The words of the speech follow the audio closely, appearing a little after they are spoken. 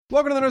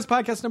Welcome to the Nerdist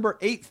Podcast number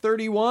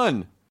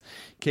 831.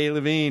 Kay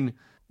Levine,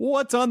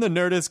 what's on the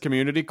Nerdist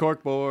Community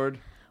Corkboard?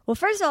 Well,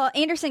 first of all,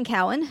 Anderson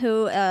Cowan,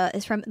 who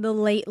is from the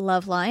late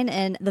Loveline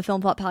and the Film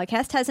Plot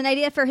Podcast, has an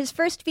idea for his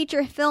first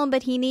feature film,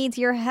 but he needs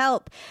your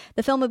help.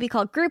 The film would be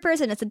called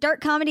Groupers, and it's a dark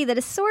comedy that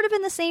is sort of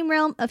in the same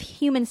realm of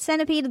Human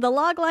Centipede. The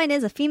logline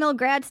is a female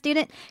grad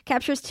student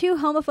captures two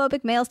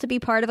homophobic males to be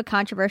part of a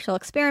controversial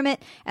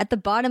experiment at the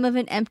bottom of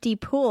an empty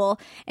pool,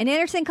 and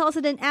Anderson calls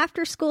it an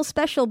after-school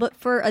special, but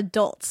for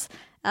adults.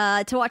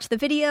 To watch the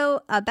video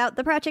about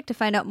the project, to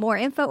find out more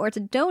info, or to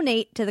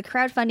donate to the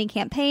crowdfunding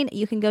campaign,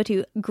 you can go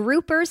to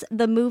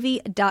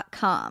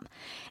groupersthemovie.com.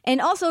 And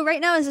also, right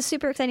now is a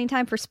super exciting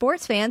time for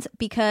sports fans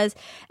because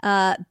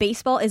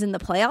baseball is in the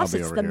playoffs.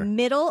 It's the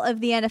middle of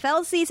the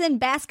NFL season.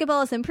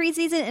 Basketball is in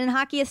preseason, and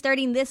hockey is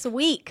starting this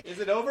week. Is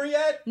it over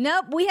yet?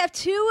 Nope. We have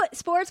two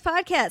sports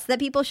podcasts that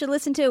people should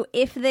listen to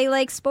if they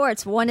like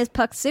sports. One is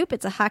Puck Soup.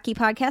 It's a hockey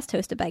podcast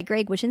hosted by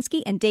Greg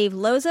Wyszynski and Dave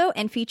Lozo,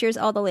 and features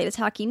all the latest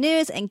hockey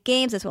news and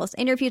games, as well as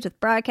interviews with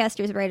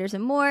broadcasters, writers,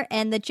 and more.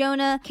 And the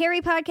Jonah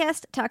Carey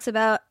podcast talks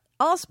about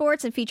all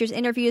sports and features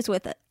interviews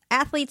with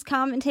athletes,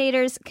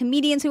 commentators,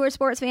 comedians who are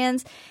sports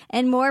fans,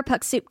 and more.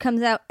 Puck Soup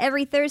comes out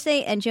every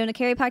Thursday, and Jonah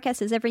Carey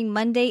podcast is every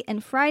Monday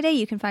and Friday.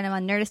 You can find them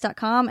on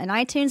Nerdist.com and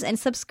iTunes, and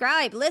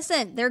subscribe.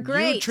 Listen, they're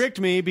great. You tricked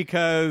me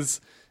because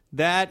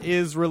that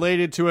is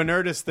related to a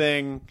Nerdist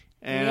thing,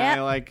 and yep.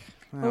 I like...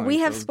 Well, we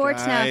have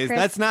sports now, Chris.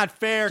 That's not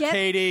fair, Get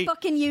Katie.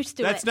 Fucking used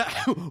to That's it.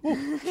 not.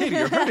 Ooh, Katie,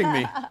 you're hurting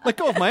me. Let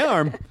go of my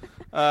arm.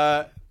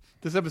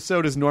 This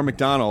episode is Norm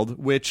Macdonald,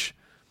 which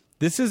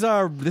this is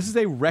a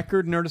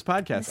record Nerdist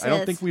podcast. I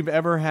don't think we've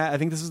ever had. I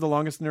think this is the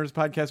longest Nerdist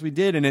podcast we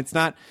did, and it's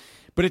not.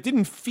 But it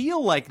didn't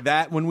feel like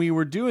that when we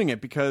were doing it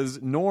because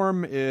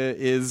Norm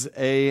is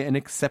an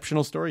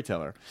exceptional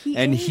storyteller,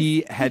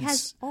 he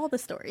has all the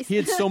stories. He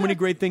had so many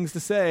great things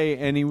to say,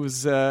 and he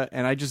was.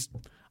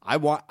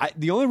 And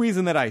the only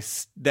reason that I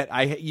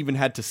even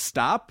had to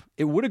stop,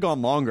 it would have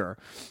gone longer,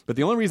 but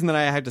the only reason that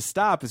I had to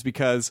stop is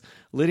because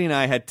Liddy and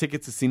I had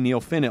tickets to see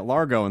Neil Finn at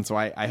Largo, and so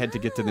I had to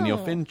get to the Neil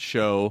Finn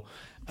show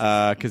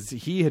because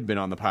he had been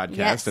on the podcast,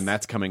 yes. And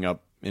that's coming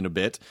up in a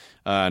bit,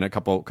 in a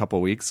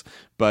couple weeks.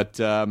 But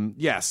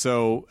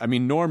so I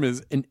mean, Norm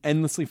is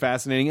endlessly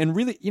fascinating, and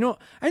really, I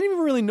didn't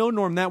even really know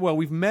Norm that well.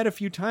 We've met a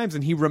few times,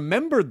 and he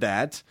remembered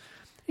that.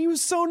 He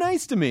was so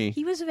nice to me.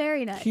 He was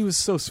very nice. He was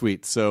so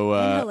sweet. So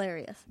and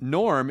hilarious.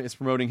 Norm is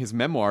promoting his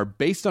memoir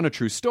based on a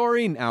true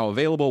story, now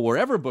available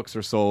wherever books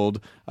are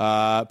sold.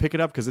 Pick it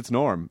up because it's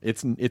Norm.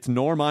 It's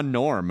Norm on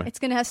Norm. It's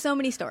going to have so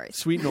many stories.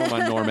 Sweet Norm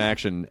on Norm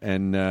action.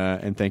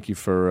 And thank you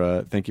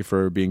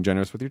for being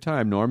generous with your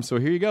time, Norm. So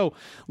here you go.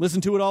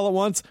 Listen to it all at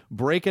once.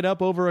 Break it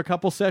up over a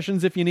couple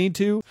sessions if you need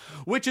to.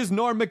 Which is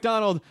Norm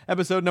Macdonald,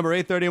 episode number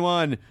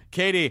 831.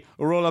 Katie,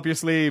 roll up your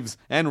sleeves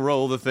and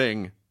roll the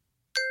thing.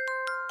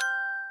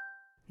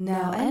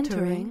 Now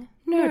entering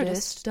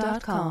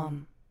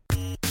Nerdist.com.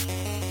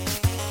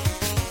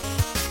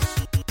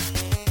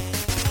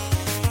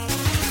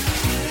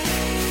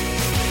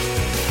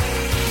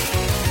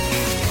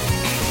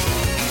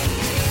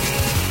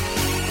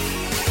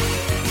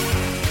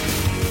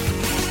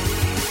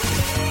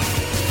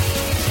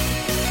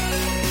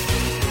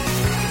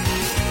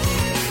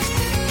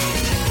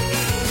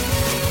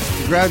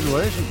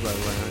 Congratulations, by the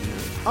way,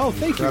 on your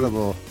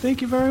incredible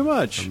Thank you very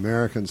much.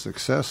 American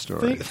success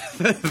story.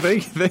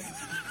 Thank you.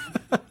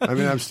 I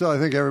mean, I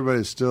think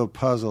everybody's still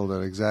puzzled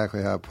at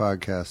exactly how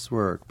podcasts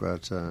work,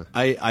 but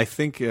I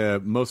think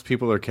most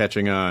people are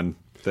catching on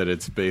that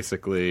it's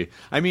basically.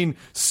 I mean,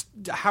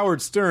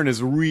 Howard Stern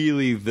is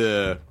really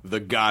the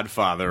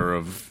godfather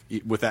of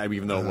with that,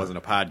 even though it wasn't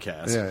a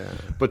podcast. Yeah.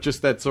 But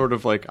just that sort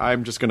of like,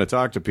 I'm just going to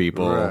talk to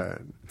people. Right.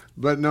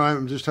 But no,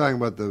 I'm just talking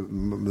about you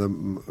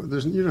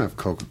don't have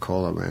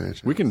Coca-Cola, man.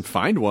 We can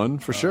find one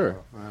for sure.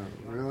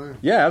 Really?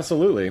 Yeah,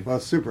 absolutely. Well,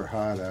 it's super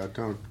hot out.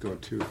 Don't go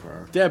too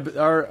far. Deb,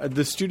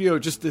 the studio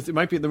they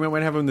might have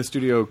them in the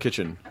studio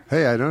kitchen.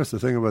 Hey, I noticed the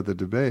thing about the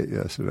debate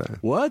yesterday.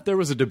 What? There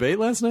was a debate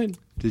last night?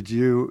 Did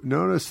you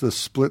notice the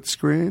split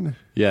screen?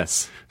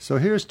 Yes. So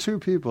here's two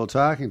people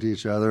talking to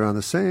each other on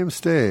the same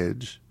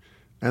stage,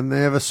 and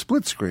they have a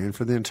split screen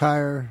for the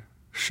entire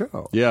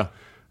show. Yeah.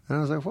 And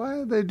I was like, why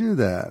did they do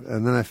that?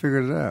 And then I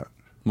figured it out.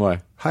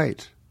 Why?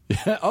 Height.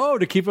 Yeah. Oh,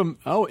 to keep them.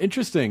 Oh,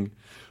 interesting.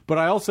 But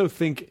I also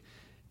think.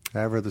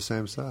 Ever the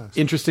same size.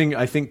 Interesting.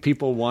 I think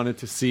people wanted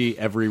to see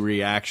every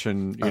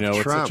reaction. You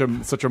know, Trump.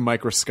 It's such a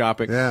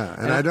microscopic. Yeah,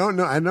 and I don't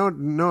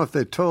know if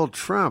they told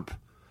Trump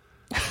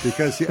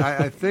because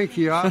I think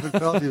he often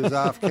felt he was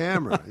off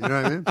camera. You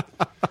know what I mean?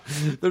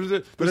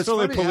 There's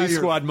still a police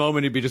squad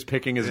moment. He'd be just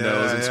picking his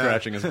nose and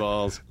scratching his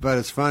balls. But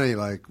it's funny,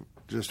 like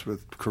just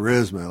with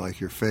charisma,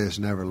 like your face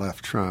never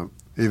left Trump.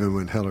 Even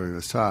when Hillary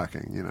was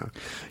talking, you know,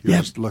 you're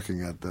just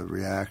looking at the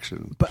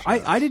reaction. But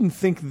I didn't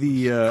think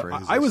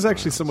I was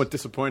actually somewhat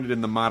disappointed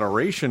in the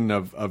moderation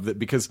of it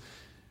because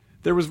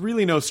there was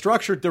really no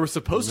structure. There was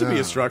supposed to be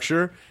a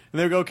structure, and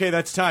they would go, okay,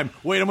 that's time.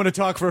 Wait, I'm going to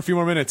talk for a few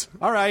more minutes.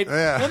 All right.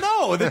 Yeah. Well,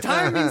 no, the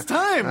time means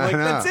time. Like,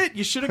 that's it.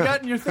 You should have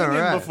gotten your thing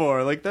in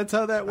before. Like, that's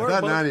how that works.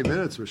 I thought 90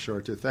 minutes was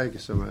short, too. Thank you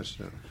so much.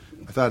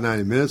 I thought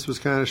 90 minutes was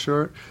kind of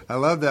short. I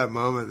love that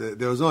moment.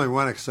 There was only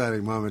one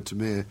exciting moment to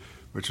me,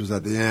 which was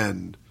at the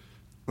end,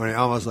 when he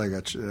almost like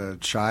a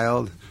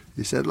child.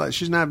 He said, like,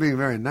 she's not being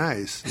very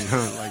nice. You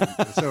know, like,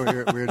 it's so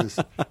weird to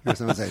hear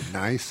someone say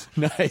nice.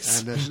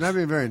 Nice. And she's not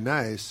being very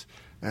nice.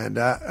 And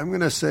I'm going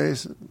to say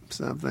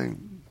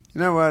something.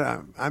 You know what?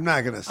 I'm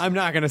not going to say. I'm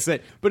not going to say.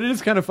 But it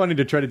is kind of funny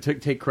to try to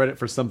take credit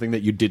for something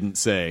that you didn't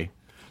say.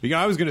 You know,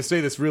 I was going to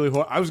say this really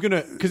I was going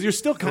to, because you're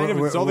still kind of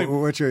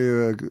insulting. Which are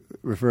you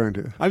referring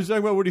to? I was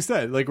talking about what he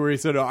said, like where he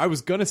said, I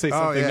was going to say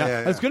something.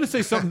 I was going to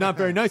say something not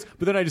very nice,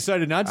 but then I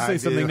decided not to say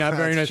something not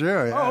very nice.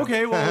 True, yeah. Oh,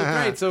 okay,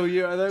 well, great. So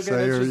that's just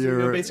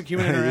a basic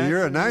human interaction.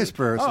 You're a nice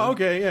person. Oh,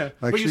 okay, yeah.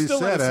 Like but you she still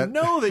said let us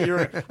know that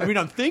you're. I mean,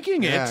 I'm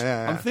thinking it.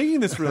 Yeah. I'm thinking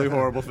this really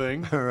horrible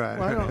thing. Right.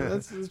 Well,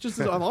 it's just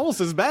I'm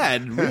almost as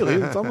bad. Really,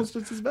 it's almost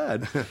just as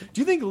bad.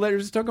 Do you think?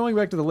 Just going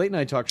back to the late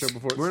night talk show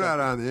before. We're not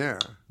on the air.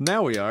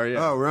 Now we are.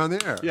 Yeah. Oh, we're on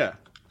the air. Yeah.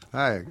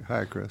 Hi,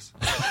 Chris.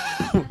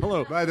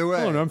 Hello. By the way,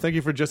 hello, Norm. Thank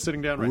you for just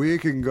sitting down. Right we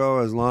can go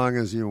as long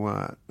as you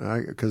want,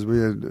 because we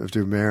have to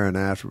do mayor and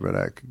after. But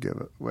I could give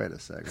it. Wait a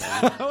second.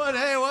 What?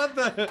 Hey, what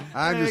the?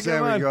 I'm just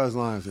saying we can go as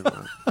long as you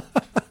want,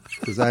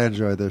 because I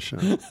enjoy this show.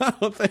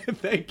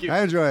 Thank you.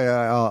 I enjoy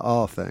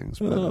all things.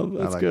 But that's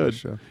I like good. This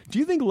show. Do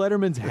you think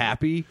Letterman's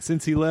happy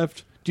since he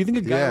left? Do you think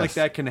a guy Yes. like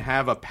that can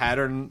have a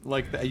pattern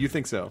like that? You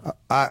think so?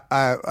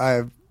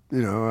 I've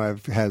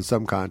had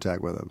some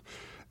contact with him,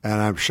 and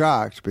I'm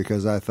shocked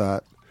because I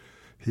thought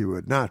he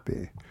would not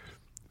be,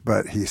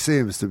 but he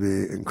seems to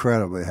be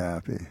incredibly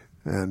happy,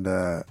 and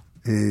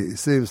he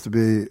seems to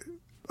be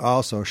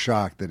also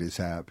shocked that he's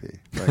happy.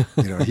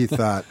 Like, he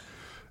thought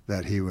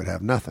that he would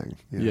have nothing.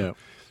 Yeah.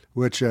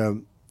 Which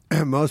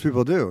most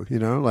people do.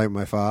 Like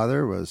my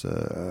father was, he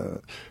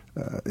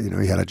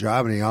had a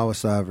job and he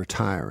always thought of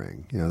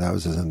retiring. That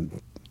was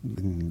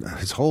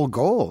his whole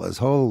goal, his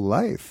whole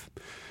life.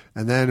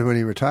 And then when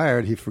he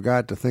retired, he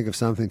forgot to think of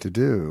something to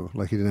do,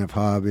 like he didn't have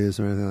hobbies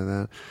or anything like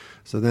that.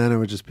 So then it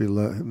would just be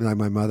like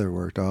my mother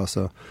worked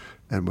also,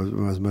 and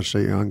was much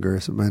younger.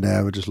 So my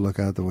dad would just look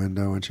out the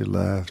window when she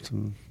left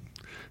and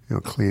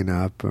clean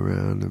up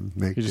around and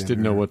make. He just dinner.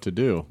 didn't know what to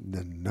do.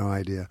 No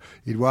idea.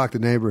 He'd walk the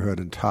neighborhood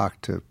and talk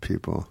to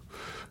people,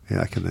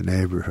 like in the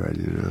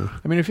neighborhood.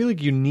 I mean, I feel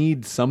like you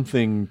need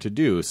something to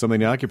do, something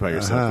to occupy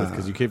yourself with,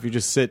 because if you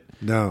just sit.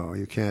 No,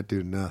 you can't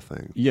do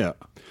nothing. Yeah.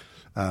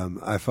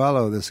 I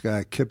follow this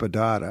guy Kip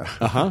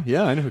Adada.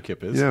 Yeah, I know who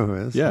Kip is. You know who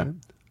he is? Yeah. Right?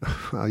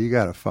 Well, you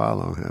got to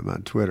follow him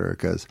on Twitter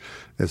because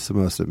it's the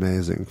most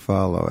amazing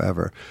follow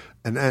ever.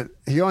 And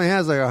he only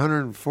has like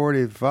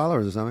 140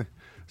 followers or something.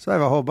 So I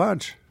have a whole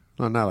bunch.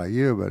 Well, not like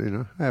you, but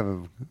I have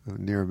a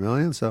near 1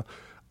 million. So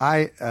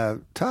I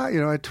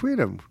I tweet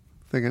him,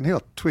 thinking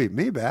he'll tweet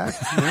me back.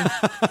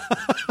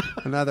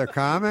 Another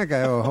comic. I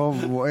have a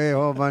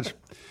whole bunch.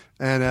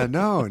 And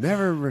no,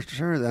 never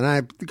returns. And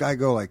I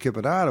go like Kip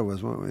Adada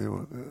was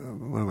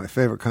one of my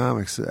favorite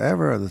comics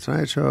ever on the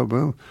Tonight Show.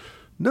 Boom,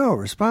 no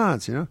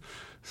response.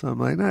 So I'm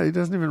like, no, he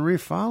doesn't even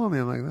refollow me.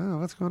 I'm like, oh,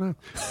 what's going on?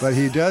 But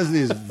he does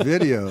these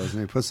videos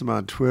and he puts them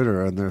on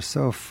Twitter, and they're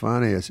so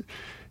funny.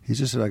 He's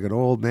just like an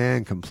old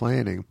man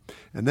complaining.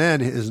 And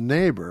then his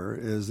neighbor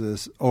is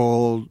this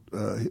old,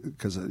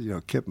 because,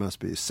 Kip must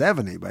be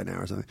 70 by now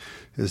or something.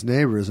 His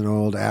neighbor is an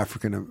old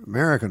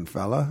African-American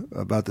fella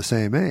about the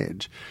same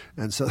age.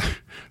 And so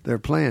they're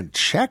playing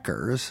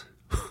checkers.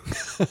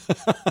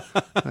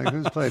 Like,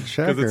 who's played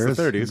checkers? Because it's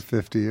the 30s. In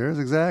 50 years,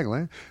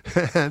 exactly.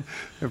 And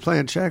they're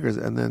playing checkers.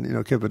 And then,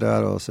 Kip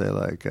Adada will say,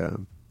 like,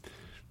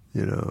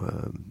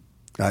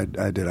 I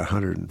did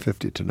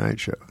 150 Tonight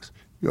shows.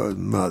 He goes,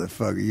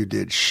 motherfucker, you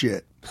did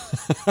shit.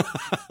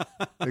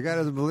 The guy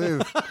doesn't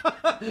believe.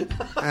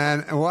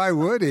 And why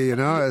would he?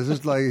 It's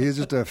just like he's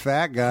just a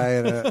fat guy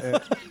in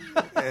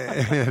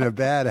a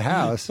bad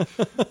house.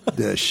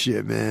 That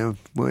shit, man.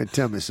 Why don't you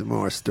tell me some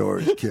more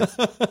stories, kid?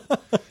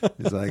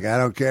 He's like, I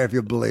don't care if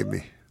you believe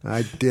me.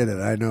 I did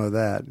it. I know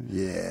that.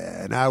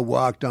 Yeah. And I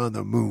walked on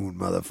the moon,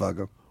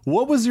 motherfucker.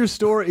 What was your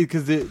story?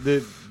 Because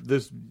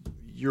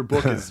your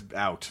book is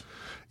out.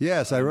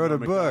 Yes, I wrote a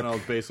book.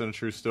 Macdonald, based on a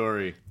true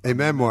story. A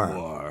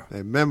memoir.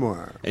 A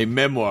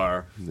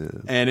memoir. Yeah.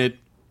 And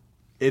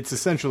it's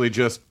essentially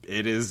just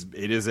it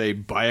is a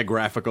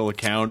biographical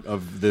account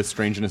of the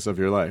strangeness of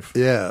your life.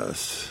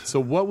 Yes. So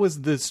what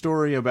was the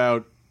story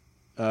about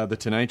the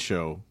Tonight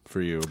Show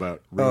for you,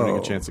 about ruining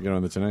a chance to get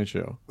on the Tonight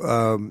Show?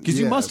 Because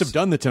you must have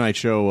done the Tonight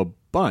Show a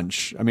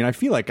bunch. I mean, I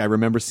feel like I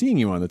remember seeing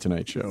you on the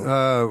Tonight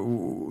Show.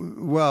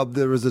 Well,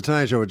 there was the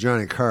Tonight Show with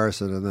Johnny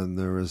Carson, and then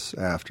there was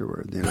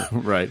afterward,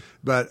 Right.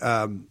 But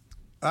I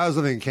was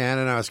living in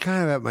Canada, and I was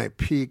kind of at my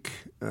peak.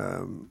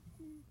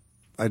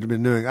 I'd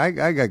been doing. I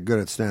got good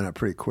at stand-up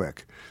pretty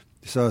quick.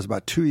 So I was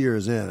about 2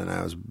 years in, and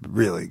I was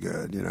really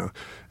good, And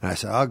I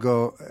said, I'll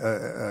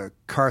go.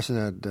 Carson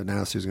had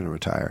announced he was going to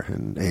retire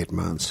in 8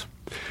 months.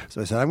 So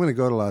I said, I'm going to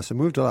go to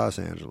moved to Los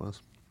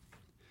Angeles.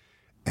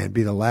 and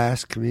be the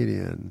last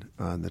comedian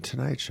on The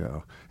Tonight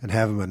Show and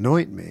have him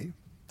anoint me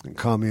and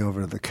call me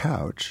over to the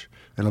couch,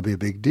 and it'll be a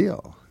big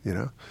deal, you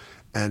know?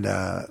 And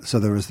so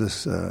there was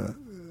this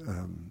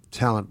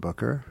talent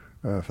booker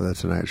for The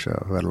Tonight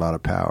Show who had a lot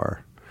of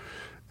power.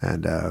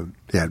 And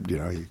he had, you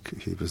know,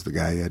 he was the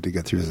guy you had to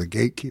get through as a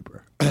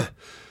gatekeeper.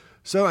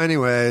 So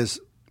anyways,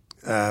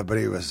 but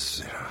he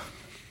was, you know,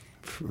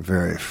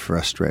 very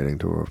frustrating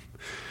to her.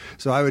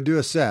 So I would do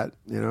a set,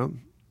 you know,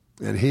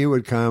 and he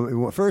would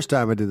come. First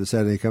time I did the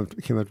set, and he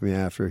came up to me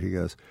after. He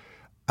goes,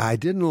 "I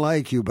didn't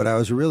like you, but I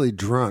was really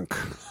drunk."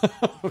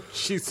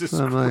 Jesus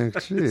so I'm Christ.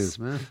 like, "Jeez,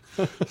 man."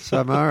 So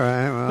I'm all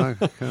right. Well,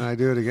 can I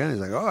do it again? He's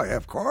like, "Oh, yeah,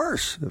 of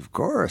course.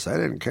 I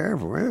didn't care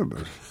for you,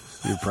 but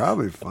you're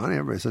probably funny.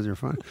 Everybody says you're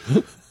funny."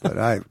 But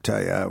I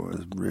tell you, I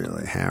was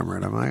really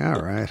hammered. I'm like,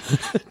 all right.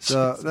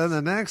 So then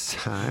the next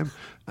time,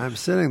 I'm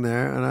sitting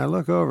there and I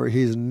look over.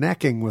 He's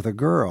necking with a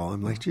girl.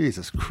 I'm like,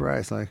 Jesus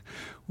Christ! Like,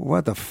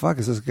 what the fuck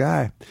is this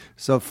guy?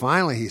 So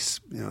finally, he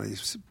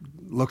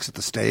looks at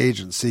the stage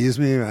and sees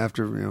me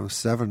after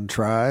 7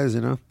 tries,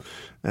 and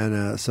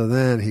so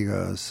then he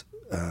goes,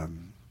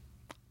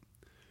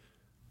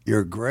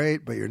 "You're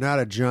great, but you're not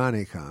a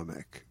Johnny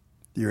comic.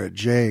 You're a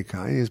Jay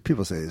comic."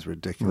 People say these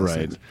ridiculous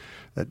things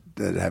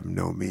that have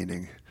no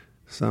meaning.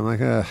 So I'm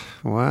like,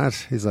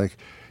 what? He's like,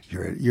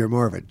 you're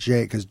more of a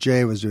Jay, because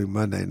Jay was doing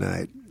Monday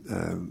night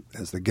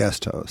as the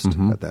guest host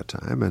at that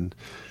time, and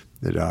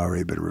it had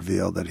already been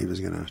revealed that he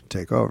was going to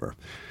take over.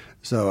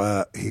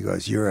 So he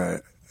goes,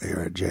 you're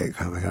a Jay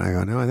comic. And I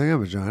go, no, I think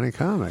I'm a Johnny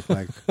comic.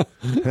 Like,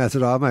 that's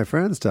what all my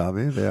friends tell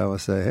me. They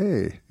always say,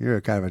 hey, you're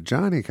kind of a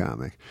Johnny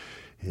comic.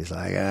 He's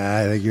like,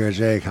 I think you're a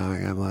Jay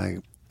comic. I'm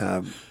like,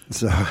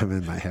 so I'm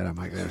in my head. I'm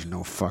like, there's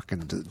no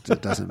fucking,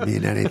 it doesn't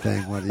mean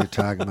anything. What are you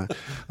talking about?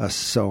 I was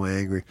so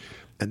angry.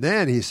 And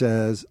then he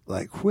says,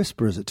 like,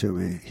 whispers it to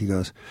me. He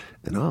goes,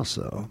 and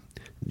also,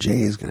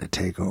 Jay is going to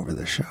take over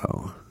the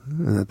show.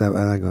 And I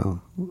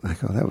go,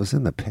 that was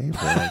in the paper.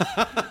 Like,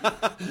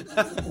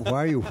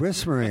 why are you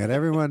whispering it?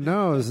 Everyone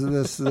knows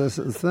this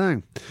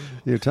thing.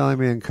 You're telling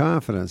me in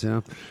confidence,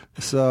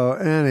 So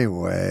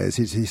anyways,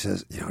 he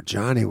says,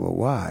 Johnny will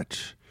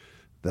watch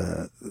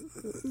the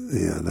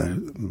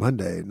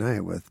Monday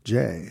night with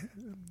Jay.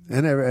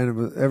 And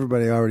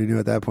everybody already knew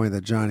at that point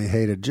that Johnny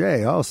hated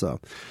Jay also.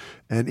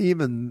 And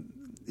even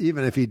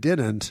if he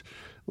didn't,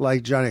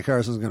 like, Johnny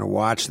Carson's going to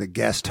watch the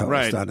guest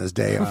host on his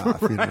day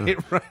off, right. At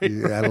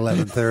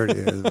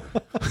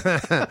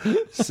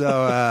 11:30.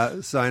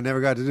 So I never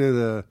got to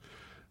do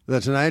the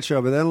Tonight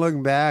Show. But then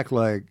looking back,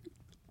 like,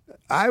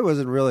 I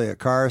wasn't really a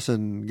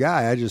Carson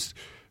guy. He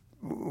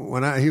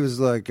was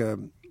like a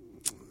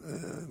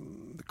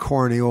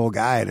corny old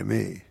guy to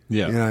me.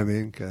 Yeah. You know what I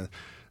mean?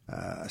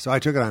 So I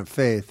took it on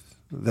faith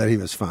that he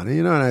was funny,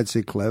 and I'd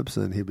see clips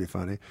and he'd be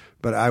funny.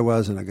 But I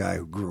wasn't a guy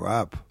who grew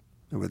up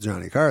with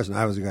Johnny Carson.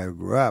 I was a guy who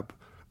grew up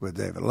with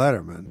David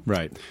Letterman.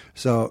 Right.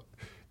 So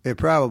it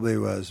probably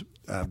was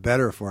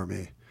better for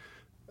me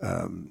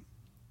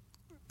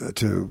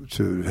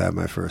to have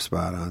my first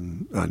spot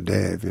on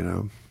Dave,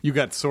 You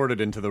got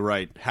sorted into the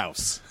right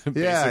house.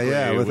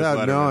 Yeah, with without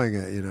Letterman. knowing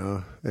it,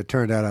 It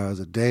turned out I was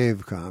a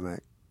Dave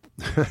comic.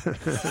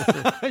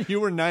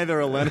 You were neither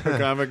a Leonard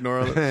comic nor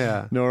a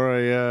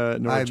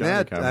Johnny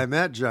comic. I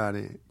met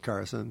Johnny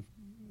Carson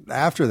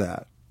after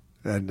that,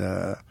 and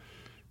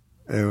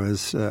it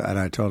was, and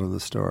I told him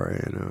the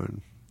story,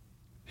 and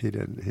he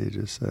didn't. He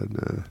just said,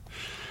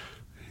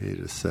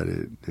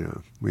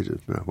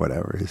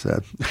 whatever he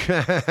said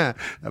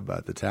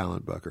about the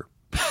talent booker.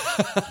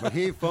 But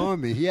he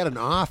phoned me. He had an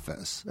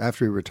office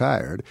after he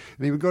retired,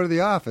 and he would go to the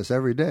office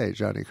every day,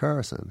 Johnny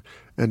Carson.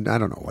 And I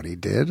don't know what he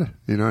did.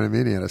 You know what I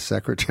mean? He had a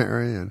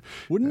secretary, and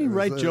wouldn't he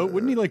write jokes?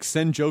 Wouldn't he like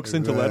send jokes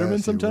into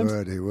Letterman sometimes?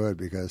 He would,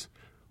 because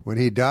when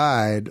he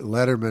died,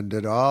 Letterman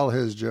did all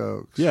his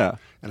jokes. Yeah.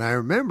 And I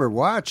remember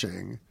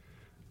watching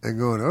and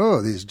going,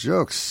 "Oh, these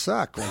jokes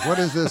suck. Like, what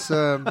is this?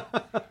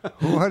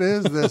 What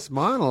is this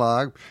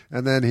monologue?"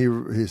 And then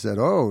he said,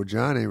 "Oh,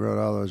 Johnny wrote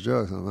all those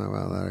jokes." I'm like,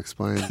 "Well, that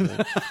explains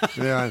it."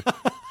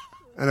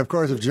 And of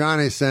course, if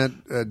Johnny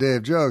sent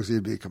Dave jokes,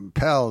 he'd be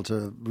compelled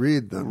to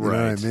read them. You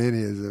know what I mean?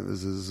 It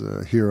was his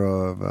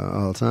hero of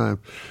all time.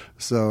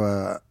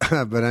 So,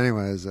 but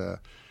anyways,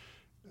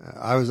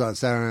 I was on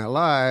Saturday Night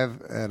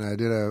Live, and I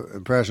did an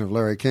impression of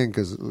Larry King,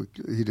 because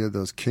he did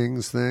those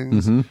Kings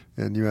things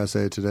in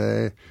USA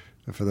Today.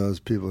 And for those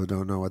people who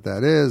don't know what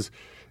that is,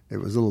 it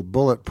was little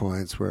bullet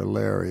points where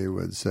Larry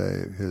would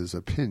say his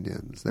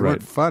opinions. They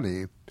weren't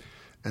funny,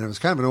 and it was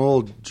kind of an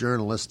old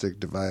journalistic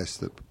device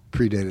that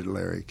predated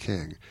Larry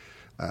King.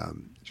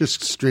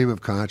 Just stream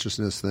of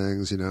consciousness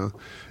things, and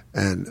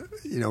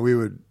we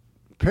would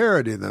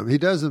parody them. He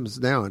does them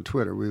now on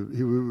Twitter.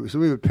 So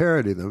we would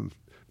parody them,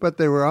 but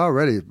they were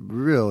already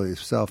really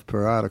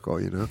self-parodical,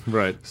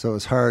 Right. So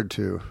it's hard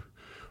to.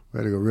 We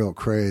had to go real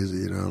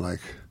crazy,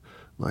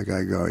 like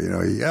I go,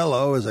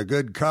 yellow is a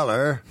good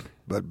color,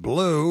 but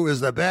blue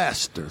is the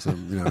best, or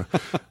something,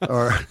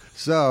 or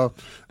so.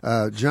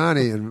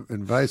 Johnny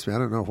invites me. I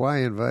don't know why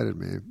he invited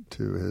me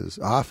to his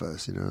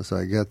office, So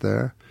I get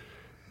there,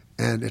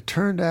 And it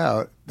turned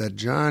out that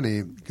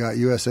Johnny got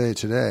USA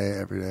Today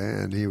every day,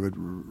 and he would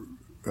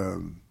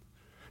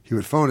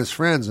phone his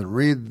friends and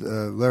read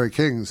Larry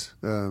King's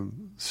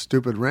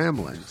stupid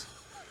ramblings,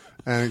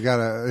 and got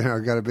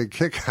a big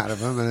kick out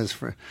of him, and his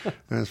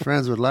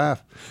friends would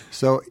laugh.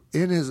 So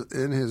he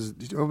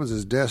opens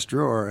his desk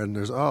drawer, and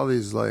there's all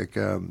these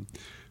his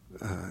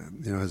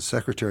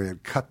secretary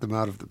had cut them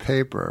out of the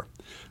paper,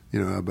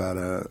 about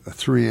a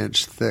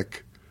 3-inch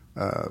thick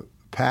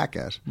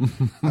packet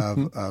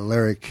of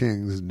Larry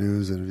King's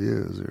News and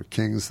Views, or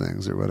King's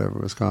Things, or whatever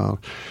it was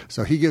called.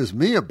 So he gives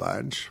me a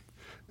bunch,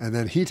 and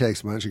then he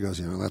takes a bunch. He goes,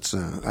 let's.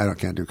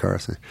 Can't do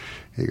Carson.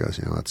 He goes,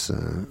 let's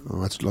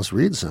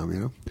read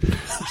some.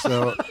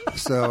 So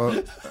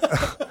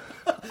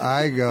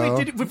I go.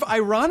 Wait,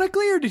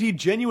 ironically, or did he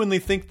genuinely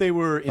think they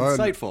were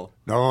insightful?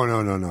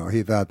 No.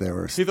 He thought they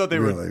were. He thought they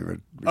really were.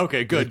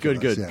 Okay, good. Yeah.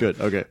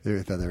 Okay. He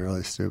thought they were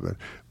really stupid,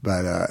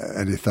 but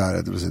and he thought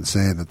it was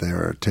insane that they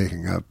were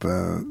taking up,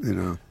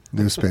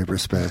 newspaper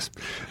space,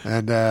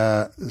 and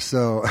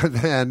so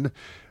then,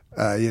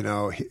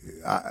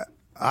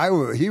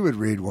 he would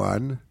read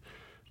one,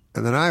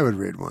 and then I would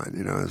read one.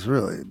 It's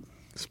really,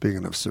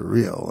 speaking of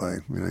surreal,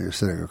 like you're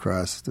sitting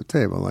across the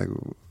table, like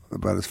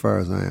about as far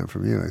as I am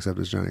from you, except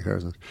it's Johnny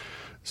Carson.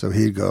 So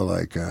he'd go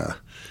like.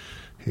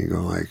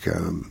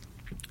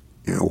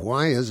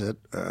 Why is it?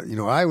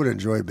 I would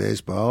enjoy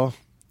baseball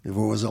if it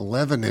was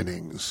 11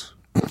 innings.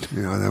 And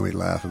then we'd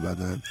laugh about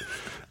that.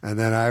 And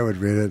then I would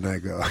read it and I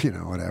go,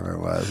 whatever it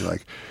was.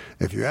 Like,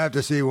 if you have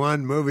to see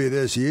one movie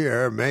this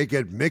year, make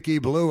it Mickey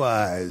Blue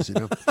Eyes.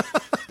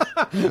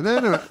 And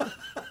then,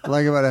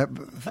 about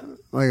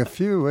a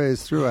few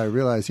ways through, I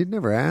realized he'd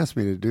never asked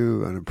me to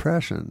do an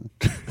impression.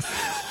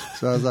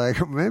 So I was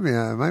like, maybe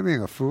am I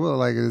being a fool?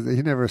 Like,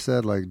 he never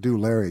said do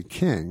Larry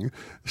King.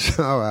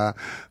 So,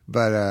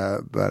 but I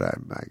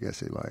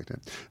guess he liked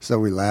it. So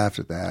we laughed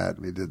at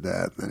that. We did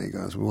that. And then he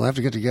goes, we'll have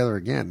to get together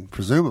again,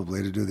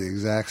 presumably to do the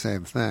exact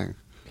same thing.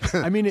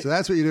 I mean, so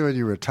that's what you do when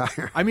you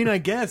retire. I mean, I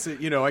guess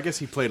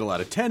he played a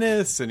lot of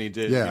tennis, and he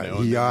did. Yeah,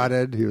 he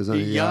yachted. He was on a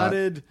yacht.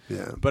 Yachted.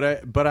 Yeah,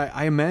 but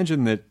I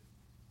imagine that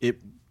it,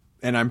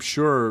 and I'm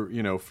sure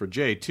for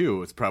Jay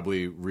too, it's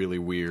probably really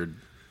weird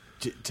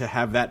to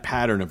have that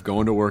pattern of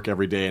going to work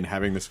every day and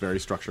having this very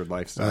structured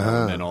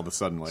lifestyle, and then all of a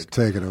sudden, it's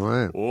taken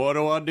away. What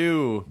do I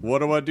do? What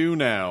do I do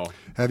now?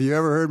 Have you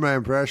ever heard my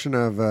impression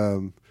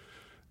of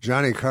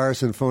Johnny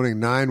Carson phoning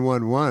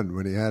 911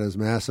 when he had his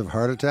massive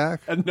heart attack?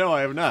 No,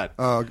 I have not.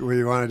 Oh, well,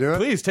 you want to do it?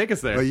 Please, take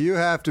us there. But you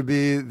have to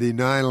be the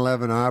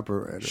 911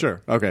 operator.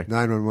 Sure, okay.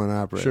 911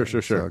 operator.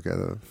 Sure. So, okay,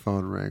 the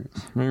phone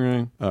rings.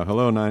 Ring.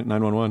 Hello,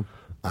 911.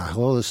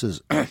 Hello, this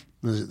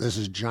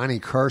is Johnny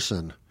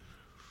Carson.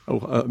 Oh,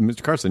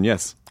 Mr. Carson,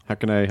 yes. How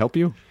can I help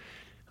you?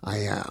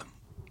 I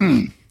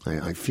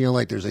feel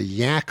like there's a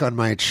yak on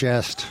my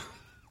chest.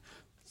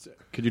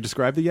 Could you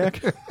describe the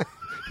yak?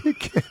 You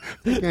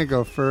can't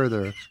go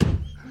further.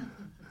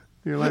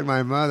 You're like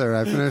my mother.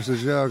 I finished the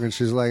joke, and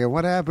she's like,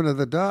 "What happened to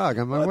the dog?"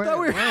 I'm like,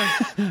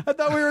 I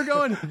thought we were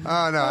going.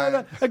 Oh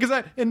no!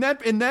 Because in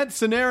that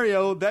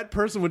scenario, that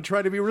person would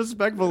try to be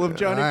respectful of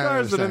Johnny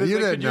Carson, and you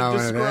could you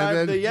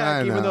describe the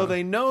yak, even though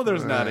they know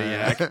there's not a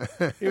yak,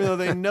 even though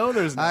they know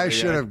there's not. I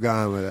should have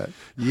gone with it.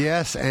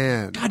 Yes,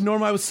 and God,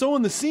 Norm, I was so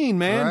in the scene,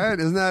 man. Right?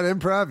 Isn't that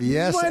improv?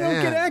 Yes, why I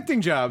don't get acting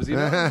jobs? No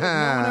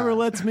one ever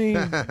lets me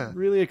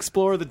really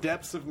explore the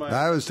depths of my.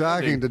 I was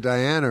talking to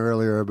Diana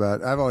earlier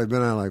about. I've only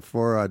been on like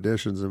 4 auditions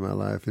in my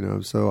life.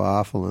 I'm so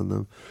awful in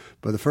them.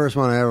 But the first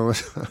one I ever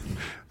was,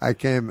 I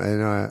came,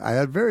 I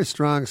had very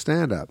strong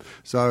stand-up,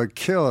 so I would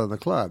kill in the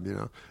club,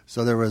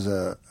 So there was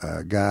a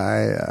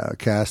guy, a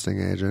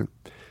casting agent,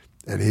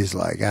 and he's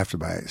like, after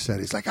my set,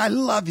 he's like, I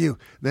love you.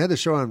 And they had the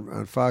show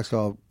on Fox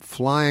called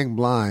Flying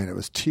Blind. It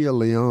was Tia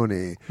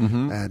Leone,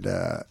 and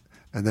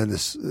then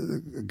this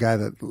guy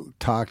that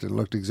talked and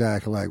looked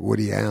exactly like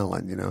Woody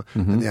Allen,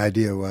 And the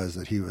idea was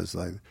that he was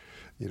like,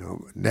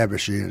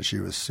 nebbishy, and she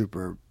was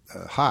super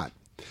hot.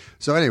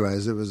 So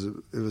anyways, it was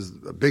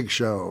a big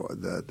show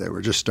that they were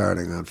just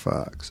starting on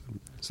Fox.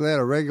 So they had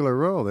a regular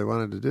role they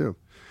wanted to do.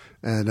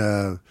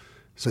 And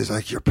so he's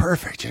like, you're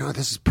perfect.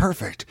 This is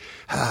perfect.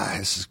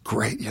 This is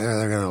great.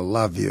 They're going to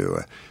love you.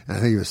 And I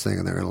think he was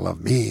thinking they're going to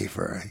love me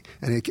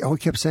and he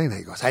kept saying that.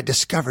 He goes, I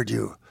discovered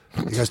you.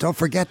 He goes, don't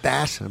forget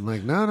that. I'm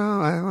like, no,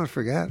 I don't want to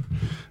forget.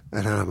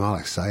 And I'm all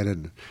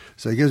excited.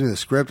 So he gives me the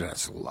script, and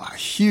it's a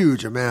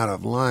huge amount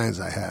of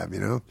lines I have,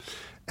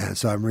 And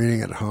so I'm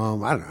reading it at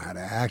home. I don't know how to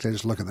act. I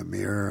just look in the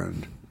mirror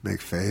and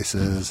make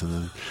faces.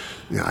 And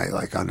then,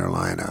 I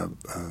underline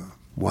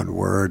one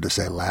word to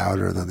say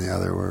louder than the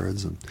other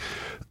words. And,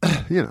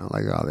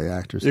 like all the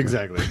actors.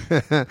 Exactly.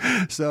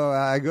 So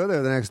I go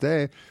there the next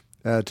day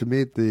to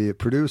meet the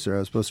producer. I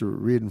was supposed to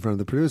read in front of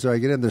the producer. I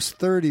get in, there's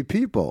 30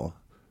 people.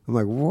 I'm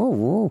like,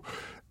 whoa.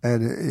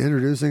 And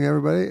introducing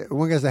everybody.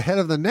 One guy's the head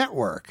of the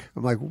network.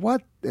 I'm like,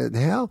 what in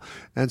hell?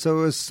 And so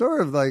it was sort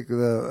of like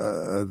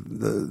the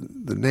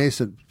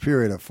nascent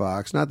period of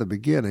Fox, not the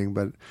beginning,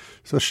 but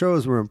so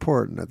shows were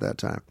important at that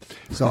time.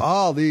 So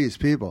all these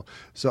people.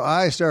 So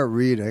I start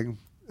reading,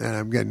 and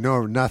I'm getting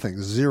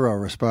nothing, zero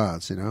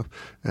response, you know.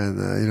 And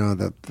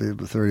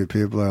the 30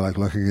 people are like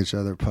looking at each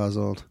other,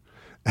 puzzled.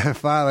 And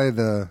finally,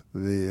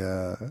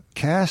 the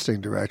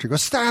casting director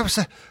goes,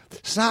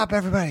 "Stop,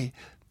 everybody!"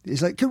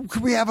 He's like, "Can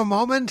we have a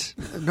moment?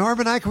 Norm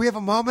and I, can we have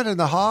a moment in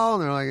the hall?"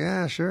 And they're like,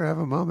 "Yeah, sure, have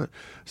a moment."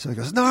 So he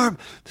goes, "Norm."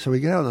 So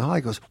we get out in the hall.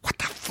 He goes, "What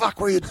the fuck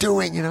were you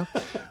doing?" You know.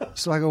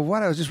 So I go,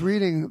 "What? I was just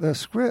reading the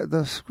script.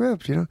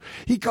 You know."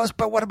 He goes,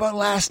 "But what about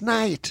last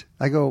night?"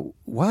 I go,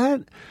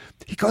 "What?"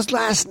 He goes,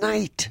 "Last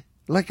night,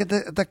 like at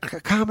the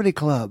comedy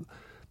club."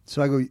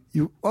 So I go,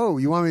 "You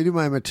want me to do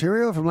my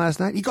material from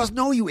last night?" He goes,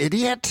 "No, you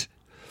idiot."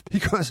 He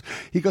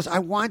goes, "I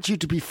want you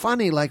to be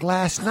funny like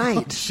last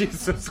night."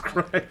 Jesus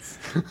Christ.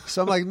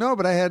 So I'm like, "No,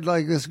 but I had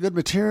like this good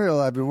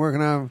material I've been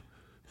working on,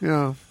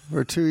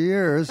 for 2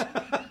 years.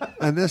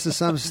 And this is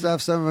some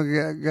stuff some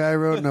guy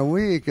wrote in a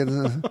week.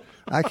 And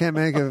I can't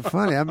make it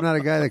funny. I'm not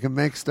a guy that can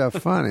make stuff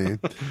funny."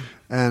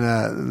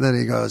 And then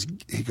he goes,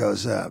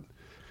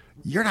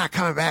 "You're not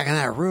coming back in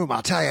that room,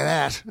 I'll tell you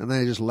that." And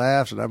then he just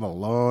laughs, and I'm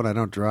alone. I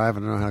don't drive. I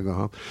don't know how to go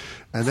home.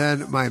 And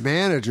then my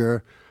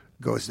manager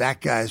goes, "That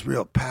guy's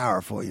real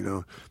powerful, you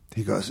know."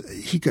 He goes,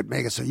 "He could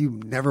make it so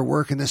you never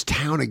work in this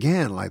town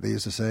again," like they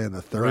used to say in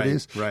the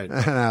 30s. Right.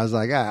 And I was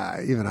like,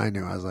 even I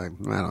knew. I was like,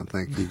 I don't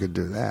think he could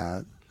do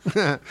that.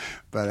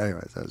 But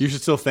anyways. You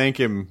should still thank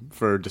him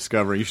for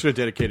discovering. You should have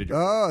dedicated your...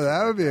 Oh,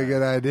 that would be a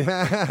good idea.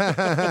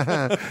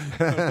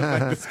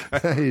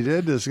 He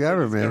did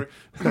discover me.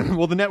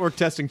 Well, the network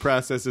testing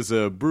process is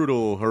a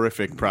brutal,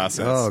 horrific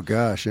process. Oh,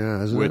 gosh,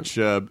 yeah. Which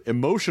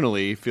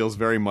emotionally feels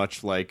very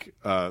much like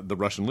the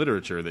Russian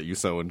literature that you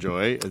so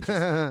enjoy. It's just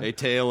a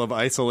tale of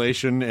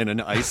isolation in an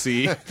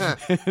icy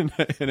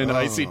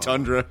icy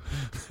tundra.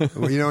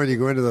 Well, when you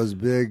go into those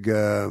big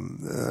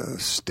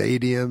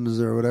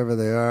stadiums or whatever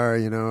they are,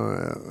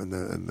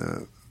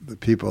 and the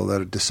people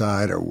that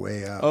decide are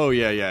way up. Oh,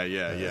 yeah.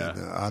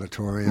 The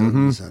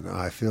auditoriums, and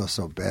I feel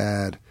so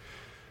bad.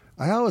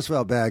 I always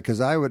felt bad because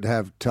I would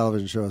have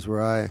television shows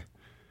where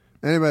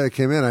anybody that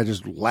came in, I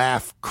just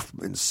laugh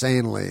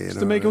insanely. Just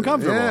to make them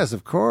comfortable. Yes,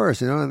 of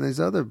course. And these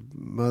other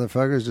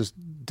motherfuckers just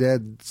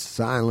dead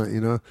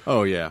silent,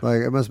 Oh, yeah.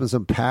 Like it must have been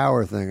some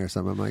power thing or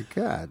something. I'm like,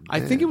 God. I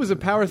think it was a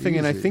power thing,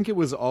 and I think it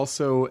was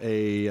also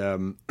a... a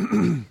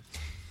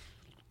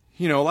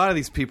lot of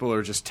these people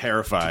are just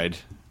terrified,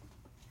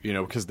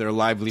 because their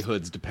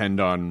livelihoods depend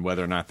on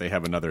whether or not they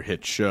have another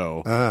hit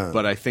show.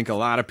 But I think a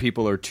lot of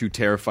people are too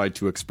terrified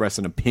to express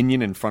an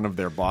opinion in front of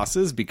their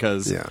bosses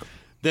because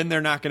then they're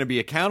not going to be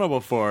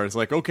accountable for it. It's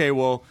like, okay,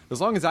 well, as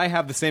long as I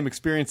have the same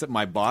experience that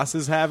my boss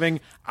is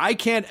having, I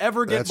can't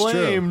ever get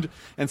blamed. True.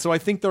 And so I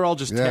think they're all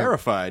just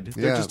terrified.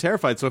 They're just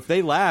terrified. So if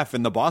they laugh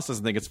and the boss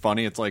doesn't think it's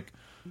funny, it's like...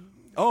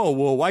 Oh,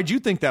 well, why'd you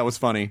think that was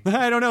funny?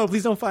 I don't know.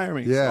 Please don't fire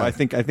me. Yeah. So I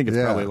think it's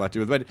probably a lot to do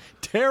with it. But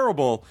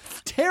terrible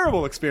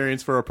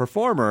experience for a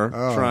performer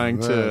trying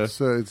to...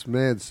 So it's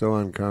made so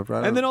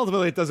uncomfortable. And then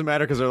ultimately it doesn't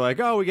matter because they're like,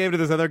 we gave it to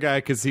this other guy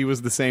because he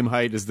was the same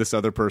height as this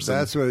other person.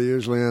 That's what it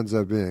usually ends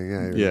up being.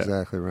 Yeah, you're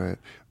exactly right.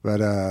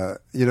 But,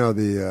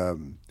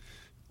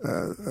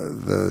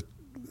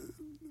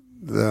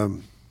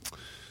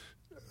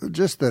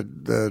 just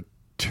the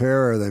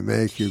terror they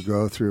make you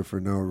go through for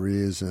no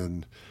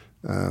reason...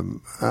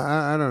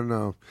 I don't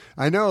know.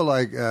 I know,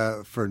 like,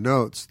 for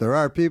notes, there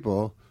are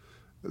people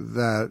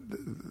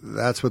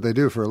that's what they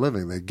do for a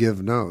living. They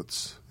give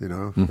notes,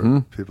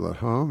 for people at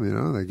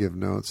home, they give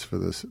notes for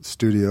the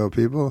studio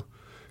people,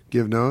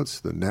 give notes.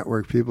 The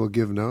network people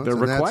give notes. They're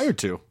required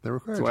to. They're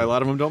required That's why a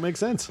lot of them don't make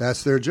sense.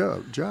 That's their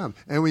job.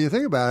 And when you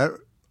think about it,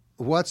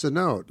 what's a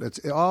note?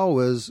 It's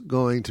always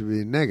going to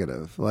be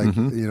negative. Like,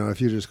 if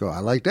you just go, "I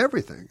liked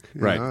everything,"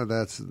 right?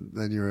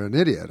 Then you're an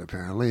idiot,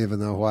 apparently, even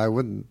though why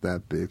wouldn't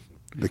that be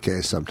the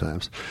case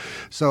sometimes?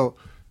 So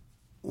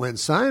when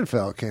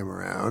Seinfeld came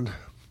around,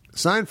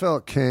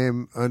 Seinfeld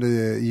came under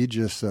the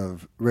aegis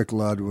of Rick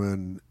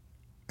Ludwin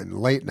and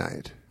Late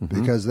Night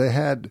because they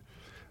had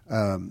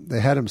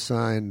him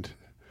signed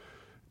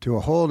to a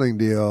holding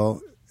deal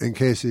in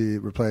case he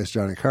replaced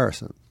Johnny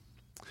Carson.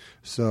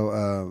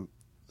 So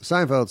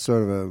Seinfeld's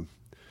sort of a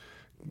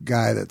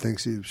guy that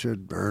thinks he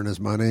should earn his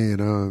money,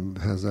 and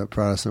has that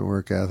Protestant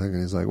work ethic,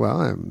 and he's like,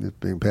 "Well, I'm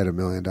being paid $1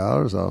 million,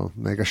 I'll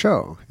make a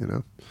show,"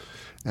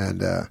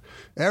 And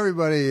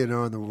everybody, in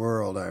the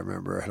world, I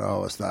remember, had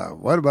always thought,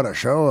 what about a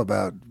show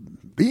about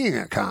being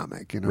a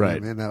comic? Right. What I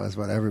mean? That was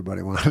what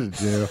everybody wanted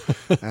to do.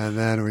 And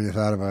then when you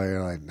thought about it,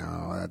 you're like,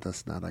 no,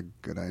 that's not a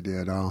good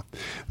idea at all.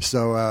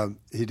 So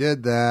he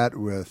did that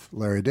with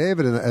Larry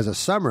David as a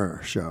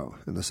summer show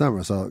in the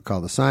summer,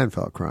 called the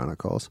Seinfeld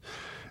Chronicles.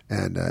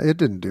 And it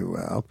didn't do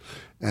well.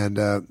 And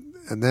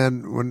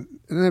then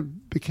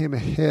it became a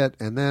hit,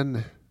 and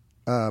then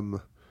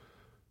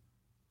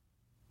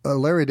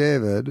Larry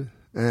David...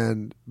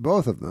 And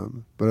both of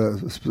them, but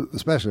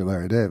especially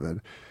Larry David,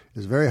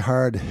 is very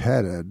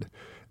hard-headed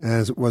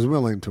and was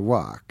willing to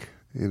walk,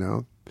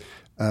 Jerry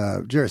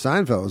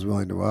Seinfeld was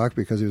willing to walk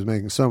because he was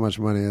making so much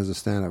money as a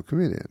stand-up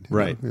comedian.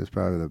 Right. He was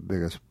probably the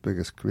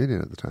biggest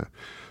comedian at the time.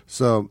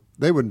 So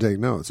they wouldn't take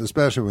notes,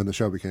 especially when the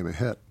show became a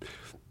hit.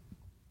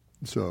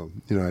 So,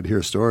 I'd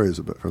hear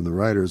stories from the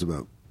writers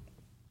about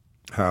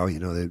how,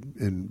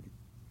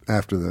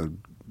 after the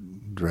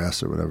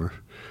dress or whatever,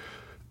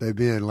 they'd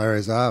be in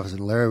Larry's office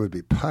and Larry would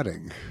be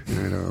putting, a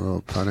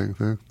little putting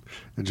thing.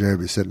 And Jerry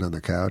would be sitting on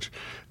the couch.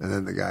 And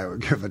then the guy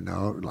would give a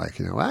note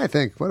like, I was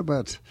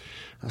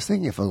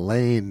thinking if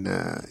Elaine,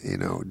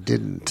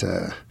 didn't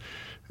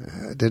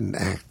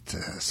act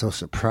so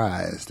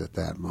surprised at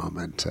that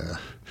moment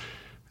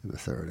in the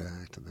third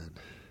act. And then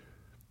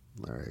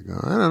Larry would go,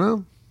 I don't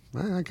know.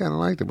 I kind of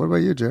liked it. What about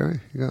you, Jerry?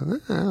 You go,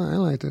 I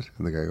liked it.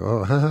 And the guy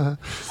go, oh.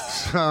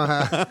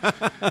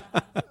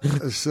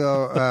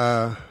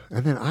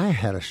 And then I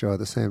had a show at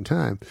the same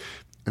time.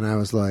 And I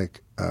was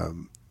like, I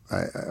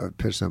would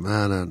pitch them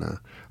on.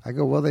 I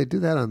go, well, they do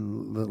that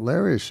on the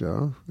Larry's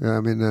show.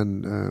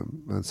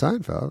 On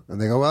Seinfeld. And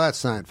they go, well,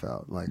 that's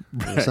Seinfeld. Like,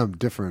 some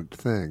different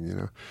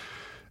thing,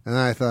 And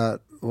I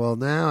thought, well,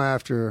 now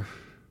after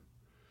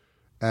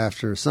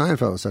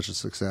Seinfeld was such a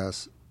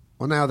success,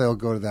 well, now they'll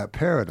go to that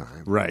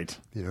paradigm. Right.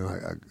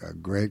 A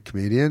great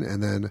comedian,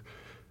 and then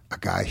a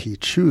guy he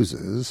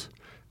chooses,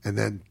 and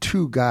then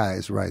two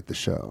guys write the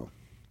show.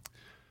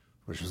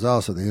 Which was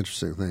also the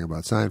interesting thing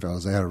about Seinfeld,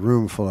 is they had a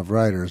room full of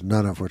writers,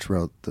 none of which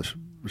wrote the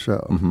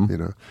show.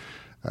 Mm-hmm.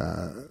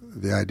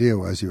 The idea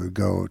was you would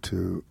go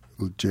to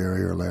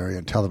Jerry or Larry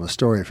and tell them a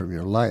story from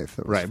your life.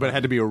 That was right, but it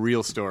had to be a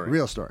real story.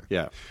 Real story.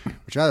 Yeah.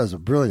 Which I thought was a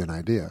brilliant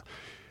idea.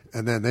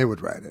 And then they would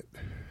write it,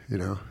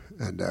 And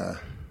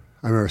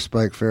I remember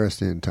Spike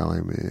Fairstein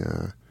telling me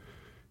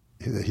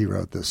that he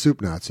wrote the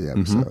Soup Nazi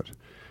episode.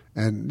 Mm-hmm.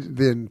 And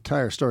the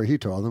entire story he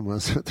told them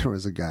was that there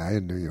was a guy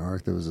in New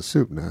York that was a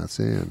Soup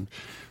Nazi, and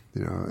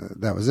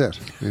that was it.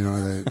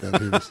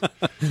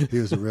 That he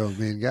was a real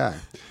mean guy.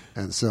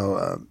 And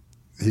so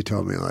he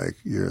told me, like,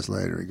 years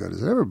later, he goes,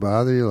 does it ever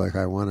bother you, like,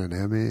 I won an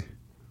Emmy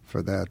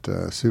for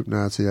that Soup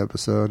Nazi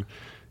episode,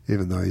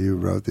 even though you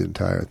wrote the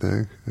entire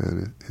thing?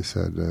 And he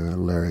said,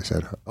 Larry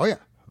said, oh, yeah.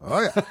 Oh,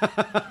 yeah.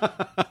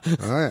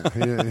 Oh,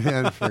 yeah. He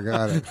hadn't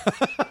forgot it.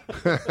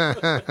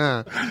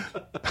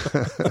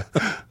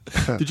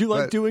 Did you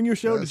like doing your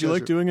show? Did you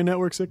like doing a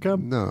network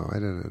sitcom? No, I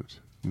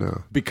didn't.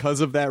 No. Because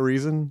of that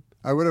reason?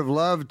 I would have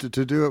loved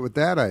to do it with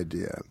that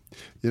idea.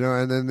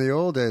 And in the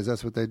old days,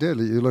 that's what they did.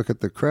 You look at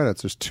the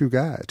credits, there's two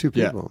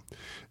people.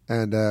 Yeah.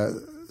 And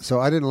so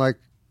I didn't like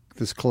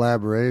this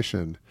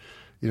collaboration.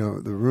 The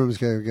rooms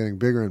getting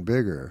bigger and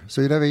bigger.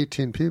 So you'd have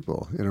 18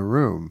 people in a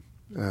room.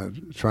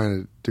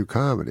 Trying to do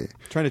comedy.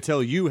 Trying to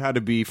tell you how to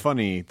be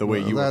funny the way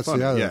you were funny.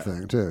 That's the other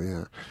thing, too,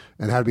 yeah.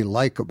 And how to be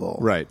likable.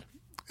 Right.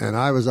 And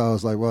I was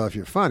always like, well, if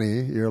you're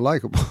funny, you're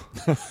likable.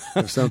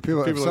 If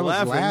people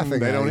are laughing,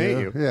 they don't hate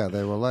you. Yeah,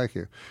 they will like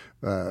you.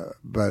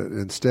 But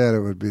instead,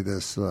 it would be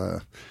this,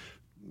 kind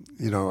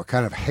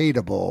of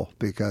hateable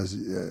because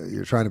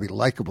you're trying to be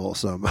likable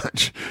so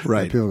much.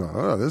 Right. And people go,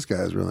 oh, this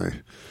guy's really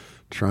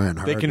trying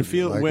hard. They can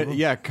feel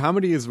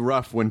comedy is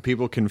rough when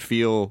people can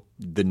feel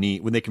the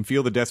need, when they can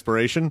feel the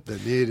desperation, the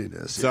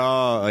neediness. It's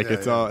all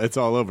it's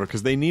all over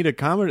because they need a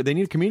comedy. They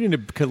need a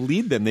comedian to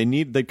lead them.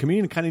 The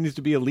comedian kind of needs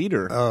to be a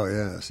leader. Oh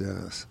yes.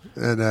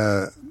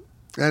 And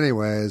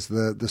anyways,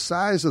 the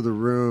size of the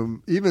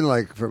room, even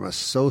like from a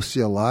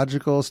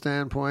sociological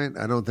standpoint,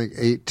 I don't think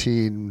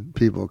 18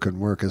 people can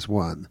work as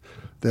one.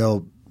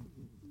 They'll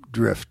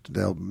drift.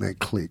 They'll make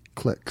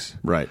cliques.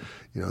 Right.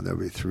 There'll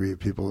be three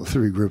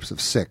groups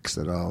of six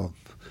that all,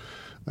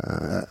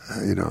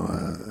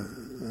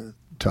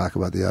 talk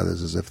about the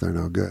others as if they're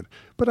no good.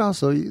 But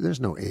also, there's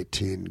no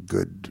 18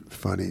 good,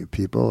 funny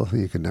people.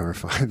 You can never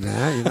find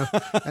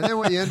that, And then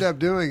what you end up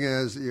doing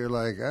is you're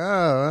like, oh,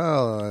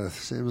 well, it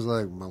seems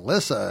like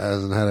Melissa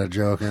hasn't had a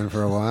joke in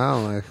for a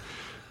while. And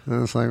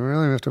it's like,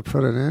 really? We have to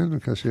put it in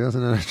because she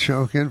hasn't had a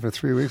joke in for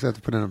 3 weeks? I have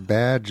to put in a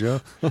bad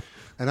joke?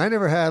 And I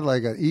never had,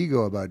 like, an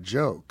ego about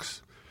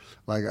jokes.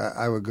 Like,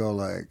 I would go,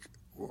 like,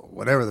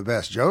 whatever the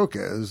best joke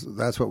is,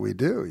 that's what we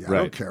do. I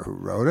don't care who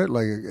wrote it.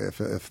 Like,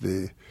 if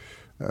the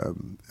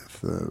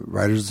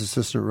writer's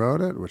assistant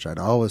wrote it, which I'd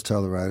always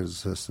tell the writer's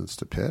assistants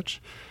to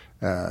pitch,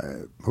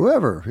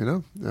 whoever,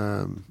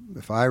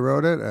 if I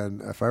wrote it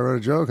and if I wrote a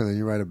joke and then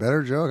you write a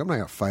better joke, I'm not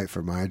going to fight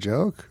for my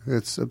joke.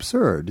 It's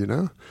absurd,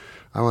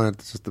 I want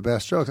just the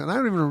best jokes. And I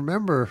don't even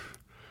remember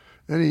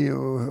any,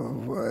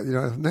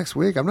 next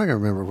week, I'm not going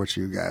to remember which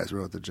you guys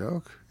wrote the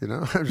joke,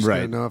 I'm just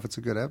going to know if it's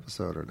a good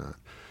episode or not.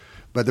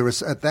 But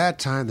at that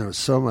time, there was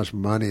so much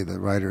money that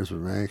writers were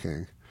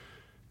making.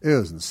 It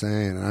was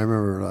insane. And I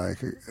remember,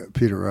 like,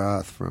 Peter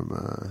Roth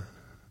from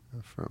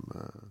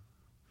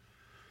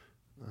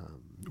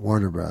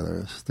Warner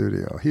Brothers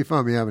studio. He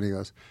phoned me up and he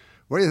goes,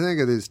 what do you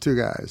think of these two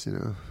guys,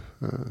 And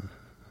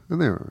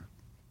they were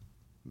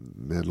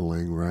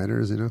middling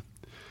writers,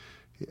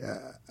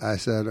 I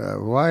said,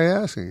 why are you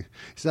asking?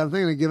 He said, I'm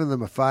thinking of giving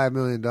them a $5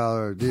 million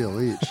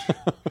deal each.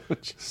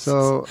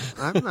 So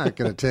I'm not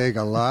going to take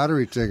a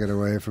lottery ticket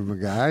away from a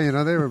guy.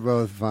 They were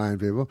both fine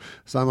people.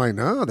 So I'm like,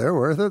 no, they're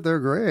worth it. They're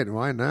great.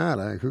 Why not?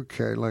 Who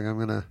cares? Like, I'm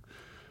going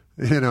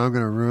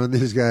to ruin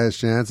these guys'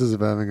 chances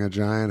of having a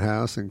giant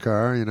house and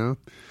car,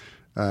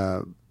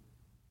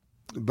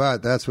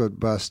 But that's what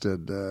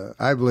busted.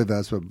 I believe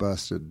that's what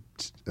busted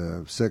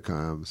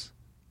sitcoms,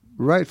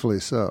 rightfully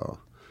so.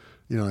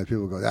 You know, like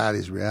people go,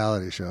 these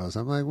reality shows.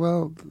 I'm like,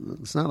 well,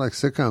 it's not like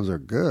sitcoms are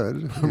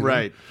good, you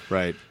know?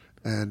 Right.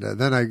 And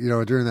then I,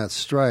 during that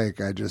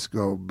strike, I just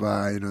go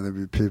by. There'd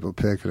be people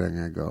picketing.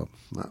 I go,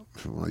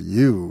 well,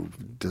 you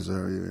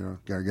deserve.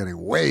 You're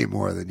getting way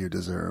more than you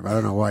deserve. I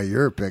don't know why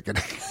you're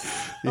picketing.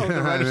 The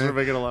writers are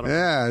making a lot of money.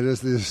 Yeah,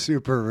 just these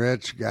super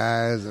rich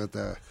guys with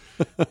the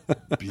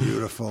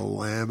beautiful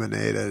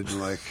laminated,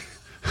 like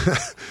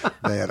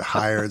they had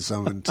hired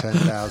someone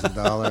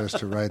 $10,000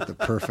 to write the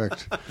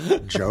perfect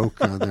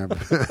joke on their.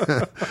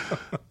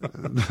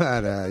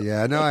 But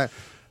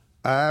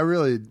I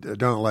really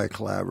don't like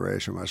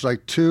collaboration much.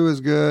 Like 2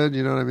 is good,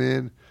 you know what I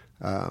mean?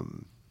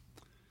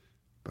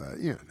 But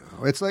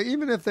it's like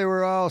even if they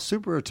were all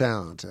super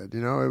talented,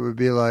 it would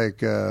be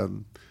like.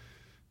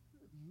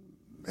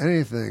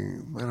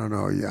 Anything, I don't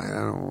know.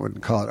 I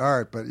wouldn't call it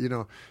art, but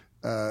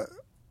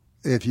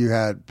if you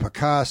had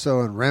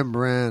Picasso and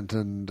Rembrandt,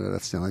 and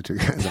that's the only 2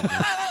 guys.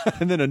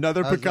 And then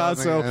another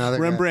Picasso,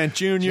 Rembrandt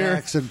Jr.,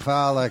 Jackson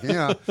Pollock,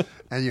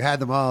 and you had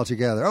them all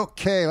together.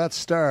 Okay, let's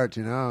start.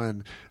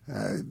 And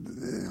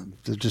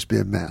it'd just be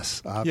a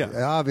mess.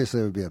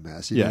 Obviously, it would be a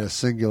mess. You need a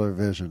singular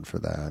vision for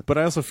that. But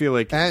I also feel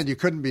like, and you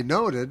couldn't be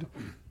noted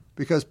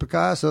because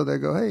Picasso. They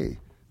go, hey.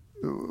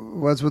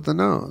 What's with the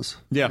nose?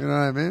 Yeah. You know what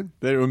I mean?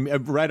 They were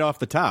right off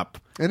the top.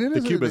 And it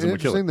is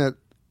interesting that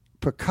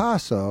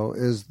Picasso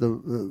is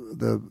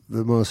the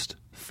most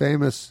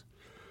famous,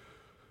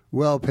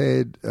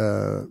 well-paid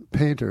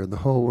painter in the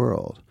whole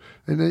world.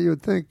 And you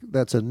would think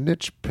that's a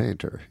niche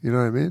painter. You know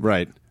what I mean?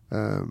 Right.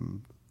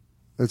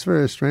 It's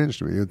very strange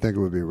to me. You'd think it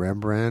would be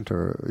Rembrandt,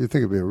 or you'd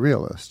think it'd be a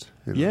realist.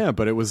 Yeah,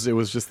 but it was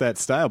just that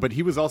style. But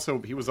he was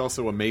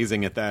also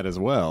amazing at that as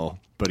well.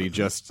 But he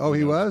just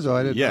he was. Oh,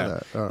 I didn't know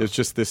that. Oh. It's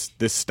just this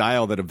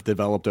style that have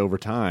developed over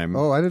time.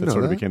 Oh, I didn't know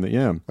sort that. Of became that.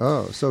 Yeah.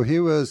 Oh, so he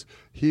was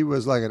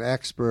like an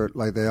expert,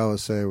 like they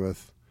always say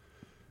with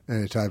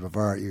any type of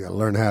art. You got to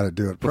learn how to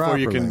do it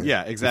properly. Before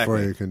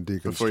you can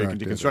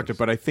deconstruct it.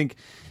 But I think.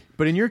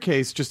 But in your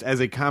case, just as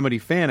a comedy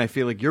fan, I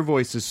feel like your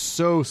voice is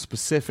so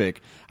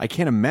specific. I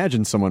can't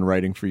imagine someone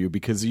writing for you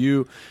because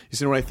you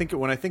see when I think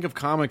of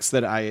comics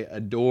that I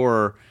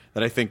adore,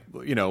 that I think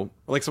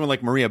like someone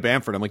like Maria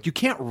Bamford, I'm like, you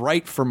can't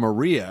write for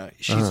Maria.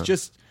 She's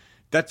just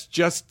that's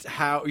just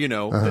how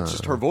that's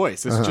just her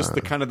voice. It's just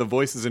the kind of the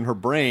voices in her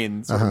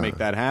brain sort of make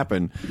that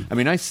happen. I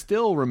mean, I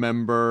still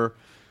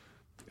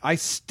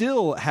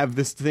have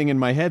this thing in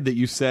my head that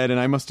you said, and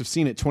I must have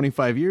seen it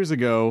 25 years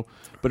ago,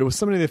 but it was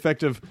something to the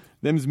effect of,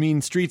 them's mean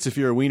streets if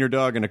you're a wiener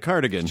dog in a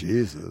cardigan.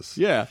 Jesus.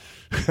 Yeah.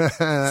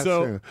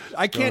 So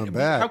I can't,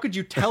 how could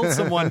you tell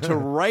someone to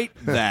write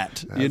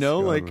that?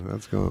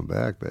 That's going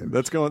back, baby.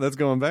 That's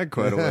going back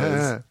quite a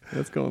ways.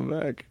 That's going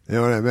back.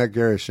 When I met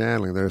Gary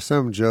Shandling, there are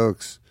some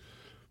jokes,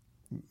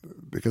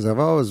 because I've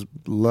always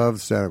loved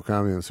stand-up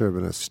comedy. I've sort of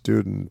been a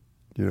student,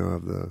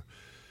 of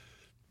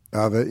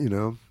it,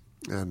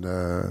 And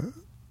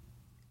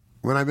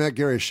when I met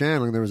Gary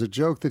Shandling, there was a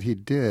joke that he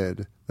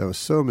did that was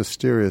so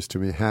mysterious to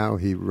me how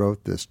he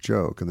wrote this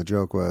joke. And the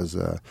joke was,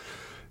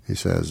 he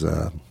says,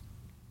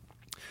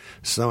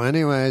 so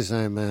anyways,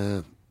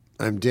 I'm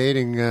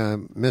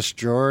dating Miss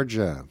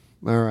Georgia.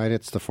 All right,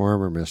 it's the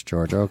former Miss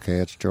Georgia. Okay,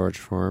 it's George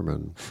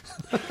Foreman.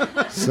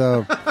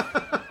 So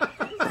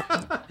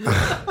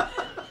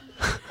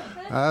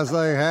I was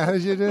like, how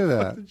did you do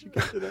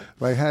that?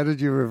 Like, how did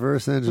you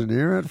reverse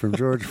engineer it from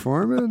George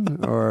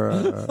Foreman?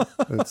 Or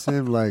it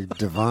seemed like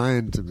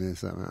divine to me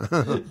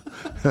somehow.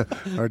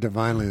 Or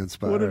divinely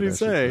inspired. What did he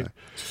say?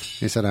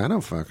 He said, I don't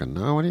fucking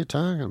know. What are you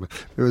talking about?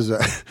 It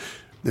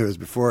was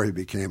before he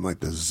became like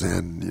the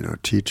Zen,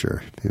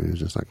 teacher. He was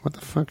just like, what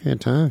the fuck are you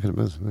talking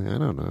about? I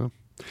don't know.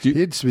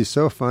 He'd be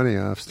so funny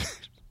off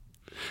stage.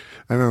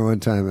 I remember one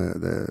time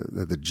at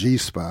the G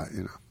spot,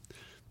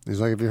 He's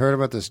like, have you heard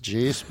about this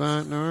G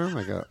spot, Norm?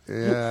 I go,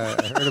 yeah,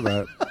 I heard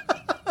about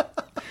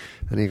it.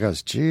 And he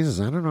goes, Jesus,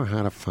 I don't know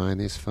how to find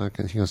these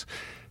fucking... He goes,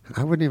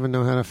 I wouldn't even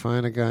know how to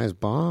find a guy's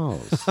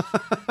balls.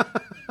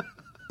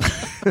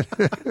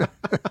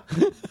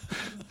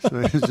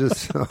 So he's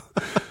just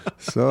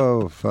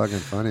so fucking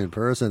funny in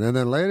person. And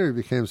then later he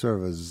became sort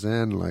of a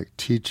Zen, like,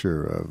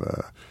 teacher of...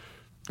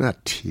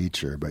 not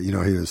teacher, but, he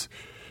was...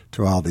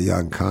 To all the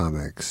young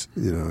comics,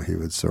 he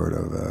would sort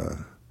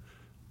of...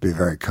 be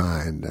very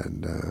kind,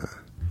 and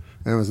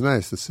it was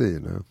nice to see,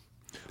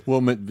 Well,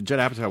 Judd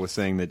Apatow was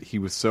saying that he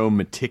was so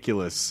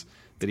meticulous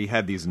that he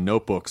had these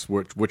notebooks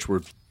which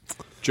were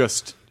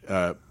just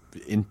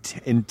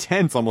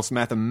intense, almost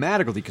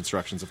mathematical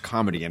deconstructions of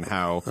comedy and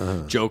how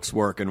jokes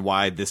work and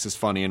why this is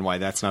funny and why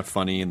that's not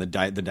funny and the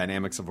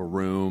dynamics of a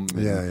room.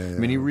 And, I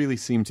mean, he really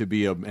seemed to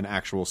be an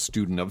actual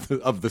student of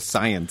the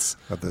science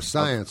of the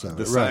science of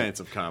the science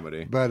of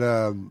comedy. But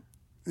I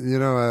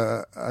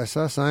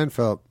saw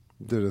Seinfeld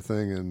did a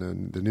thing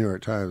in the New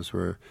York Times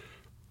where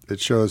it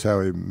shows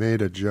how he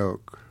made a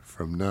joke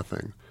from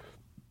nothing.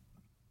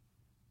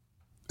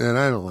 And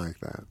I don't like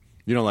that.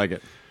 You don't like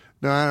it?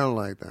 No, I don't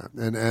like that.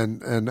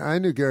 And I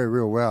knew Gary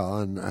real well,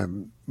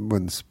 and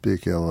wouldn't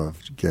speak ill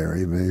of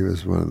Gary. I mean, he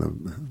was one of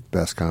the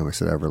best comics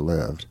that ever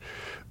lived.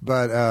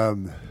 But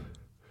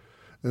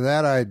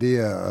that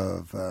idea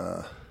of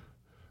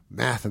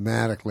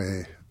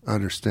mathematically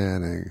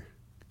understanding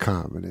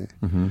comedy,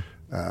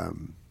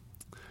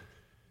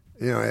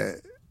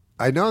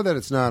 I know that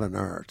it's not an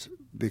art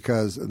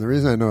because the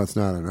reason I know it's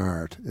not an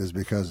art is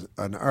because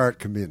an art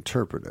can be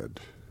interpreted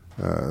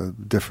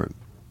different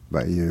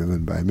by you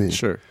and by me.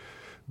 Sure.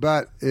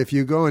 But if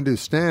you go and do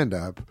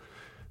stand-up,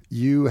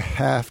 you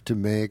have to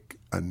make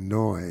a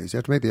noise. You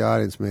have to make the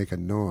audience make a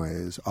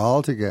noise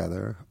all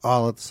together,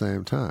 all at the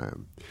same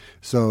time.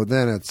 So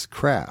then it's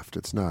craft.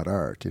 It's not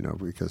art,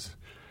 because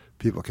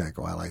people can't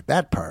go, I like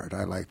that part,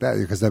 I like that,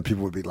 because then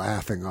people would be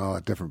laughing all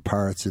at different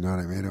parts, you know what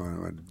I mean? It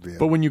would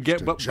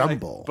be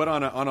jumble. But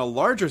on a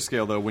larger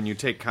scale, though, when you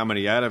take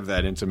comedy out of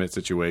that intimate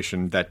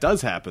situation, that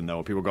does happen,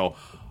 though. People go,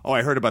 oh,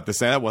 I heard about this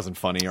thing, that wasn't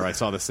funny, or I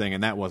saw this thing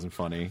and that wasn't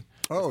funny.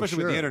 Oh, especially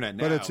sure. with the internet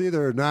now. But it's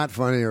either not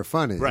funny or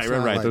funny.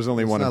 Right. There's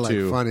only one or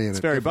two. Funny it's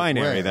very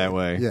binary that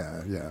way.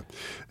 Yeah.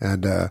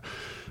 And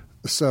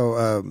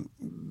so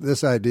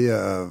this idea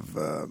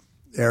of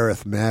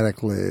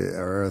arithmetically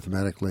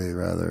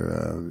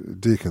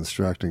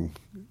deconstructing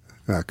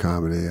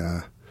comedy,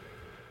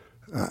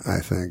 I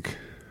think.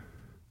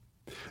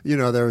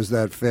 There was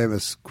that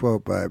famous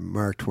quote by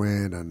Mark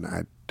Twain, and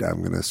I'm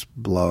going to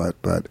blow it,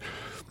 but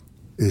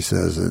he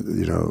says,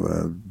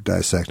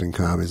 dissecting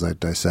comedy is like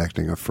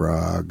dissecting a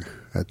frog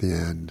at the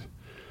end.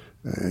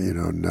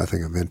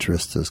 Nothing of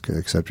interest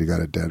except you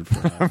got a dead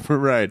frog.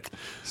 Right.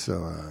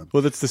 So,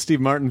 well, that's the Steve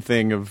Martin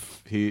thing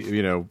of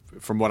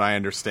from what I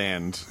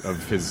understand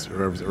of his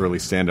early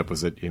stand-up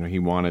was that, he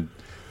wanted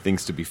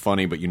things to be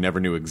funny, but you never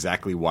knew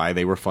exactly why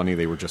they were funny.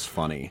 They were just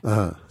funny.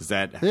 Is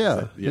that?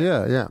 Yeah.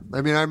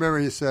 I mean, I remember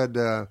he said,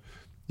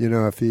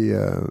 if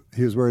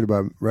he was worried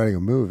about writing a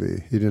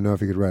movie, he didn't know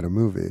if he could write a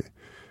movie.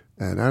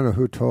 And I don't know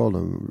who told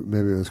him,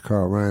 maybe it was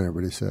Carl Reiner,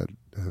 but he said,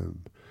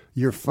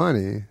 you're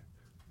funny,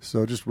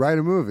 so just write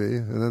a movie,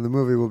 and then the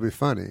movie will be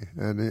funny.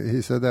 And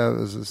he said that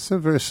was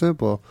very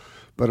simple,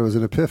 but it was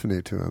an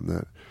epiphany to him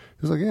that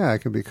he was like, yeah, I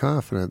can be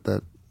confident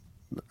that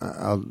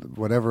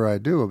whatever I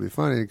do will be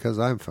funny because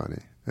I'm funny.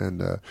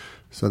 And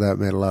so that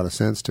made a lot of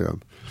sense to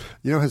him.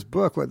 His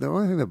book, the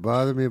only thing that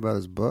bothered me about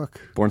his book...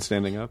 Born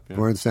Standing Up? Yeah.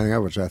 Born Standing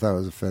Up, which I thought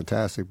was a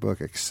fantastic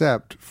book,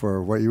 except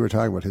for what you were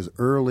talking about,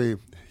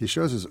 he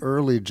shows his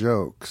early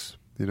jokes,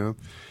 and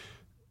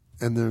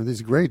there are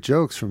these great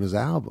jokes from his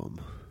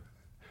album,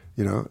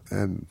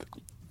 and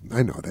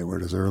I know they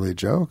weren't his early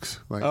jokes.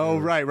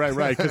 Right,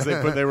 because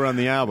they were on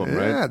the album,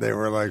 right? Yeah, they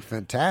were like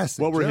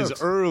fantastic. What were jokes.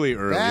 His early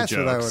That's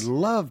jokes? What I would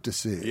love to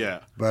see.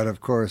 Yeah. But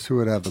of course, who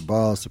would have the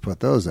balls to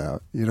put those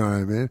out? You know what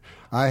I mean?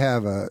 I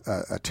have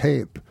a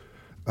tape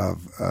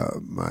of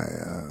my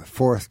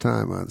fourth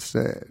time on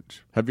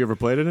stage. Have you ever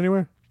played it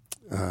anywhere?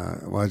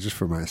 Well, just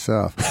for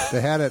myself.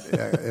 They had it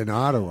in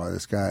Ottawa.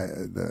 This guy,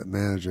 the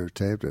manager,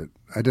 taped it.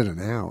 I did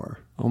an hour.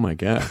 Oh my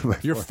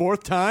God! Your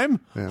fourth time?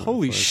 Yeah,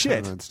 holy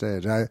shit! Time on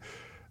stage. I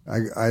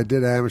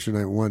did amateur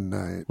night one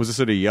night. Was this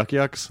at a Yuck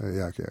Yucks?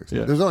 Yuck Yucks.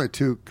 Yeah. There's only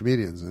 2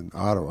 comedians in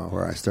Ottawa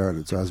where I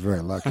started, so I was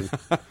very lucky.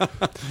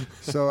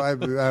 So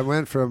I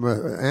went from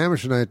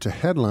amateur night to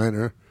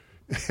headliner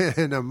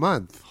in a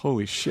month.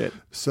 Holy shit!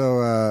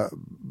 So,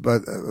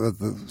 but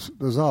it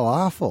was all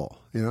awful,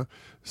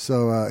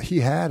 So he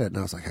had it, and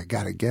I was like, I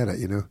got to get it,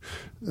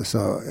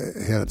 So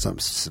he had some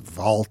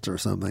vault or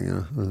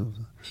something,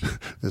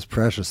 this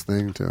precious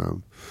thing to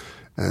him.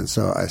 And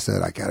so I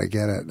said, I got to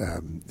get it.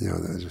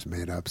 They just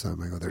made up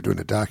something. I go, they're doing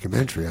a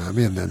documentary on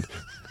me, and then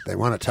they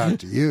want to talk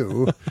to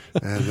you.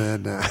 And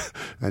then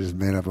I just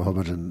made up a whole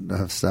bunch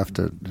of stuff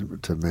to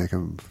make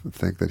him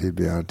think that he'd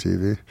be on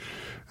TV.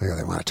 I go,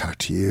 they want to talk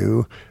to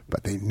you,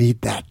 but they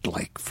need that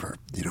for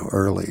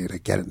early to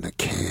get it in a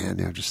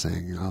can. Just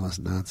saying all this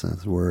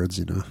nonsense words,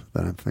 that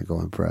I think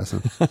will impress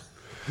him.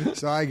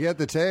 So I get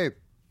the tape,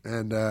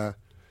 and I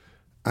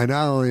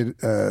not only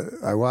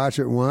I watch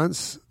it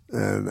once.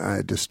 And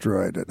I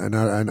destroyed it. And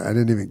I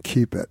didn't even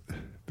keep it.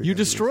 You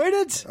destroyed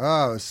it?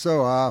 Oh, it was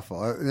so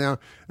awful.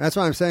 That's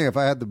why I'm saying if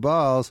I had the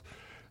balls,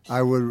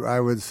 I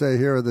would say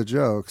here are the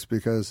jokes,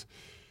 because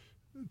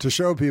to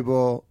show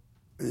people,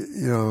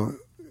 you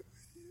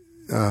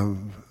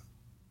can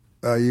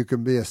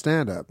be a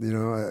stand-up.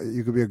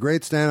 You could be a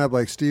great stand-up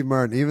like Steve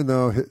Martin, even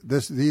though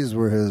these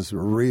were his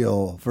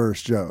real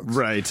first jokes.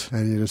 Right.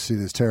 And you just see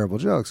these terrible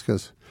jokes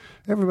because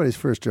everybody's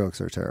first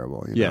jokes are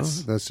terrible.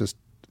 Yes. That's just...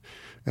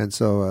 And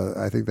so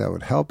I think that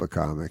would help a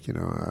comic,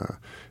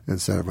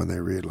 instead of when they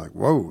read like,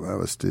 whoa, that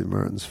was Steve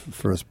Martin's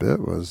first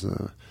bit was,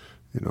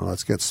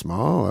 let's get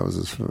small. That was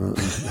his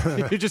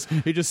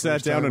he just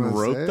sat down and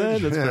wrote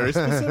that? That's very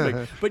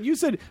specific. But you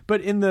said,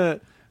 in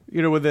the,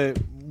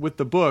 with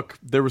the book,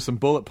 there were some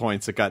bullet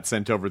points that got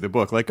sent over the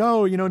book. Like,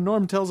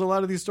 Norm tells a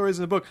lot of these stories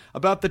in the book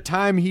about the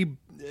time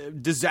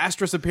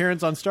disastrous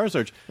appearance on Star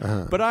Search.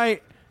 Uh-huh.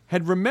 But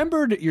had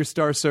remembered your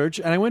Star Search,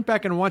 and I went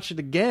back and watched it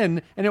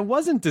again, and it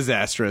wasn't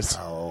disastrous.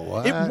 Oh,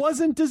 what? It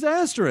wasn't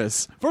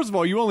disastrous. First of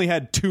all, you only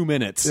had 2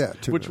 minutes, Yeah,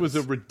 2 which was a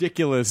minutes.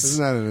 ridiculous.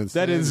 Isn't that an insane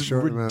That is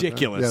short amount?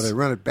 ridiculous. Yeah, they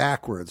run it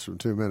backwards from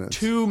 2 minutes.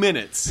 2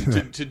 minutes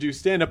to do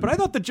stand up, but I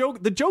thought the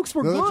jokes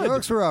were No, good. the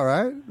jokes were all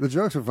right. The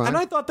jokes were fine. And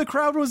I thought the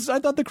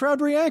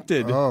crowd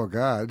reacted. Oh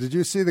God! Did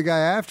you see the guy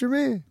after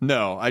me?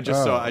 No, I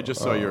just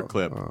saw your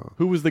clip.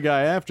 Who was the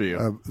guy after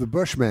you? The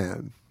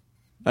Bushman.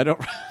 I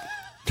don't.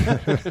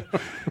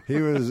 He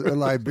was a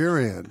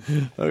Liberian.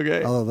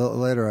 Okay. Although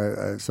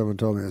later, someone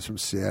told me he was from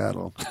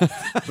Seattle.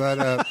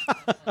 But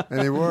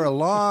and he wore a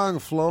long,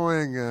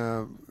 flowing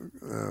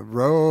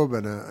robe,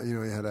 and he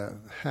had a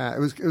hat.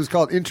 It was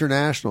called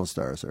International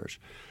Star Search.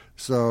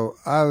 So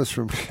I was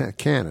from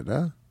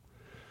Canada,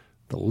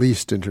 the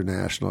least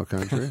international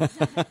country,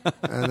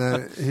 and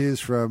then he's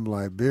from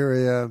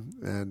Liberia.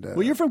 And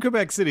Well, you're from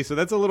Quebec City, so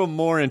that's a little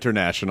more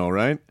international,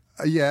 right?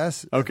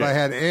 yes, Okay. if I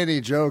had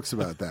any jokes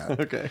about that.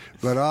 Okay.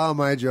 But all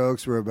my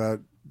jokes were about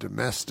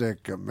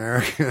domestic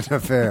American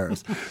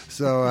affairs.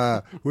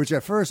 So, which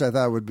at first I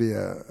thought would be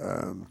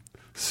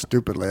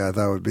stupidly, I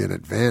thought would be an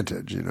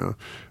advantage,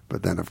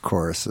 But then, of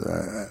course,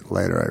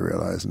 later I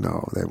realized,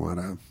 no, they want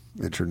a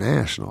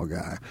international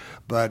guy.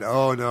 But,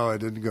 oh, no, it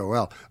didn't go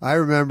well. I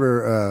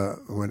remember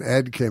when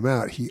Ed came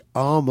out, he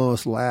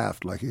almost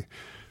laughed. Like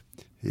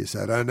he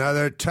said,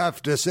 another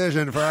tough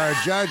decision for our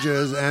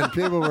judges, and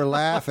people were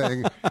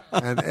laughing,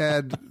 and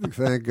Ed,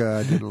 thank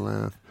God, didn't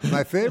laugh.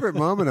 My favorite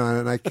moment on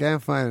it, and I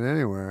can't find it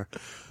anywhere,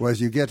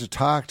 was you get to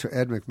talk to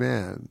Ed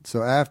McMahon.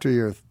 So after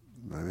it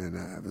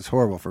was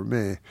horrible for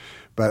me,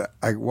 but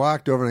I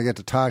walked over and I get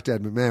to talk to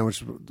Ed McMahon,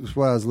 which was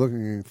what I was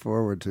looking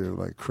forward to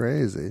like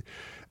crazy.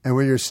 And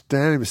when you're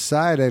standing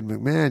beside Ed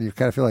McMahon, you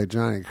kind of feel like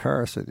Johnny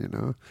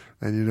Carson,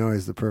 and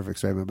he's the perfect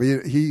statement.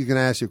 But he can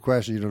ask you a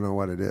question, you don't know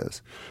what it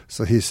is.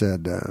 So he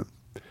said,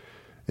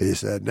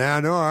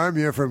 now, Norm,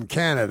 you're from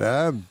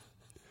Canada,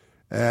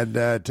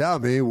 and tell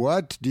me,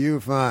 what do you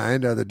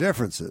find are the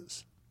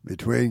differences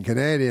between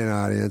Canadian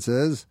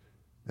audiences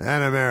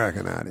and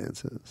American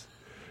audiences?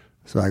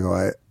 So I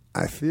go,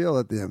 I feel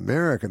that the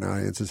American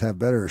audiences have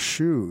better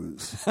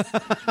shoes.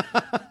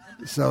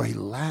 So he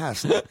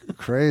laughs like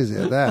crazy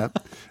at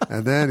that.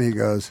 And then he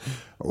goes,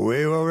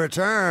 we will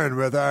return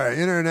with our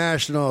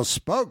international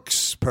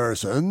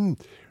spokesperson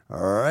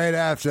right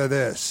after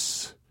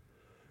this.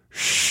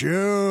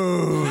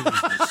 Shoes.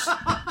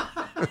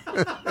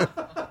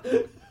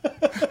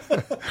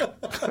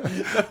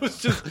 That was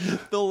just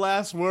the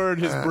last word.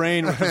 His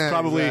brain was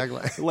probably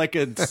Exactly. like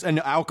an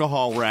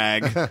alcohol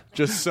rag,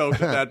 just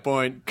soaked at that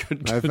point.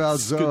 I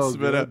felt so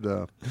good,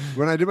 though.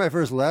 When I did my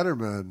first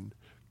Letterman,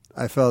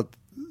 I felt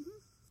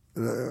it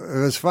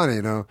was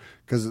funny,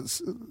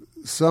 because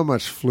so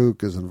much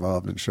fluke is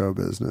involved in show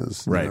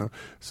business, right?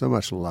 So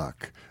much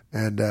luck,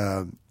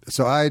 and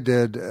so I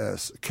did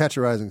Catch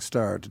a Rising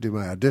Star to do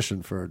my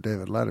audition for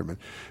David Letterman,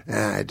 and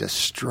I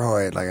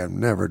destroyed like I've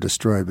never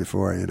destroyed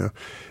before,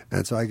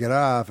 And so I get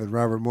off, and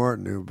Robert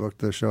Morton, who booked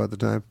the show at the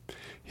time,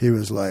 he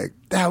was like,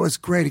 "That was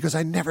great." He goes,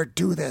 "I never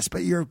do this, but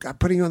I'm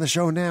putting you on the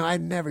show now." He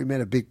made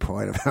a big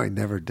point of how he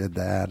never did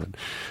that, and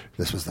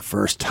this was the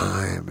first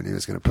time, and he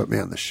was going to put me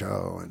on the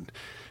show, and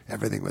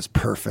everything was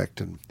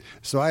perfect. And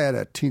so I had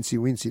a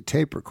teensy-weensy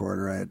tape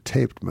recorder. I had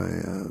taped my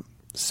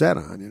set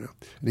on, And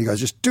he goes,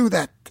 "Just do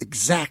that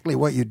exactly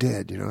what you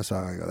did," So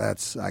I go,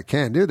 I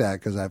can't do that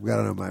because I've got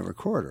it on my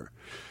recorder.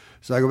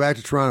 So I go back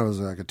to Toronto. It was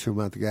like a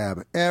 2-month gap.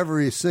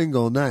 Every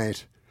single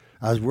night,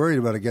 I was worried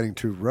about it getting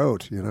too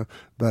rote,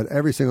 But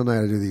every single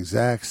night I do the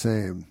exact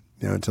same,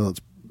 until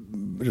it's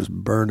just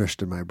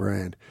burnished in my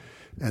brain.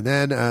 And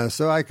then,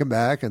 so I come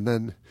back, and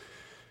then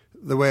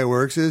the way it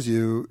works is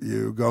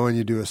you go and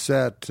you do a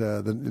set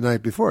the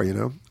night before,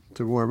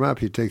 to warm up.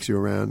 He takes you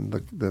around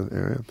the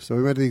area. So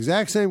we went to the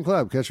exact same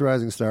club, Catch a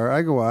Rising Star.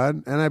 I go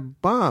on, and I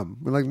bomb.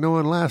 Like, no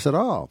one laughs at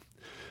all.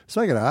 So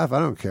I get off. I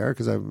don't care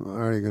because I'm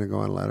already going to go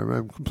on Letterman.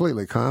 I'm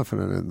completely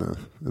confident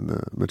in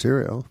the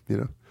material,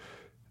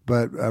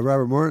 But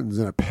Robert Morton's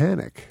in a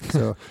panic.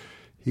 So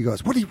he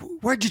goes,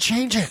 why'd you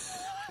change it?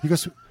 He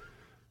goes,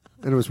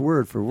 and it was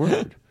word for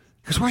word.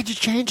 He goes, why'd you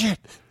change it?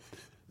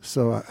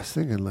 So I was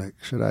thinking, like,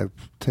 should I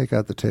take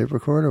out the tape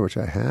recorder, which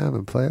I have,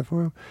 and play it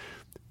for him?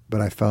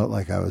 But I felt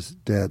like I was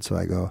dead, so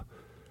I go,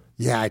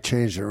 yeah, I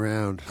changed it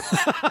around.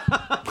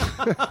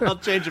 I'll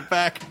change it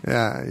back.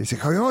 Yeah. He's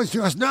like, oh, he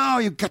goes, no,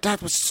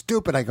 that was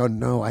stupid. I go,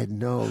 no, I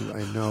know,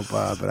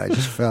 Bob, but I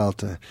just felt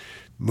to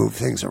move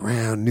things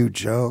around, new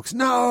jokes.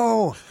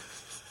 No!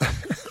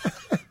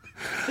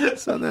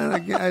 So then I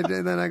go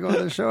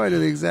to the show, I do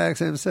the exact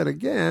same set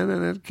again,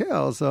 and it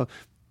kills. So,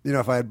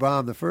 if I had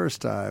bombed the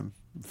first time,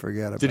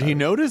 forget about it. Did he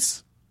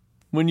notice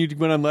when you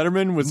went on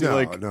Letterman? Was he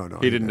like, no,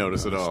 he didn't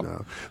notice at all?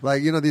 No.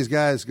 Like, these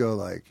guys go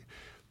like,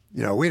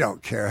 we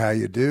don't care how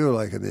you do.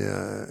 Like in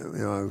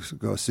the,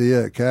 go see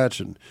you at Catch,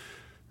 and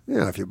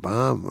if you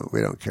bomb,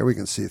 we don't care. We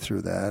can see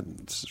through that. And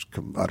it's just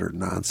utter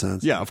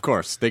nonsense. Yeah, of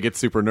course. They get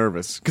super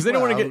nervous because they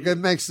don't want to get. It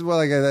makes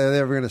like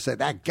they're going to say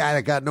that guy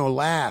that got no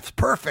laughs.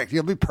 Perfect.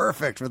 He'll be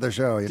perfect for the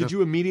show. Did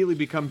you immediately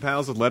become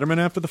pals with Letterman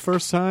after the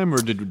first time, or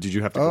did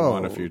you have to go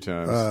on a few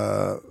times?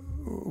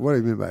 What do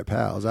you mean by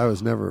pals? I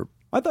was never.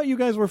 I thought you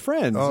guys were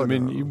friends. Oh, I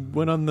mean, no. you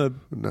went on the.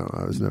 No,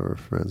 I was never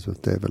friends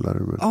with David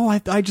Letterman. Oh,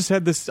 I just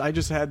had this. I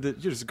just had the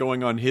just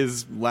going on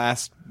his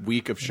last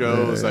week of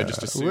shows. Yeah. I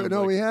just assumed.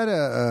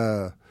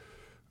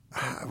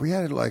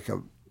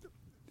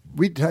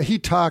 He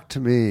talked to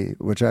me,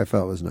 which I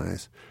felt was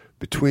nice,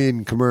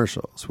 between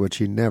commercials, which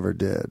he never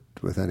did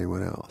with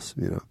anyone else,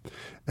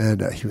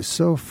 And he was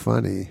so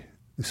funny,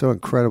 so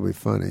incredibly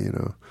funny,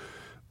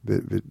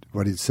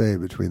 what he'd say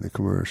between the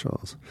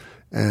commercials,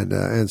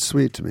 and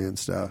sweet to me and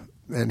stuff.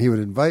 And he would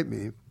invite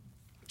me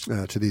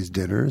to these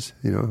dinners,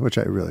 which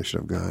I really should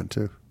have gone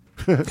to.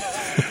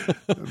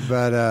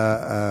 But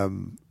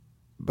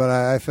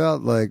I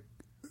felt like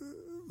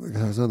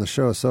I was on the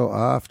show so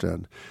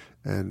often,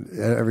 and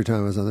every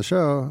time I was on the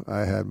show,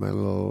 I had my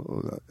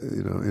little,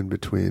 in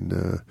between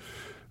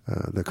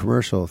the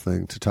commercial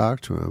thing to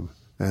talk to him,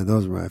 and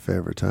those were my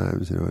favorite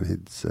times. And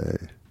he'd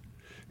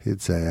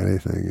say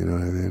anything. You know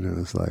what I mean? It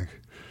was like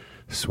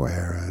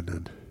swearing,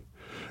 and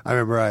I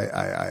remember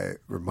I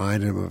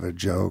reminded him of a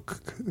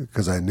joke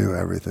because I knew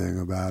everything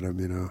about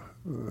him.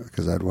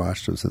 Because I'd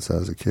watched him since I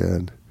was a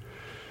kid,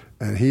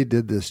 and he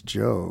did this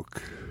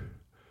joke.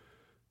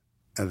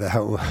 And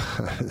that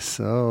was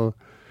so.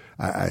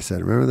 I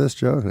said, "Remember this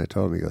joke?" And I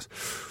told him. He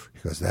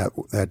goes,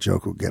 that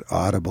joke will get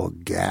audible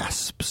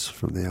gasps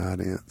from the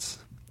audience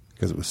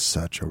because it was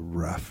such a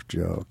rough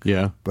joke.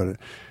 Yeah, but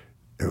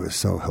it was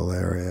so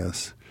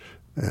hilarious.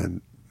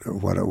 And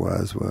what it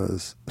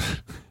was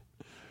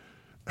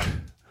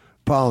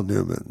Paul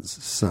Newman's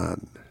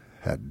son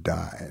had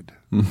died.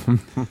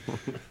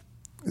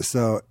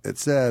 So it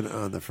said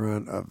on the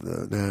front of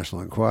the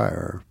National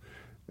Enquirer,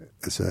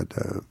 it said.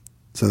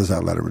 So this is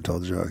how Letterman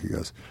told the joke. He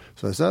goes,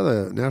 so I saw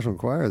the National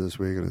Enquirer this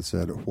week, and it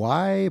said,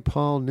 why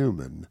Paul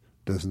Newman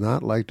does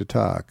not like to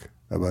talk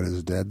about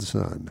his dead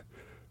son.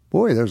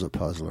 Boy, there's a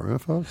puzzler, huh,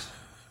 folks?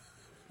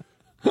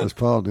 There's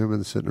Paul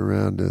Newman sitting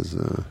around his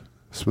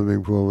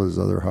swimming pool with his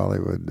other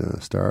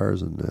Hollywood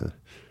stars, and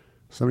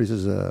somebody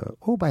says,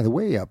 oh, by the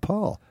way,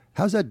 Paul,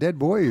 how's that dead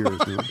boy of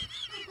yours doing?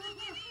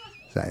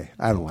 Say,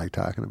 I don't like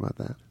talking about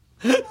that.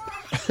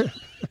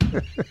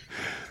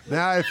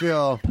 Now I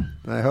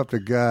hope to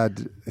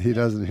God he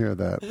doesn't hear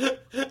that.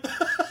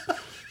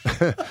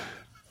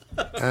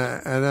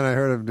 And then I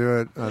heard him do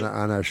it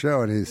on our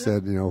show, and he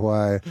said,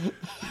 why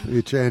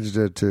he changed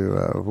it to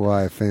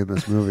why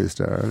famous movie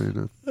star,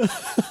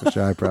 which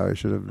I probably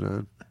should have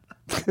done.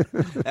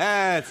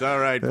 That's all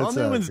right. Paul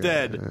Newman's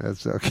dead.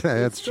 That's okay.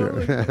 That's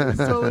true. It's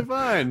totally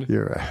fine.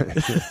 You're right.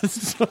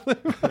 It's totally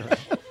fine.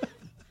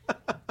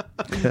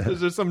 Is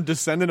there some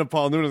descendant of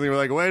Paul Newman? And you're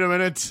like, wait a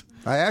minute.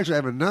 I actually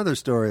have another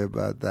story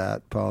about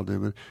that, Paul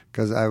Newman,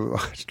 because I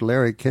watched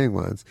Larry King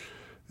once.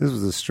 This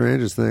was the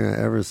strangest thing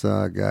I ever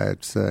saw a guy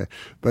say.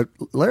 But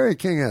Larry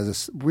King has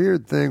this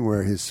weird thing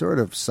where he's sort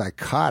of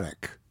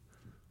psychotic.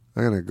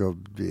 I'm going to go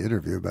be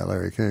interviewed by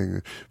Larry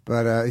King.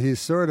 But he's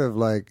sort of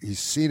like he's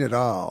seen it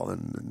all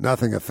and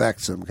nothing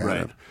affects him,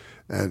 kind of.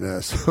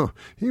 And so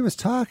he was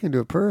talking to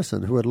a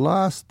person who had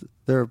lost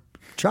their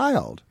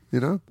child,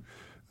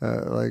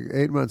 like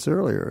 8 months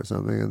earlier or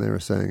something, and they were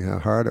saying how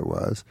hard it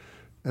was.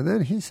 And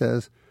then he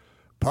says,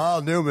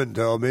 Paul Newman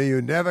told me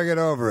you never get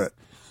over it.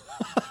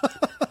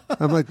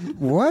 I'm like,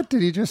 what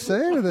did he just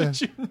say to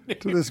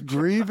this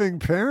grieving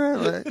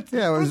parent? Like,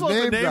 it was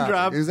name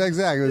dropping. It was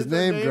exactly. It was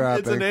name dropping.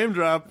 It's a name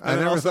drop. I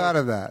never thought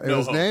of that. It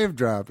was name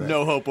dropping.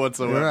 No hope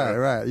whatsoever.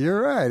 Right.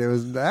 You're right.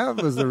 That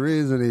was the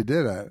reason he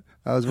did it.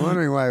 I was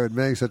wondering why he would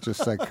make such a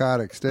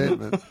psychotic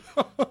statement,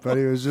 but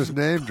he was just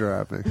name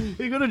dropping.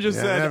 He could have just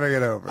said, "Never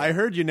get over it." I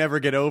heard you never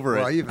get over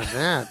it. Well, even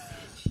that.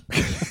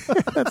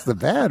 That's the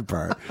bad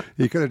part.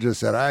 He could have just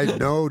said, I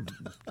know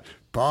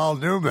Paul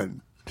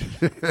Newman.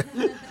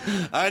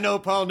 I know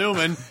Paul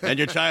Newman, and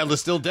your child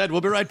is still dead.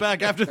 We'll be right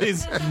back after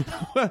these.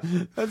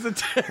 That's a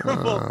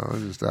terrible. Oh,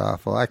 just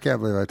awful. I can't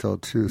believe I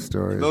told two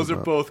stories. Those are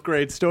both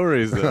great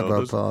stories,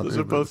 though. Those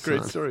are both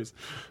great son. Stories.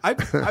 I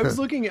was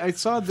looking. I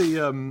saw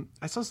the.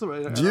 I saw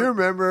some. Do you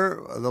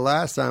remember the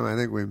last time I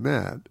think we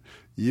met?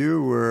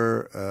 You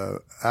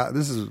were.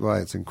 This is why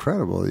it's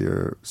incredible.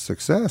 Your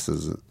success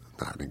is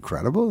not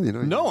incredible.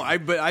 No,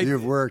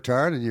 you've worked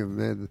hard and you've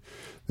made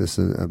this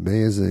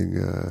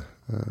amazing.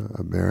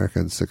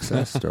 American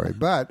success story.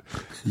 But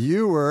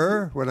you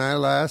were, when I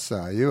last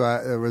saw you,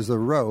 it was the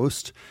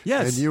roast.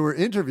 Yes. And you were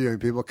interviewing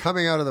people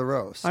coming out of the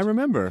roast. I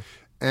remember.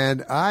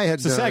 And I had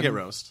It's a Saget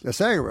roast. A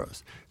Saget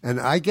roast. And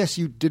I guess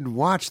you didn't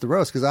watch the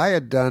roast because I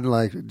had done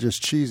like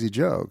just cheesy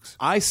jokes.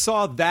 I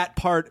saw that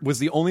part was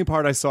the only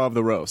part I saw of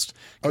the roast.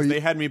 Oh, they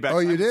had me back. Oh,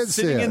 you did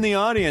sitting see in it. the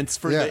audience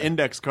for Yeah. the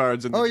index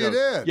cards. And the Oh, you jokes.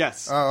 did?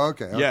 Yes. Oh,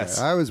 okay. Yes.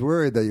 I was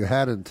worried that you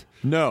hadn't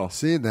No.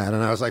 seen that,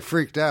 and I was like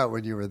freaked out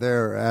when you were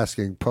there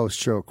asking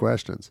post-show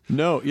questions.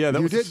 No. Yeah. That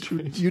You was did.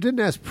 strange. You didn't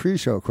ask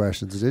pre-show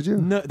questions, did you?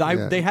 No,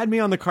 Yeah. they had me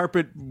on the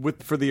carpet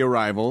for the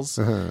arrivals,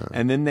 Uh-huh.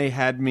 and then they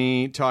had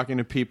me talking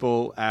to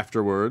people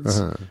afterwards.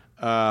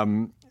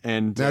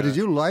 And Now, did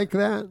you like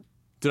that?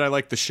 Did I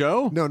like the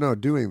show? No,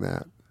 doing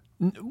that.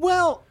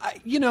 Well,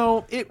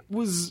 it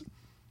was.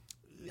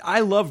 I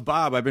love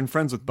Bob. I've been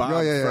friends with Bob. Oh,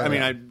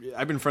 yeah,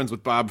 I've been friends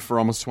with Bob for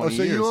almost 20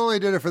 So years. you only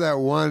did it for that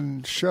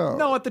one show?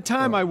 No, at the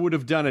time I would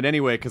have done it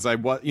anyway because I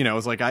was, it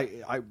was like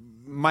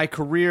my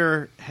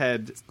career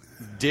had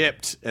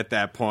dipped at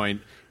that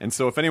point, and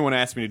so if anyone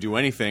asked me to do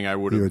anything, I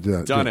would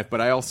have done it. But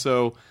I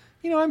also,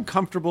 I'm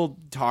comfortable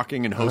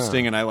talking and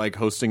hosting, and I like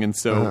hosting, and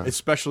so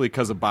especially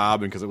because of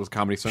Bob and because it was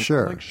Comedy Central,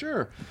 Sure. I'm like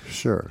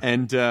Sure.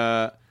 And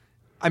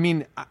I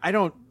mean, I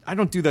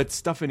don't do that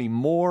stuff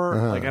anymore.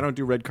 Like I don't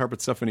do red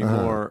carpet stuff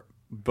anymore.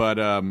 But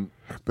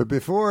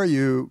before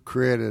you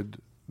created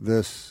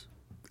this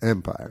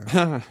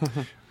empire,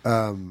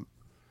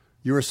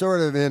 you were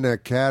sort of in a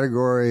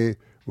category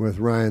with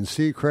Ryan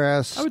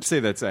Seacrest. I would say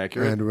that's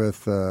accurate. And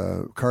with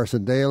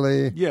Carson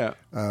Daly. Yeah.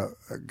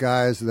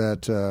 Guys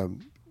that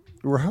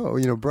were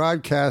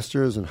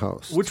broadcasters and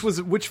hosts.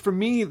 Which for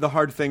me the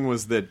hard thing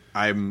was that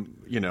I'm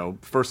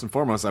first and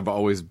foremost I've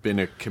always been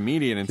a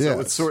comedian, and so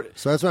it's so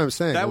that's what I'm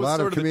saying. that A was lot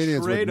sort of of the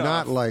comedians would trade-off.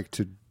 not like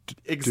to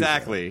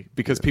exactly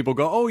because people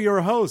go, "Oh, you're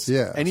a host,"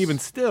 Yes. and even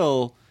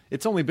still.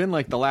 It's only been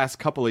like the last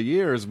couple of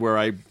years where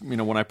I,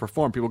 when I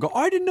perform, people go, "Oh,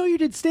 I didn't know you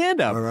did stand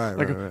up." Right.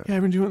 Yeah,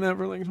 I've been doing that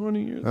for like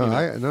 20 years.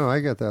 Oh, I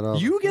get that all.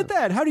 You get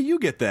that? How do you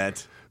get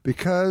that?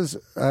 Because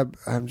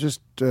I'm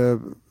just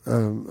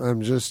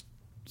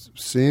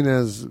seen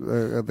as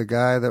the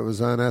guy that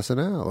was on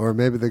SNL, or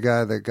maybe the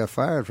guy that got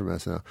fired from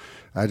SNL.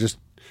 I just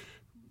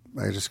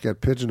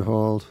get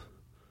pigeonholed,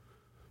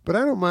 but I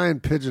don't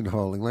mind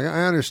pigeonholing. Like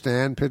I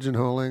understand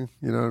pigeonholing,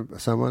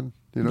 someone,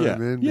 what I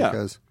mean? Yeah.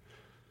 Because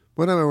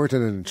one time I worked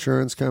at an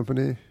insurance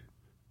company,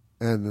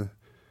 and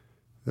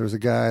there was a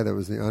guy that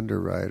was the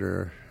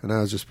underwriter, and I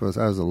was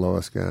the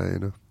lowest guy,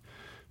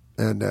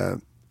 and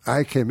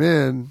I came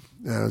in,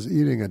 and I was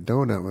eating a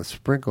donut with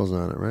sprinkles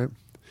on it, right?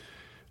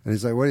 And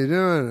he's like, "What are you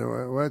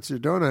doing? What's your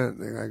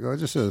donut?" I go,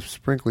 "Just a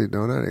sprinkly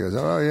donut." He goes,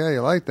 "Oh, yeah,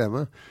 you like them,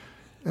 huh?"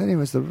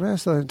 Anyways, the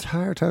rest of the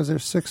entire time, I was there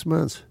 6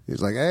 months.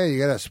 He's like, "Hey, you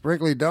got a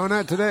sprinkly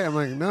donut today?" I'm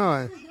like,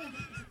 "No."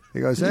 He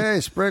goes, "Hey,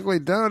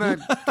 sprinkly donut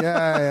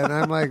guy." And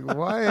I'm like,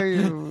 "Why are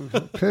you..."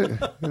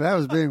 That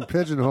was being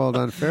pigeonholed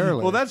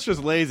unfairly. Well, that's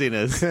just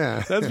laziness.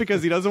 Yeah. That's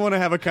because he doesn't want to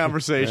have a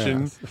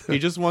conversation. He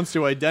just wants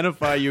to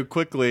identify you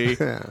quickly.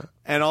 Yeah.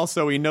 And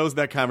also, he knows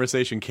that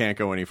conversation can't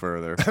go any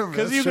further.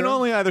 Because you can true.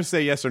 only either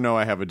say yes or no,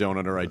 I have a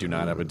donut, or I do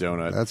not have a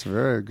donut. That's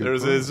very good.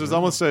 There's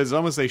almost a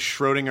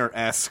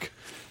Schrodinger-esque.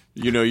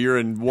 You're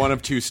in one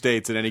of two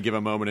states at any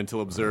given moment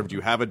until observed.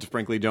 You have a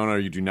sprinkly donut or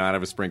you do not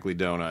have a sprinkly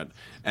donut.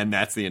 And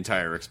that's the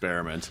entire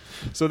experiment.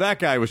 So that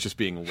guy was just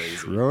being lazy.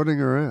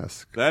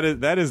 Schrodinger-esque.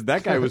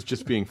 That guy was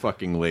just being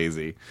fucking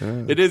lazy.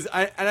 It is.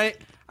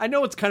 I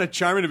know it's kind of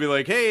charming to be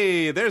like,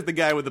 "Hey, there's the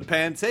guy with the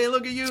pants. Hey,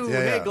 look at you.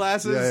 Hey,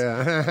 glasses."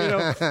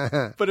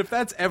 Yeah. But if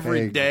that's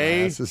every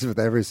day, This is with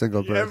every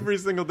single person. every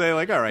single day,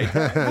 like, all right,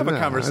 have a No,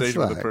 conversation it's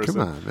with the like, person.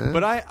 come on, man.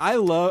 But I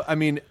love. I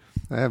mean,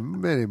 I have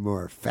many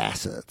more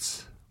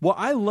facets. well,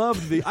 I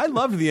loved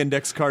the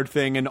index card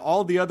thing, and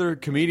all the other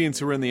comedians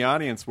who were in the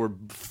audience were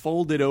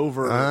folded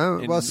over.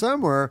 Well,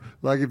 some were.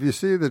 Like, if you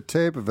see the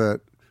tape of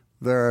it,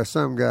 there are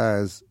some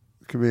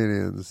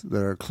comedians,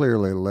 that are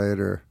clearly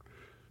later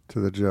to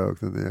the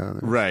joke than the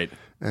others. Right.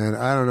 And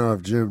I don't know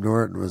if Jim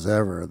Norton was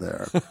ever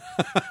there.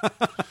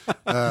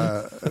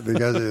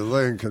 Because he was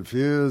looking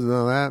confused and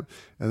all that.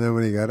 And then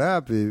when he got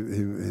up,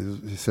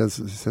 he said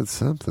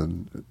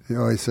something.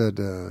 He said,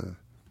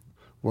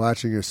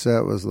 watching your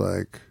set was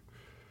like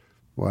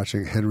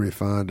watching Henry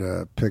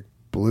Fonda pick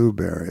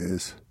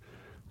blueberries,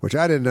 which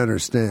I didn't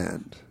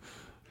understand.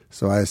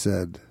 So I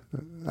said,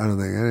 I don't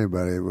think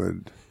anybody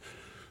would.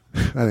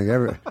 I think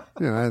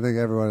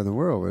everyone in the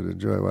world would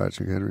enjoy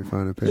watching Henry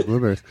Fonda pick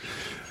blueberries.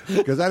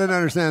 Because I didn't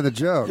understand the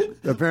joke.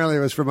 Apparently, it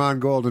was from On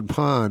Golden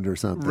Pond or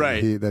something.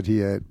 Right. That he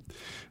had.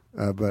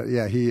 But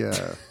yeah, he.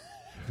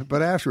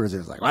 But afterwards, he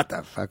was like, "What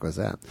the fuck was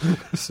that?"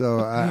 So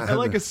I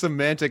like a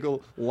semantic,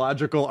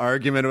 logical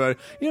argument about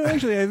it.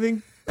 Actually, I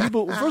think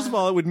people. First of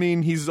all, it would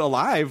mean he's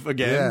alive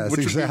again, Yes, which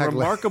would be exactly.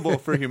 remarkable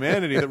for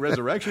humanity that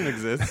resurrection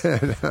exists.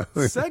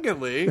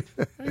 Secondly,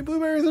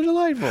 blueberries are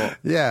delightful.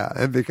 Yeah,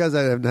 and because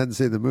I hadn't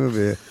seen the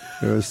movie,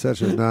 it was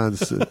such a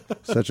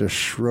such a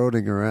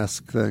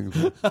Schrodinger-esque thing.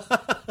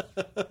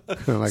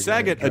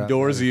 Saget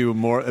adores you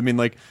more. I mean,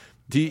 like.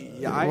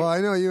 Well, I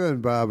know you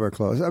and Bob are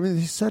close. I mean,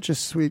 he's such a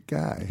sweet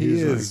guy. He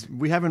is.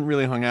 We haven't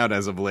really hung out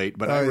as of late,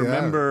 but I Oh, yeah.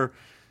 remember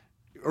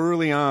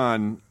early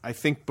on, I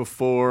think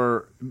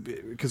before,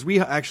 because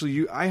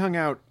I hung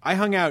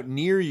out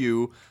near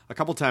you a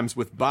couple times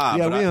with Bob.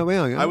 Yeah, but we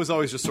hung out. I was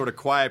always just sort of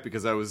quiet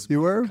because I was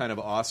kind of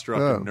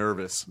awestruck and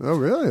nervous. Oh,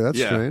 really? That's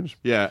strange.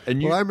 Yeah,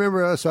 and I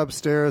remember us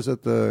upstairs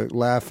at the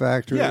Laugh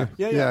Factory.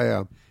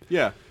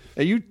 Yeah.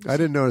 And I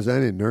didn't notice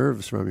any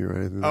nerves from you or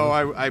anything. Oh,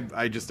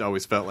 I just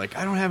always felt like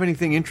I don't have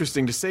anything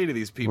interesting to say to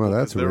these people. Well,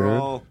 that's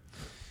weird.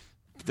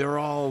 They're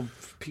all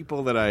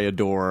people that I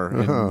adore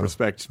and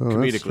respect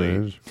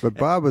comedically. But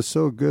Bob was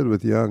so good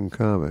with young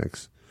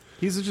comics.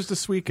 He's just a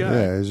sweet guy.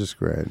 Yeah, he's just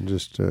great. And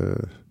just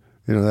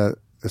that,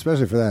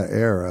 especially for that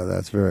era,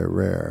 that's very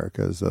rare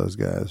because those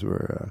guys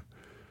were.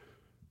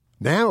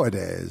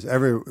 Nowadays, my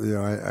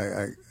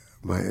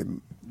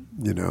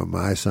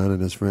son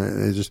and his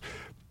friend, they just.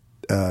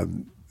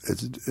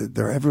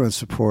 Everyone's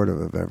supportive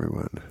of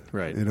everyone.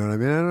 Right. You know what I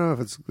mean? I don't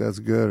know if that's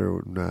good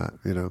or not,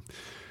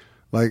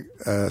 Like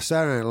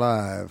Saturday Night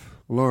Live,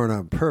 Lauren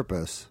on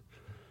purpose,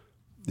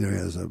 he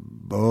has a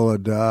bowl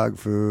of dog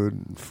food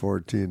and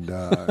 14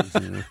 dogs.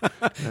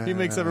 He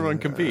makes everyone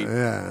compete.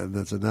 And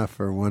that's enough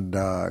for one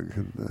dog,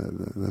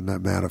 the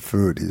amount of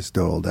food he's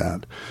doled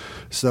out.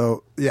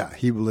 So,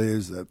 he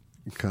believes that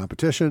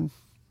competition,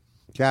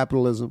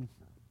 capitalism,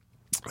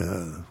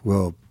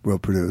 will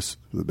produce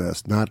the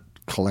best, not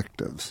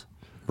collectives,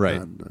 right?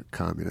 Not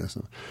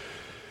communism.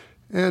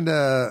 And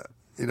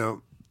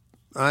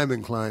I'm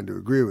inclined to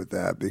agree with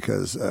that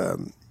because,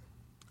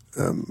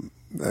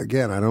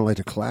 again, I don't like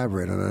to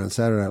collaborate. On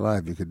Saturday Night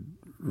Live, you could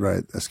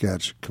write a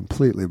sketch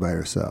completely by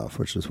yourself,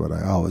 which is what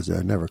I always do.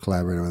 I never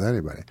collaborated with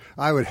anybody.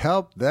 I would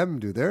help them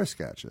do their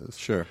sketches,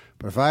 sure,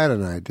 but if I had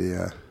an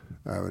idea,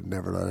 I would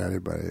never let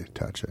anybody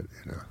touch it.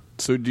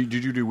 So did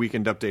you do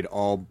Weekend Update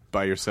all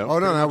by yourself? Oh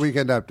no, not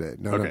Weekend Update.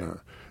 No.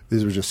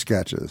 These were just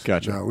sketches.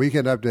 Gotcha. No,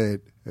 Weekend Update,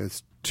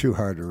 it's too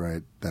hard to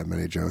write that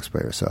many jokes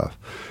by yourself.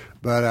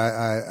 But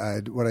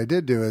what I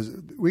did do is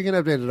Weekend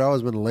Update had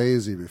always been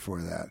lazy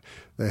before that.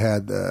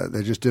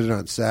 They just did it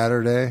on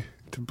Saturday.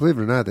 Believe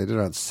it or not, they did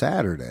it on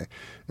Saturday,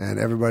 and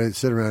everybody would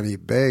sit around and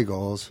eat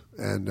bagels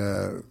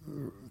and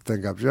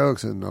think up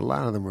jokes, and a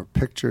lot of them were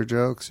picture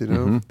jokes,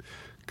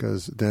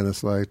 because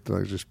Dennis liked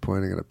just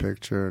pointing at a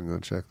picture and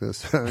going, check this.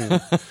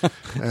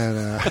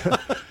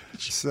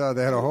 So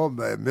they had a whole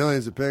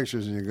millions of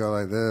pictures, and you go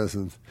like this,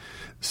 and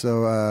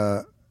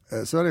so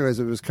anyways,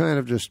 it was kind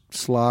of just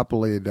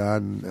sloppily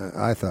done,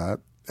 I thought,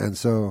 and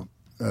so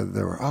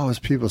there were always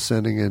people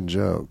sending in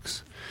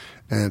jokes,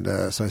 and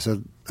so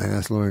I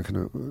asked Lauren,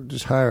 can I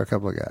just hire a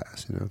couple of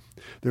guys?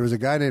 There was a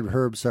guy named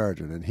Herb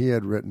Sargent, and he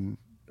had written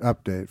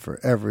Update for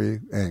every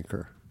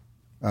anchor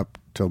up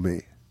till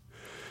me,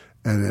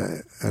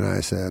 and I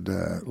said,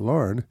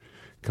 Lauren,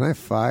 can I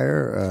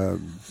fire?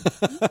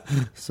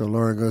 So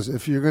Lauren goes,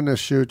 if you're going to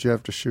shoot, you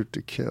have to shoot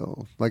to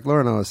kill. Like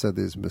Lauren always said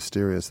these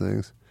mysterious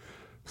things.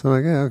 So I'm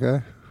like, yeah,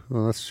 okay.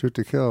 Well, let's shoot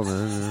to kill,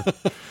 man.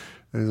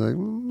 And he's like,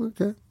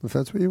 okay, if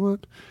that's what you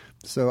want.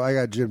 So I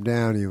got Jim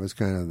Downey, who was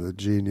kind of the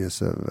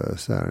genius of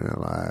Saturday Night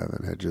Live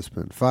and had just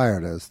been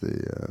fired as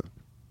the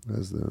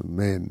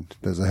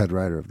head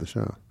writer of the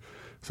show.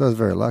 So I was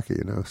very lucky,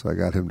 So I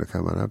got him to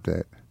come on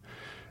Update.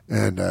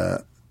 And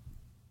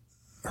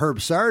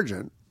Herb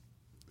Sargent,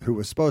 who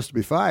was supposed to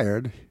be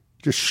fired,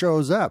 just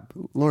shows up.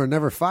 Lauren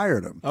never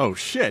fired him. Oh,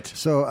 shit.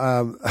 So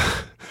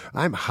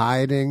I'm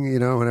hiding,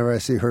 whenever I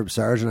see Herb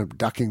Sargent, I'm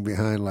ducking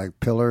behind like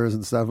pillars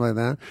and stuff like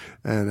that.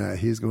 And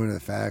he's going to the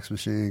fax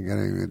machine,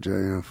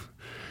 getting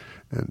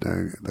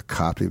and the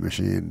copy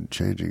machine,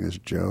 changing his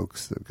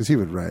jokes, because he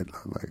would write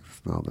like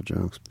all the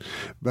jokes.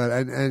 But,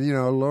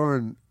 and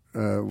Lauren,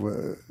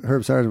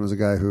 Herb Sargent was a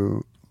guy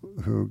who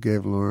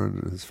gave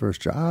Lauren his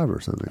first job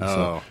or something.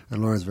 Oh.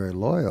 And Lauren's very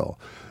loyal.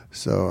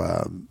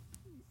 So,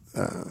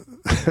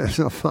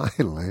 so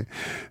finally,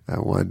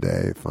 one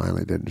day,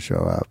 finally didn't show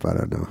up. I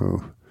don't know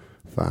who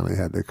finally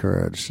had the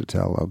courage to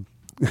tell him.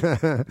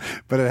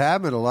 But it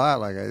happened a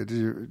lot. Like, did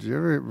you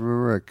ever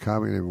remember a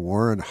comic named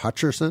Warren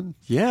Hutcherson?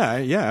 Yeah,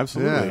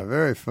 absolutely. Yeah,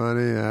 very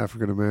funny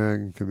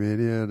African-American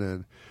comedian.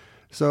 And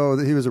so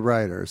he was a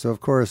writer. So,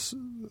 of course,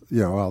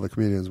 all the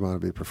comedians want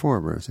to be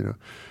performers,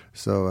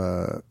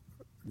 So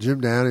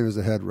Jim Downey was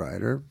the head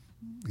writer.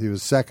 He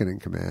was second in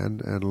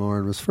command, and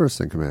Lauren was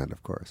first in command,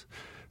 of course.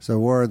 So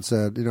Warren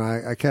said,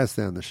 I can't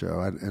stand the show.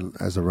 And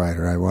as a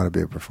writer, I want to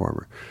be a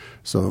performer.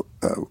 So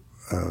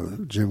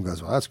Jim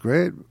goes, well, that's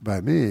great by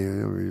me.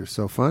 You're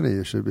so funny.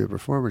 You should be a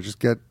performer. Just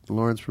get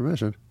Lauren's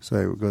permission.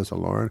 So he goes to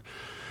Lauren.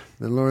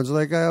 Then Lauren's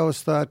like, I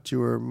always thought you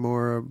were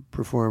more a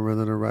performer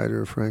than a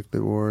writer, frankly,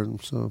 Warren.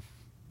 So,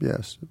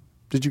 yes.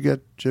 Did you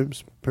get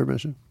Jim's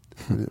permission?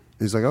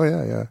 He's like, oh,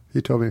 yeah.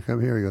 He told me to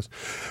come here. He goes,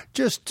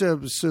 just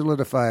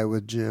solidify it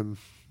with Jim.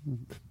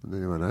 And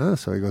then he went,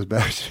 So he goes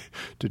back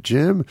to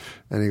Jim,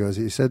 and he goes,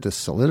 he said to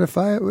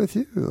solidify it with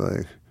you?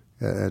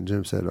 And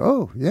Jim said,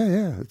 oh,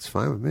 yeah, it's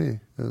fine with me.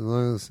 As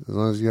long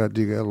as you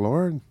get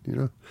Lauren,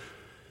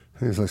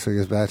 He's like, so he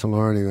goes back to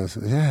Lauren. He goes,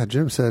 yeah,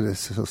 Jim said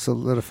it's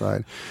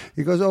solidified.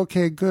 He goes,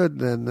 okay, good.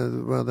 Then,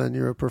 then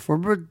you're a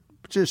performer.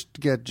 But just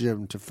get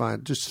Jim to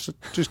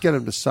just get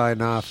him to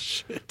sign off.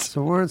 Shit.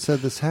 So Lauren said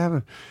this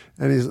happened,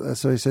 and he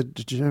said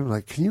to Jim,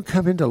 like, can you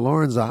come into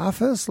Lauren's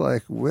office,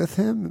 like, with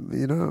him,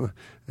 you know?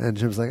 And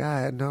Jim's like,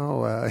 I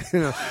know, you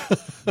know.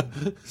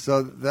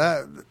 So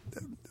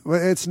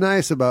it's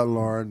nice about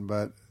Lauren,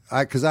 but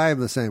because I am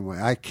the same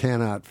way. I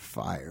cannot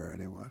fire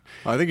anyone.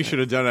 I think you should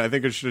have done it. I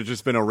think it should have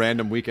just been a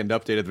random weekend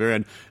update at the very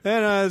end.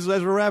 And as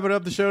we're wrapping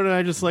up the show tonight,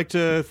 I'd just like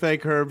to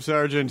thank Herb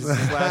Sargent. It's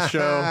his last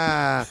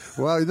show.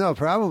 Well, no,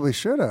 probably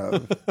should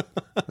have.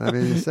 I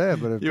mean, you say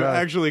it, but it You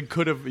actually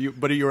could have,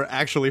 but you were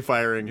actually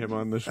firing him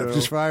on the show. I'm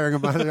just firing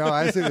him on the show.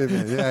 I see what you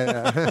mean.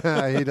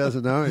 Yeah. He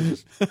doesn't know.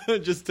 He's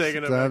just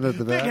taking him at the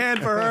Big back.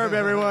 hand for Herb,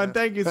 everyone.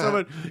 Thank you so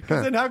much.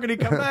 Because then how can he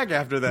come back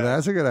after that?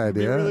 That's a good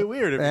idea. It'd be really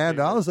weird. And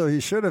also, he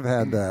should have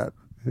had that.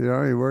 You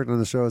know, he worked on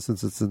the show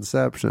since its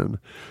inception.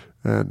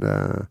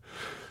 And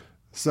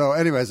so,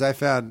 anyways, I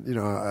found, you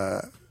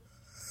know,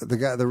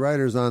 the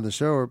writers on the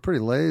show were pretty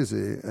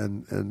lazy,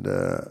 and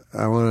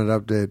I wanted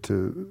Update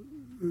to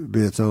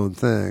be its own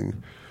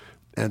thing,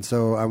 and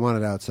so I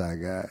wanted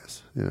outside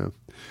guys, you know.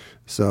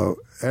 So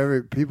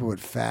people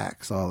would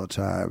fax all the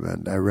time,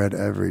 and I read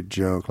every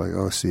joke like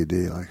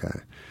OCD,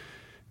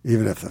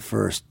 even if the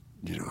first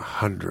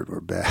 100 were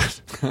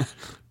bad. I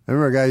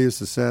remember a guy used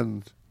to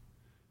send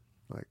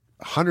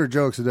 100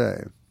 jokes a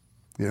day,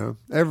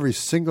 every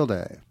single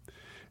day.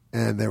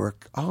 And they were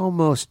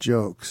almost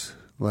jokes,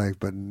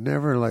 but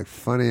never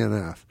funny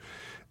enough.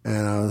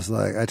 And I was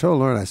like, I told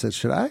Lauren, I said,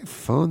 should I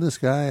phone this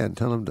guy and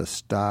tell him to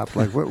stop?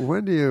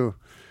 When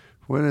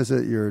is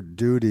it your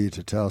duty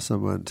to tell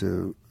someone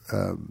to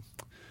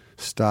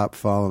stop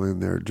following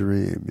their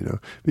dream?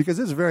 Because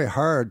it's very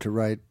hard to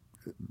write.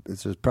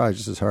 It's probably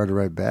just as hard to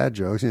write bad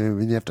jokes.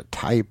 You have to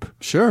type,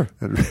 sure,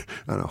 on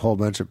a whole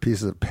bunch of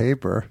pieces of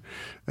paper.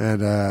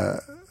 And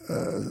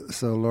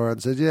so Lauren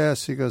said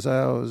yes. He goes,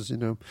 I was,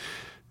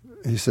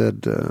 he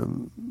said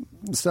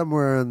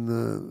somewhere in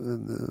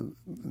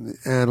the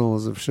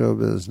annals of show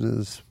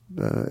business,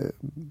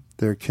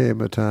 there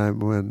came a time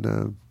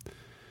when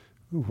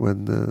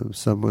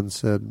someone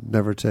said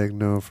never take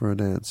no for an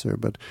answer,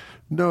 but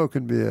no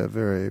can be a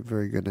very,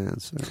 very good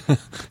answer.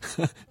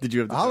 Did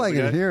you have to all tell I the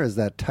can guy? hear is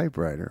that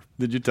typewriter.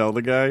 Did you tell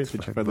the guy?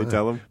 Did you finally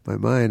tell him? My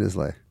mind is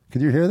like,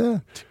 can you hear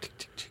that?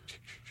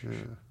 Yeah.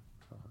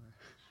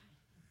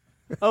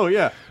 Oh,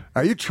 yeah.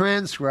 Are you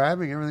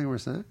transcribing everything we're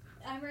saying?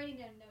 I'm writing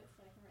down notes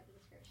so I can write the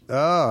description.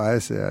 Oh, I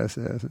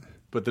see.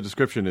 But the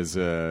description is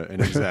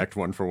an exact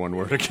one-for-one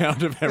word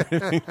account of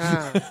everything.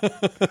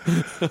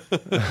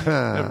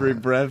 Every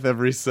breath,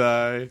 every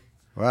sigh.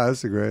 Wow,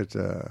 that's a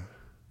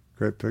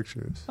great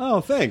pictures. Oh,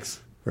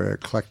 thanks. Very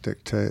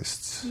eclectic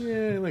tastes.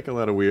 Yeah, I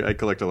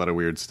collect a lot of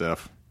weird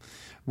stuff.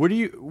 What do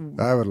you?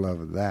 I would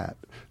love that.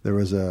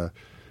 There's a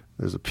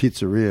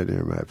pizzeria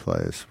near my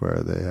place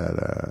where they had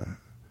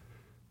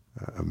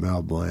a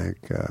Mel Blanc.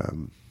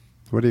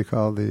 What do you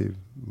call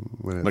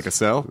when it's, Like a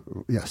cell?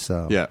 Yeah,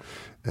 cell. Yeah.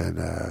 And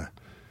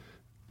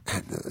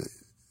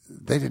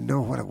they didn't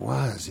know what it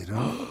was,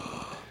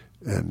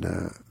 and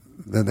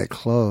then they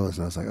closed,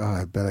 and I was like, oh,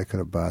 I bet I could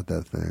have bought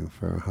that thing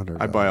for $100.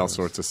 I buy all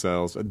sorts of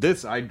cells.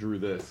 I drew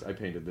this. I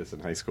painted this in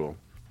high school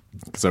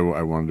because I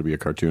wanted to be a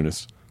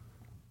cartoonist.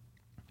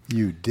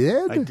 You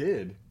did? I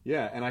did.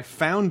 Yeah, and I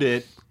found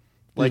it.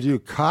 Did you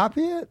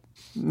copy it?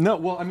 No,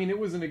 well, I mean, it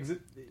was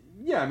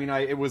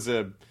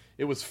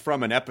it was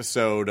from an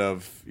episode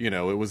of, it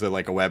was a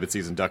Wabbit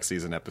Season, Duck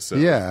Season episode.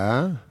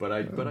 Yeah,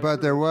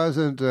 but there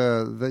wasn't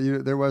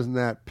there wasn't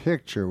that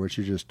picture which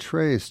you just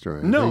traced or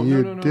anything. No,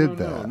 you no, did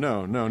that.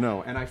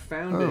 No. And I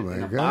found it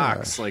in a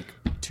gosh. box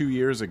 2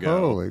 years ago.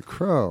 Holy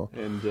crow!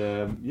 And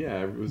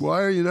it was.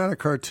 Why are you not a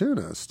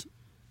cartoonist?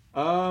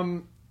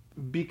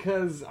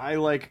 Because I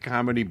like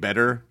comedy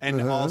better, and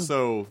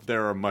also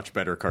there are much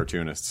better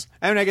cartoonists.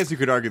 I mean, I guess you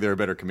could argue there are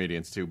better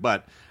comedians too,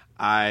 but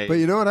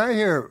you know what I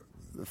hear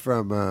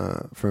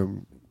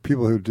from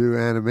people who do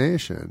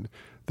animation,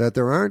 that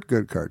there aren't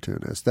good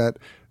cartoonists. That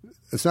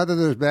it's not that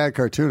there's bad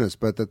cartoonists,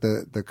 but that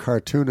the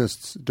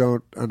cartoonists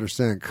don't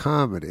understand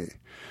comedy,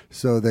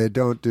 so they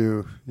don't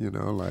do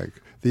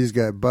these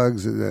guys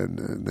Bugs,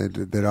 and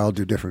they'd all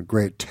do different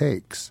great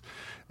takes,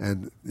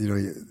 and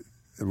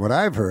and what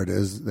I've heard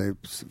is they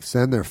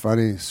send their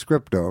funny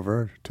script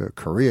over to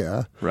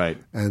Korea, right,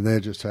 and they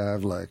just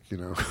have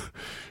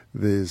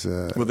these.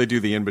 Well, they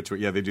do the in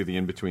between. Yeah, they do the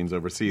in betweens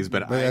overseas.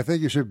 But I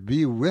think you should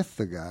be with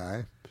the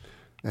guy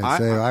and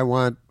say, "I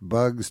want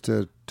Bugs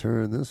to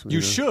turn this way."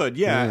 You should,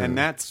 yeah. And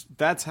that's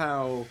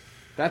how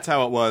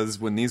it was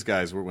when these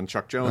guys when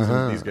Chuck Jones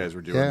and these guys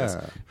were doing this.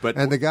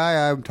 And the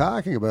guy I'm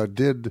talking about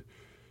did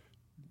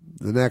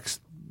the next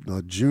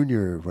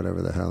Junior,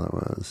 whatever the hell it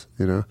was.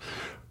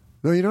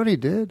 No, you know what he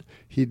did?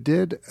 He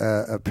did.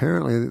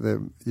 Apparently,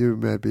 you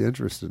might be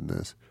interested in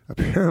this.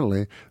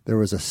 Apparently, there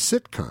was a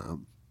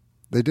sitcom.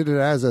 They did it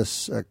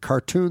as a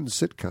cartoon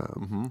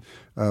sitcom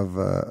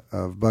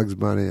of Bugs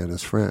Bunny and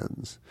his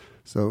friends.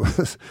 So, a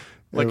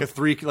fake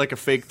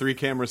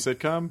 3-camera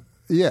sitcom.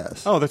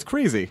 Yes. Oh, that's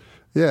crazy.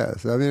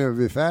 Yes. I mean, it would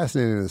be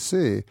fascinating to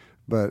see.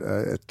 but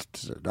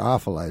it's an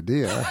awful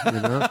idea. You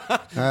know,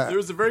 There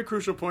was a very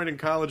crucial point in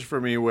college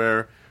for me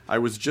where I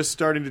was just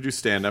starting to do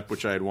stand-up,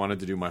 which I had wanted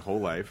to do my whole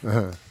life.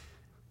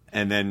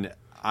 And then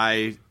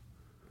I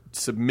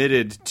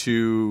submitted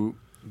to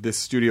this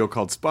studio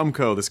called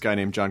Spumco, this guy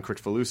named John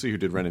Crickfalusi who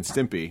did Ren and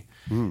Stimpy.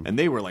 And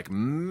they were like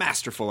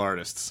masterful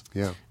artists.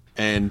 Yeah.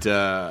 And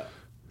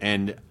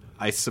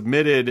I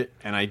submitted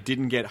and I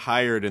didn't get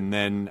hired, and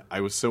then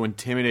I was so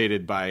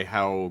intimidated by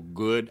how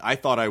good I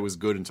thought I was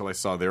good until I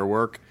saw their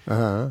work.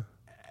 And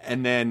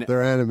then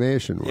their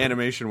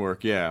animation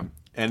work, yeah.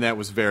 And that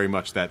was very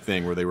much that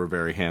thing where they were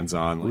very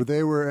hands-on. Like,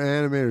 they were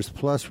animators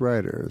plus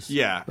writers.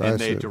 yeah, and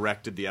they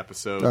directed the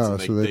episodes. Oh,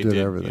 and so they did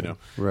everything. You know.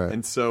 Right.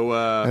 And so...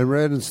 and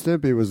Ren and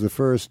Stimpy was the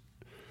first,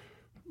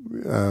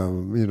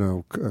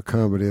 a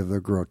comedy of the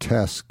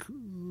grotesque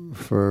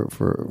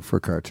for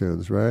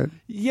cartoons, right?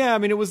 Yeah, I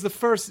mean, it was the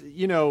first,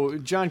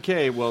 John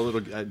Kay,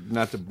 well,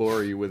 not to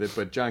bore you with it,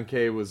 but John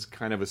Kay was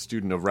kind of a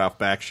student of Ralph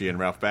Bakshi, and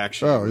Ralph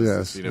Bakshi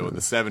in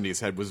the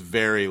 70s was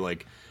very,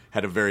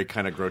 had a very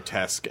kind of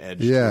grotesque edge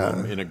to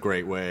him in a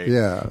great way.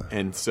 Yeah.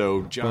 And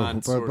so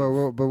John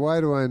But why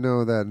do I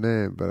know that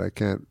name, but I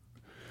can't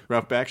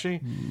Ralph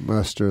Bakshi?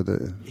 muster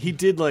the... He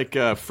did,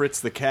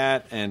 Fritz the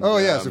Cat and... Oh,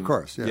 yes, of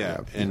course.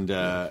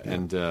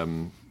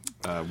 And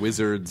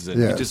Wizards,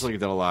 and he just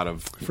did a lot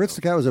of... Fritz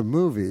the Cat was a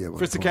movie.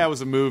 Fritz the Cat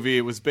was a movie.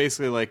 It was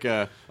basically like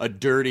a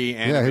dirty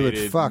animated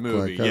he would fuck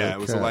movie. like it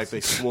was cats. Like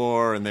they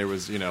swore, and there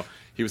was,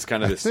 he was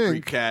kind of this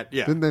street cat.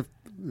 Yeah. Didn't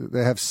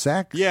they have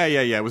sex? Yeah.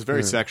 It was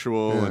very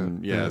sexual,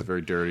 and it was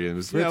very dirty. It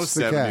was, Fritz it was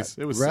the 70s. Cat.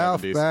 It was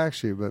Ralph 70s.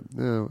 Bakshi, but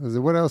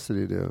what else did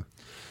he do?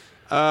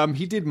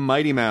 He did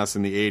Mighty Mouse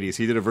in the 80s.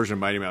 He did a version of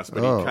Mighty Mouse, but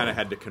he kind of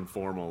had to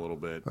conform a little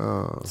bit.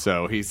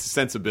 So his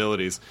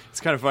sensibilities. It's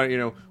kind of funny,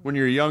 when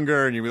you're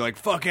younger and you're like,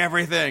 fuck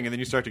everything, and then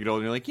you start to get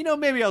older and you're like,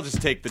 maybe I'll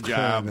just take the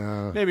job.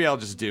 Maybe I'll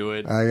just do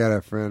it. I got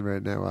a friend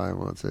right now, I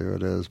won't say who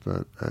it is,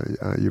 but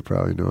you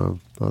probably know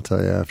him. I'll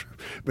tell you after.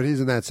 But he's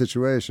in that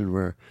situation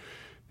where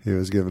he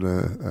was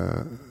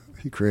given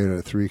he created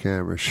a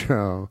 3-camera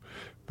show,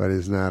 but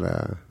he's not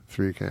a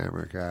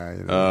 3-camera guy.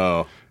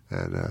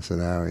 And so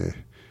now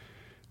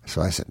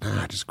So I said,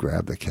 just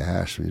grab the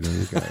cash. You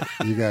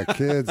got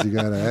kids, you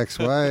got an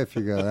ex-wife,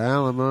 you got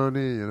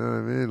alimony. You know what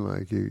I mean?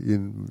 Like you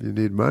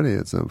need money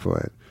at some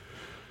point.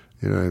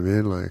 You know what I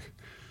mean?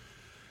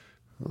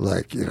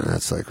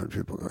 That's like when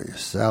people go, you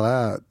sell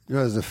out.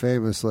 There's a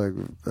famous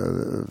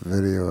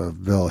video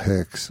of Bill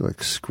Hicks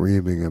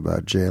screaming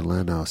about Jay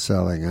Leno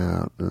selling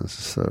out. This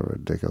is so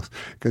ridiculous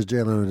because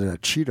Jay Leno did a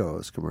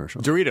Cheetos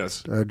commercial.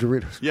 Doritos.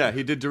 Doritos. Yeah,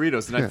 he did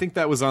Doritos, and I think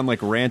that was on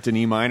Rant in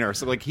E minor.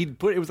 So he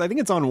put it was. I think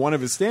it's on one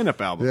of his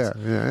stand-up albums. Yeah.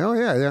 Oh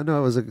yeah.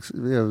 No, it was a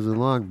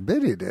long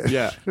bit he did.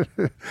 Yeah.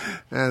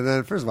 And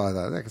then first of all, I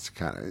thought that's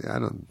I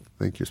don't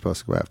think you're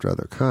supposed to go after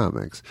other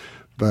comics,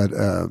 but.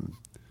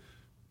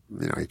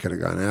 He could have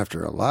gone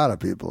after a lot of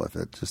people if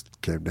it just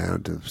came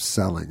down to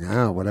selling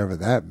out, whatever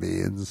that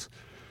means.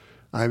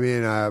 I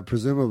mean,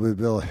 presumably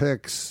Bill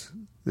Hicks,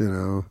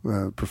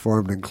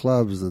 performed in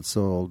clubs that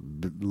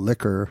sold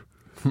liquor.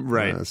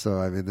 Right. So,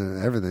 I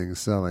mean, everything's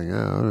selling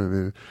out. I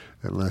mean,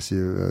 unless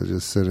you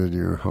just sit in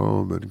your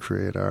home and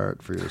create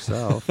art for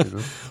yourself,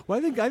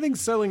 Well, I think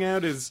selling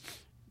out is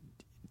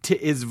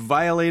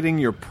violating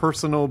your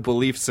personal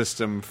belief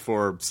system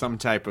for some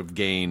type of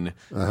gain,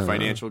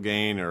 financial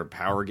gain or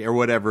power gain or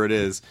whatever it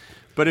is.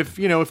 But if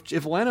Leno,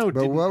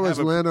 but what was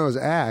Leno's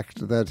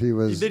act that he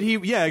was? Did he?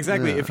 Yeah,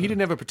 exactly. Yeah. If he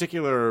didn't have a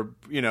particular,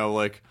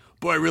 boy,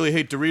 I really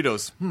hate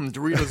Doritos.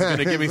 Doritos is going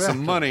to give me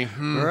some money.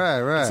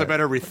 Right. Guess I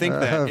better rethink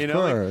that. Of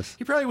course.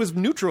 He probably was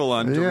neutral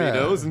on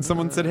Doritos, and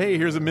someone said, "Hey,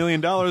 here's $1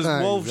 million." Well,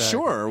 exactly.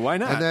 Sure, why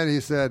not? And then he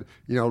said,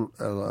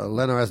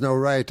 Leno has no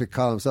right to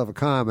call himself a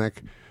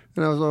comic.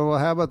 And I was like, well,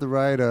 how about the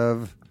right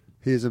of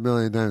he's 1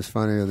 million times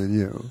funnier than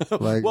you?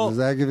 Does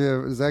that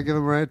give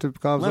him right to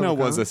call himself Leno a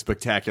comic? was a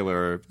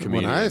spectacular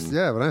comedian.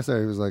 When I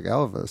said he was like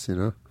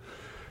Elvis,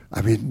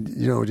 I mean,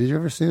 did you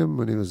ever see him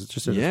when he was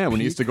just when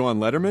he used to go on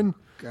Letterman?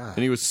 God.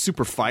 And he was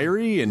super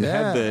fiery and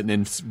had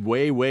and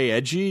way, way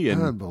edgy.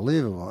 And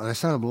unbelievable. And I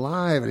saw him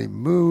live and he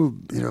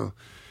moved,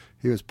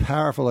 he was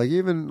powerful.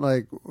 Even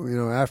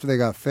after they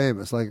got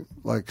famous, like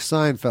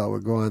Seinfeld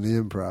would go on the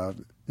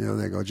Improv.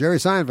 They go, Jerry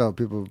Seinfeld,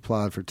 people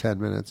applaud for 10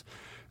 minutes.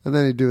 And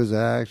then he'd do his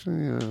act.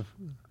 It'd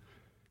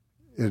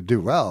do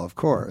well, of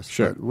course.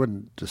 Sure. But it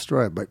wouldn't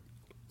destroy it. But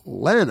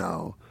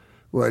Leno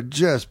would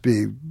just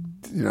be,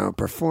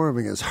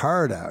 performing his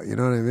heart out. You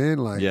know what I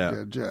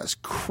mean?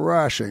 Just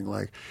crushing.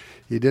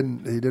 He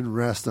didn't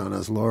rest on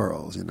his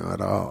laurels,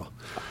 at all.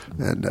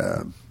 And,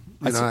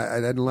 I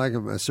didn't like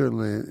him. I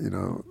certainly,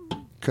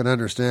 can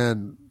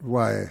understand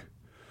why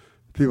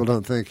people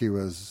don't think he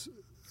was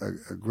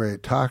a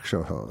great talk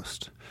show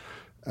host.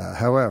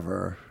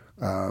 However,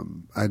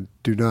 I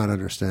do not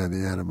understand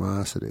the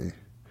animosity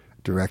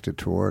directed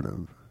toward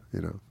him.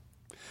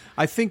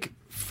 I think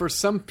for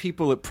some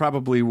people it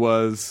probably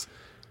was.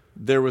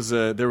 There was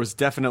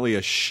definitely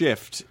a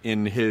shift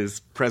in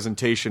his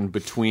presentation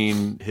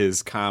between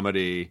his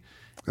comedy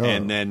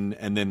and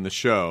then the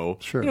show.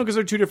 Sure. Because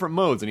they're two different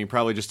modes, and he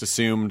probably just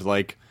assumed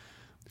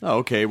oh,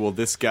 okay, well,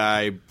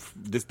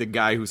 the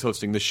guy who's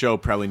hosting the show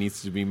probably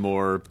needs to be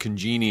more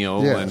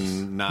congenial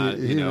and not,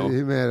 he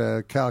made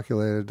a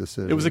calculated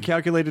decision. It was a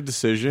calculated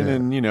decision,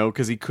 and,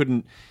 because he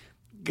couldn't,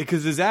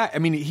 because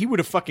he would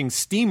have fucking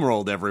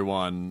steamrolled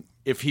everyone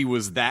if he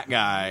was that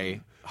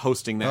guy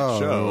hosting that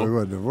show. It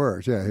wouldn't have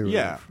worked.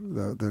 Yeah,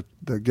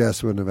 the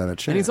guest wouldn't have had a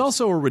chance. And he's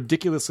also a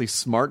ridiculously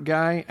smart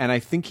guy, and I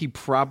think he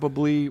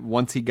probably,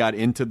 once he got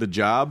into the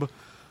job,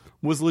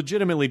 was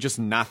legitimately just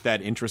not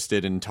that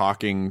interested in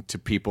talking to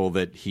people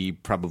that he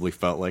probably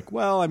felt like,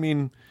 well, I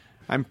mean,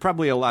 I'm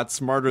probably a lot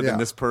smarter than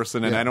this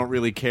person, and I don't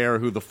really care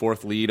who the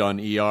fourth lead on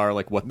ER,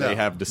 like what they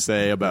have to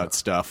say about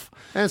stuff.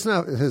 And it's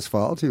not his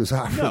fault. He was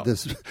offered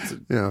this,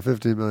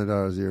 $15 million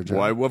a year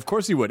job. Well, of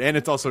course he would. And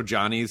it's also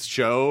Johnny's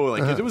show.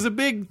 Like it was a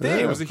big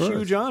thing. It was a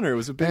huge honor. It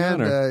was a big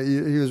honor.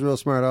 He was real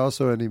smart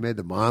also, and he made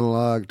the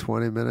monologue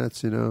 20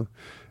 minutes, and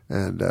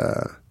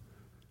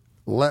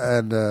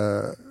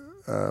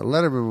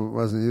Letterman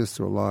wasn't used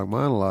to a long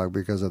monologue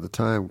because at the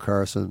time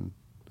Carson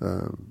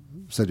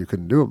said you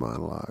couldn't do a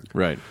monologue,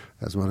 right,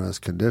 as one of his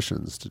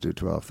conditions to do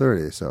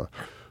 12:30. So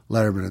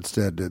Letterman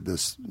instead did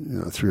this,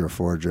 3 or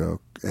 4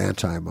 joke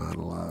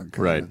anti-monologue,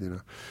 right,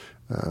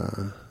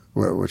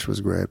 which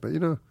was great. But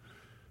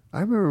I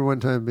remember one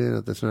time being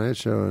at the Tonight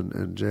Show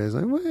and Jay's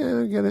like, well,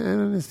 I don't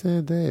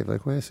understand Dave.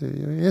 Like, why is he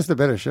has the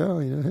better show?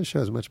 His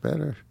show's much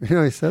better.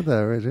 He said that,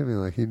 right, Jimmy?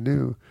 Like he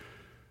knew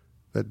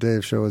that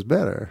Dave's show was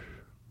better.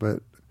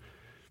 But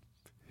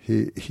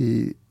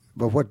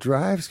but what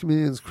drives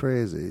comedians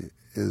crazy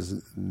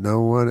is no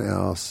one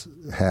else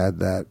had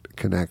that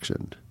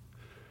connection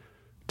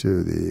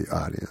to the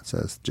audience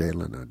as Jay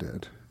Leno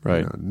did.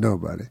 Right.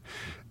 Nobody.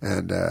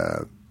 And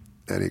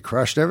he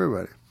crushed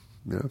everybody.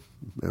 And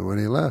when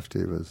he left,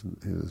 he was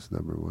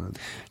number one.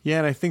 Yeah,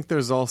 and I think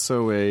there's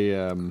also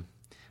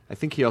I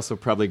think he also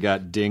probably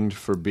got dinged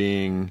for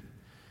being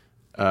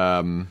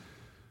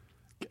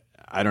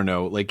I don't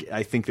know, like,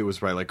 I think it was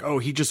probably like, oh,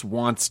 he just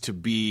wants to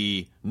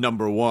be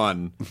number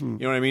one. You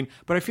know what I mean?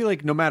 But I feel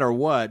like no matter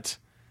what,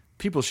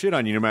 people shit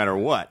on you no matter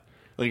what.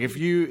 Like, if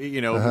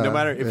no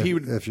matter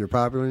if you're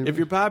popular,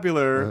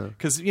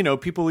 because,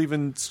 people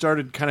even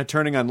started kind of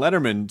turning on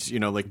Letterman,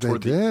 like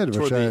toward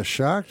which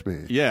shocked me.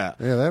 Yeah.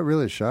 Yeah, that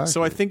really shocked me.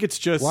 So I think it's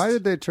just. Why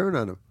did they turn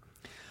on him?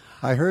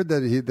 I heard that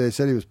they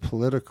said he was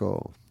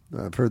political.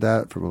 I've heard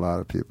that from a lot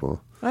of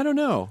people. I don't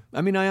know. I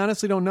mean, I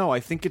honestly don't know.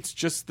 I think it's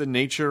just the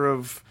nature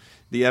of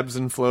the ebbs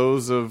and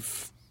flows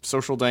of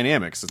social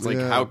dynamics. It's like,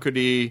 how could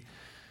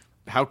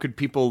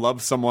people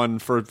love someone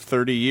for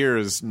 30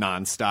 years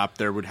nonstop?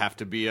 There would have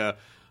to be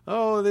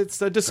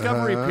it's a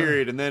discovery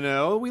period, and then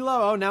now a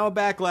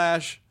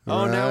backlash.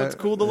 Now it's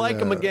cool to like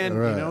him again.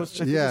 Right. It's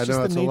just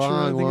the nature.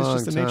 I think it's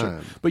just the nature.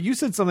 But you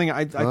said something.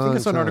 I think I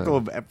saw an article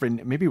of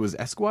maybe it was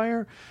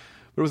Esquire,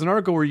 but it was an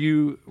article where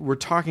you were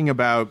talking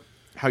about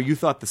how you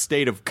thought the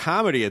state of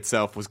comedy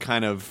itself was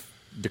kind of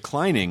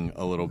declining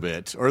a little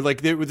bit, or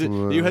like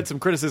you had some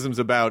criticisms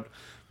about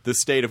the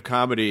state of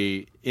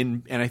comedy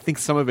and I think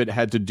some of it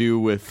had to do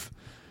with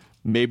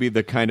maybe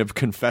the kind of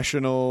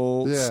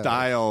confessional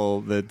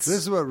style that's. This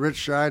is what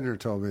Rich Scheidner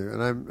told me,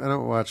 and I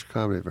don't watch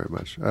comedy very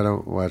much. I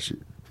don't watch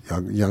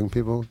young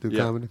people do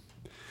comedy.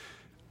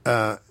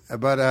 But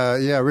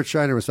Rich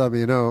Scheidner was telling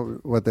me,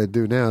 what they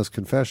do now is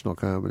confessional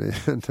comedy,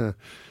 and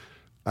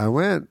I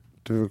went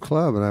to a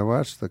club and I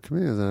watched the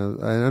comedians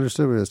and I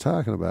understood what he was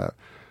talking about.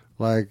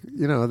 Like,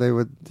 they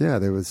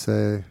would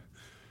say,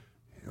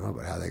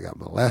 about how they got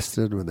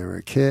molested when they were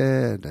a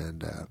kid,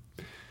 and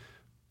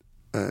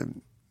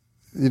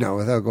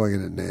without going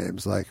into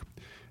names, like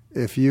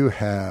if you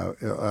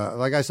have,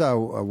 like I saw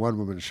a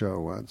one-woman show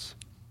once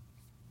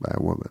by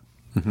a woman.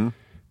 Mm-hmm.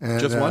 And,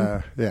 just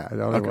one? Yeah,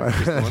 only one.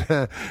 Just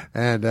one.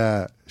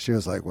 And she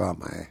was like, well,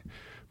 my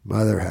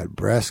mother had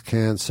breast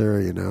cancer,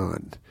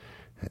 and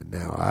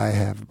now I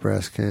have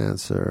breast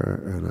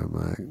cancer. And I'm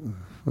like,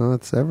 well,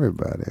 it's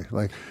everybody.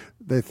 Like,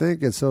 they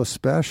think it's so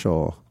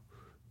special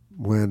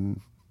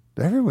when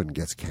everyone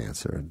gets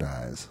cancer and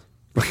dies.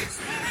 That's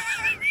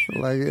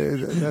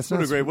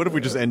not great. What if we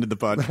just ended the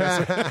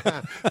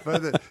podcast?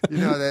 But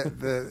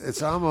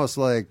it's almost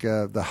like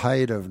the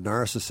height of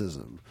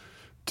narcissism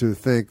to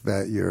think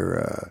that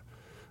you're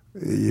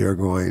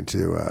going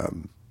to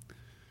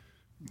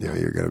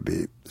you're going to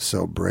be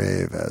so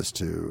brave as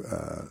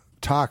to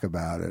talk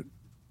about it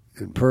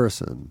in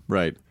person,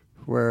 right?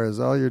 Whereas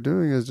all you're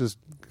doing is just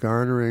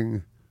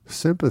garnering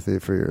sympathy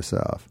for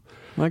yourself.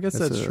 Well, I guess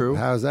that's true.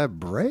 How is that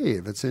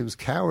brave? It seems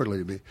cowardly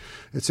to me.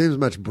 It seems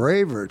much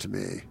braver to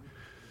me.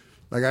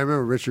 Like, I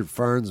remember Richard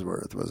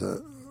Farnsworth was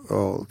an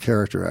old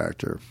character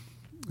actor,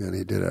 and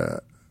he did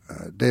a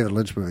David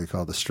Lynch movie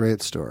called The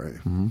Straight Story,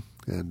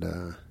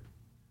 and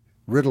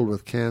riddled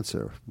with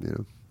cancer,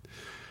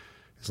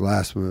 his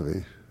last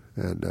movie,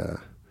 and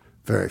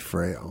very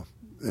frail.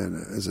 And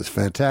it's a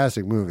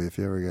fantastic movie if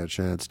you ever get a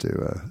chance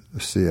to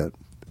see it.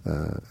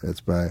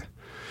 It's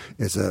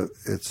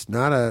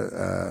not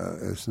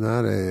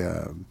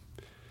a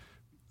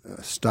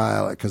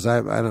style, because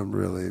I'm not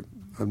really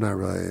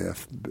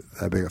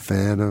that big a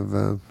fan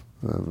of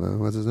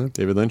what's his name?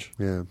 David Lynch.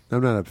 Yeah,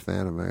 I'm not a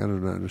fan of it. I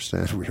don't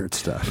understand weird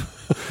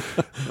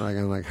stuff.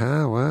 I'm like,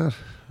 huh, what?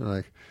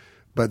 Like,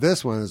 but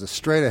this one is a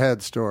straight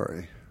ahead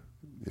story.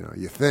 You know,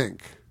 you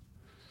think.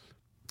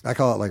 I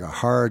call it like a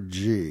hard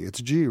G.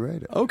 It's G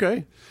rated.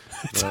 Okay.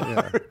 But,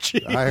 yeah. Hard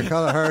G. I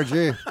call it hard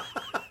G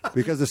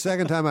because the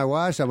second time I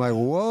watched it, I'm like,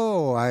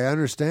 whoa, I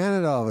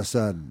understand it all of a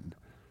sudden.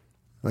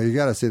 Well, you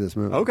got to see this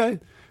movie. Okay.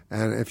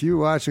 And if you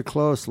watch it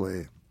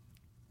closely,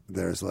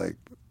 there's like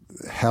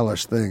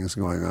hellish things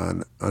going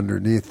on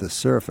underneath the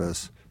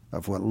surface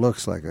of what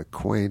looks like a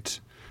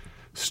quaint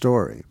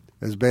story.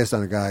 It's based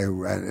on a guy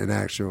who, in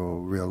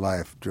actual real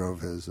life, drove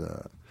his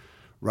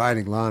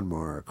riding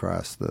lawnmower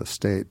across the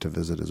state to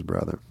visit his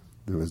brother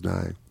who was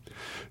dying.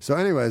 So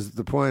anyways,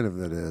 the point of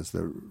it is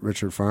that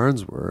Richard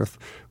Farnsworth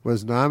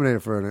was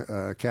nominated for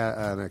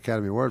an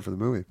Academy Award for the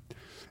movie.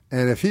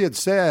 And if he had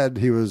said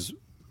he was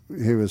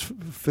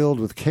filled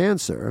with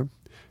cancer,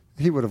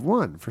 he would have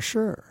won for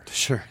sure.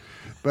 Sure.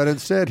 But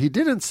instead, he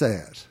didn't say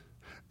it.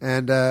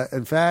 And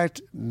in fact,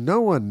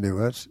 no one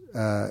knew it.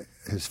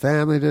 His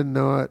family didn't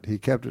know it. He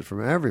kept it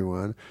from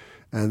everyone.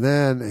 And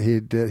then he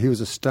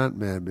was a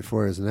stuntman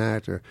before he was an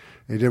actor.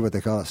 He did what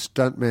they call a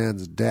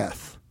stuntman's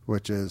death,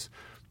 which is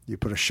you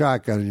put a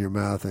shotgun in your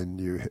mouth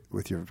and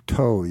with your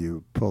toe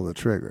you pull the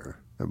trigger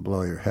and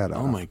blow your head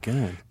off. Oh my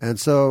God. And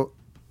so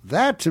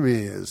that to me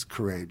is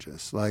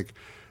courageous. Like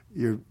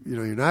you're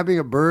not being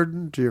a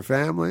burden to your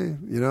family.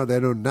 You know, they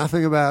know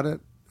nothing about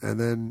it. And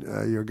then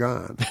you're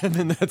gone. And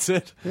then that's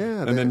it.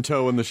 Yeah. And then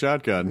toe in the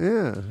shotgun.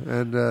 Yeah.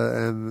 And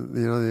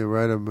you know, you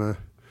write him.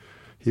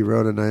 He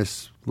wrote a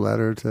nice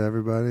letter to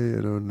everybody,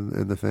 you know,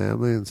 in the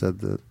family, and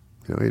said that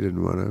he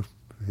didn't want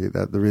to.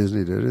 The reason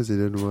he did it is he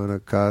didn't want to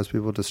cause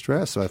people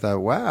distress. So I thought,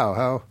 wow,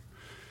 how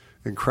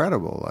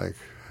incredible! Like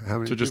how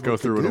many to just people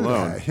go through it could do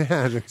alone.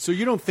 that? Yeah. So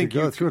you don't think to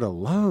go through it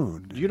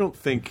alone? You don't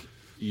think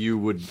you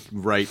would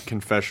write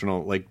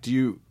confessional? Like, do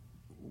you?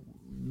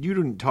 You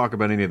didn't talk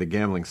about any of the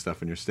gambling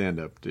stuff in your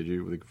stand-up, did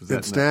you? Like, was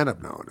that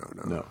stand-up? No,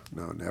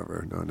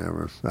 never.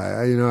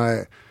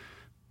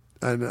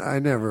 I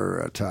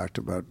never talked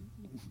about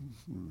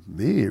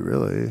me,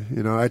 really.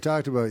 You know, I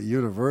talked about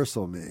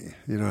universal me.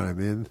 You know what I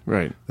mean?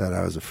 Right. That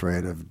I was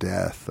afraid of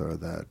death, or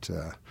that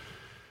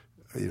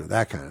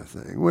that kind of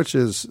thing, which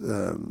is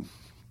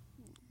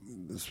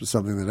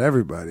something that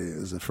everybody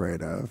is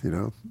afraid of. You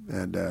know,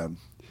 and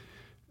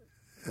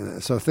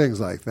so things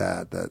like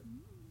that. That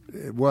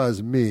it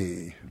was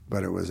me,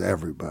 but it was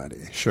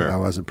everybody. Sure. I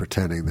wasn't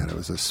pretending that it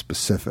was a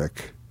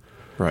specific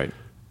right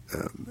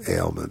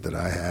ailment that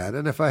I had.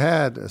 And if I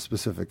had a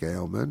specific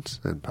ailment,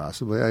 and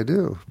possibly I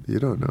do, you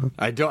don't know.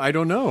 I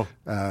don't know.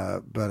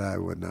 But I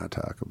would not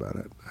talk about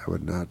it. I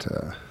would not.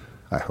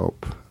 I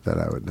hope that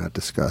I would not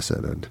discuss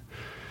it,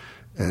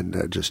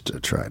 and just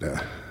try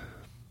to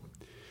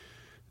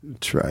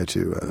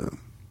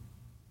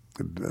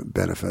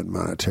benefit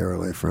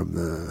monetarily from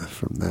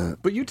that.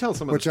 But you tell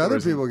some of which the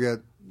other stories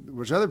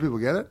people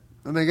get it,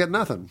 and they get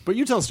nothing. But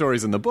you tell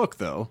stories in the book,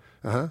 though.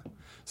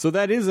 So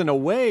that is, in a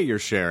way, you're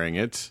sharing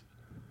it,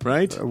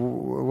 right?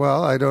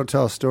 Well, I don't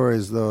tell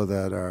stories, though,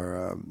 that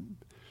are...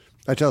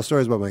 I tell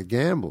stories about my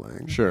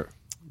gambling. Sure.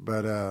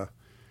 But, I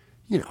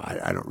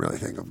don't really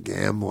think of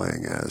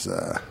gambling as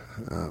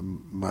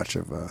much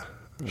of an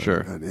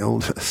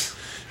illness.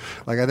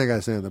 Like, I think I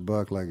say in the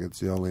book, like,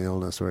 it's the only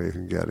illness where you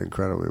can get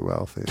incredibly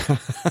wealthy.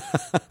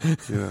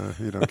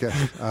 You don't get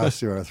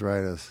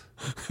osteoarthritis.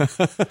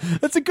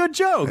 That's a good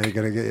joke. Ain't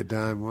going to get you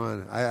dime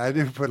one. I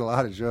do put a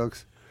lot of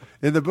jokes.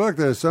 In the book,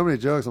 there's so many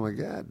jokes. I'm like,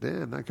 God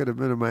damn, that could have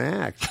been in my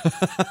act.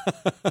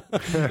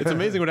 It's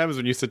amazing what happens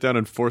when you sit down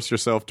and force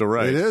yourself to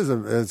write. It is.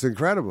 It's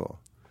incredible.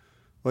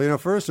 Well,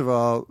 first of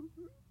all,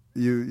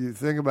 you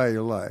think about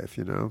your life,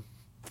 and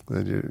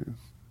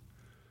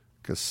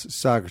because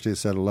Socrates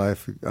said a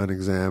life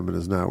unexamined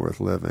is not worth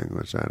living,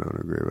 which I don't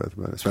agree with,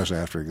 but especially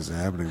after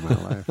examining my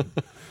life.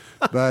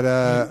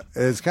 But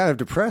it's kind of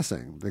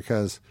depressing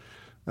because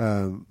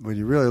when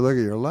you really look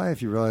at your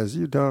life, you realize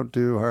you don't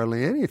do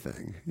hardly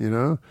anything,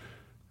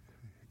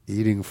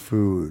 Eating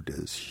food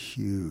is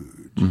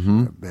huge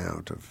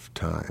amount of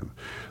time.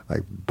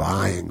 Like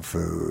buying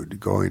food,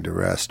 going to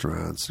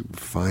restaurants,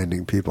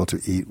 finding people to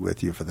eat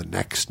with you for the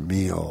next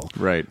meal.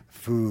 Right.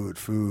 Food.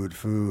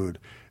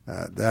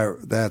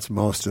 That's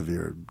most of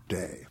your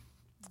day,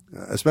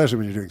 especially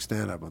when you're doing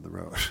stand-up on the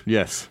road.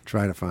 Yes.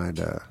 Trying to find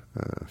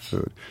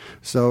food.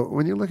 So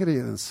when you look at it,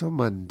 it's so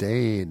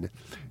mundane,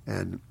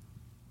 and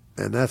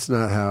that's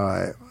not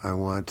how I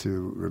want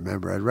to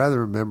remember. I'd rather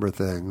remember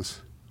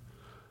things.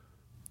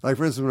 Like,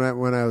 for instance,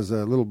 when I was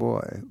a little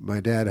boy,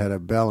 my dad had a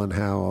Bell &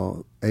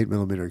 Howell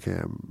 8mm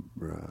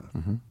camera.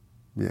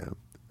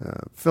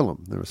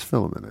 Film. There was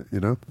film in it,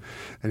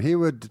 And he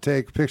would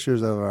take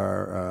pictures of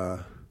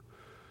our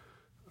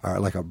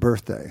like a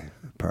birthday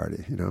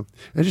party, and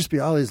just be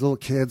all these little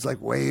kids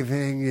like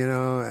waving,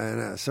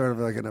 and sort of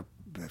like in a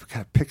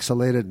kind of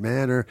pixelated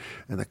manner,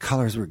 and the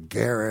colors were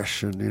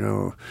garish, and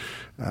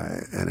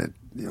and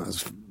it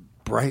was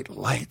bright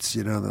lights,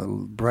 you know, the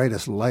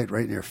brightest light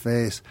right in your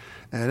face.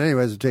 And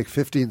anyways, it would take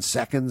 15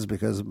 seconds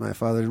because my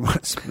father didn't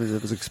want to,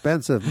 it was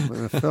expensive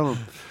film.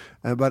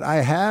 But I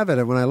have it,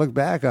 and when I look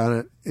back on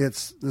it,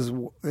 it's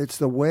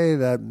the way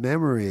that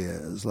memory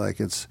is. Like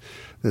it's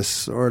this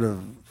sort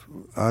of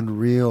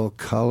unreal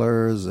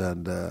colors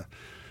and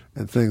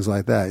things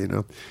like that, you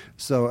know.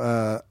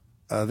 So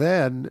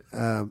then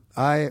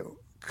I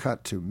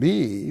cut to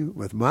me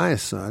with my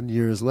son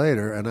years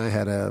later, and I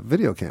had a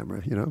video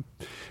camera, you know.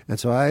 And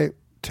so I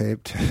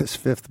taped his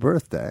 5th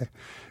birthday,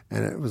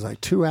 and it was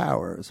like 2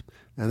 hours.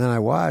 And then I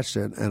watched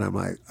it, and I'm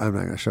like, I'm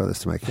not going to show this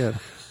to my kid.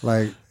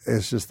 Like,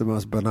 it's just the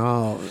most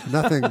banal.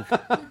 Nothing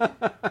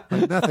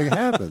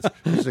happens.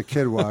 Just a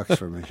kid walks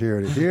from here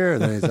to here,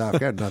 and then he's off.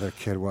 Another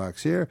kid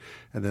walks here,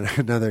 and then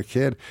another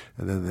kid,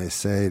 and then they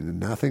say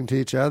nothing to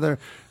each other.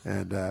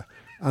 And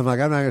I'm like,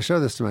 I'm not going to show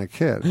this to my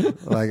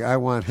kid. Like, I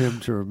want him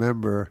to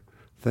remember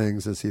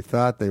things as he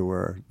thought they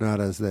were,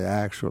 not as they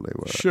actually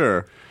were.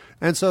 Sure.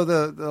 And so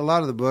a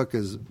lot of the book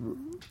is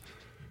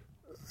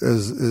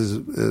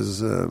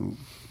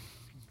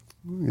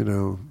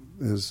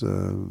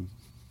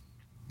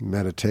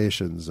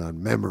meditations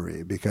on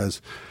memory,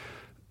 because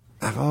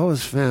I've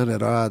always found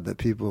it odd that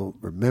people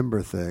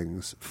remember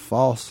things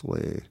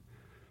falsely.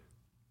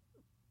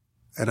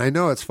 And I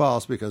know it's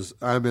false because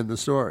I'm in the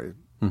story.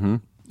 Mm-hmm.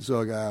 So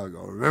a guy will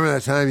go, remember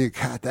that time you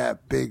caught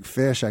that big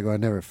fish? I go, I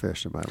never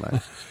fished in my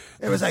life.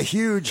 It was a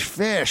huge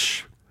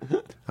fish.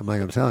 I'm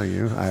like, I'm telling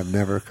you, I've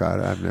never caught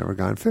it. I've never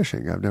gone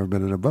fishing. I've never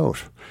been in a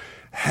boat.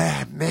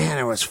 Man,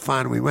 it was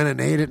fun. We went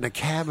and ate it in a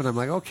cabin. I'm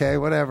like, okay,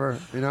 whatever.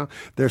 You know,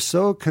 they're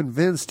so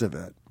convinced of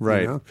it,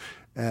 right? You know,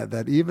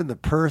 that even the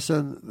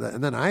person,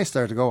 and then I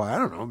start to go, I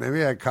don't know,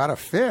 maybe I caught a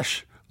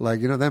fish.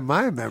 Like, you know, then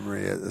my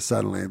memory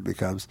suddenly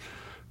becomes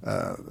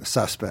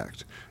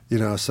suspect. You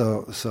know,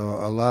 so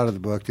a lot of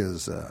the book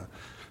is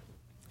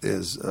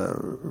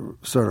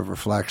sort of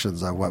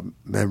reflections on what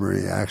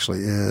memory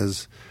actually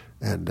is,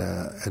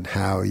 and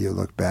how you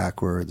look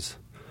backwards,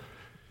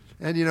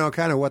 and you know,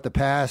 kind of what the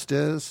past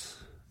is.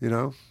 You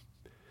know,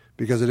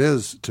 because it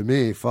is, to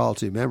me,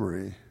 faulty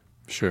memory.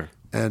 Sure.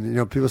 And, you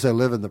know, people say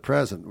live in the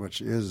present,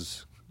 which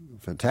is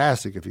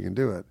fantastic if you can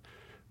do it.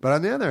 But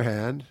on the other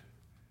hand,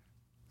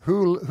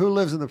 who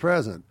lives in the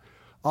present?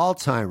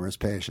 Alzheimer's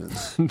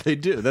patients. They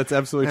do. That's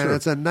absolutely and true.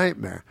 It's a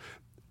nightmare.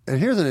 And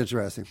here's an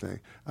interesting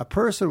thing. A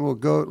person will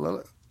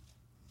go,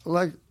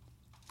 like,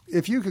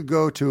 if you could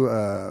go to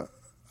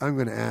I'm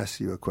going to ask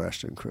you a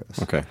question,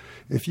 Chris. Okay.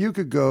 If you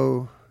could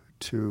go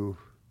to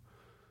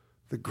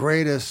the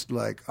greatest,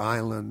 like,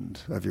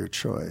 island of your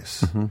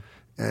choice, mm-hmm.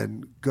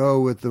 and go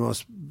with the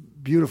most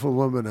beautiful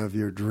woman of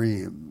your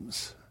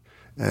dreams,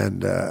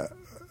 and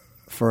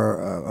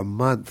for a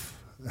month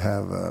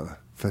have a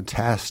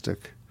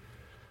fantastic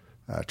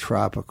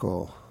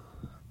tropical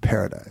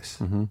paradise.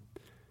 Mm-hmm.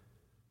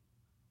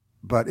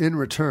 But in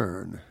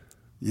return,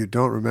 you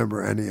don't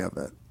remember any of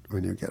it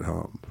when you get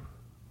home.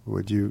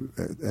 Would you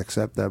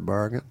accept that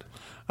bargain?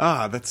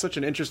 That's such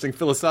an interesting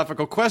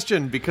philosophical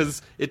question,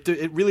 because it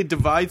really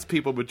divides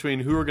people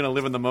between who are going to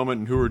live in the moment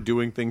and who are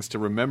doing things to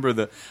remember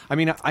the. I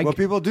mean, well,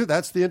 people do.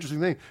 That's the interesting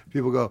thing.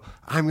 People go,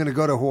 I'm going to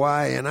go to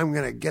Hawaii and I'm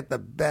going to get the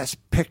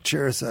best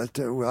pictures.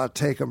 I'll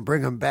take them,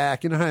 bring them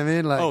back. You know what I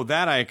mean? Like,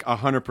 that I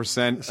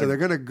 100%. So they're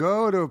going to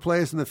go to a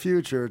place in the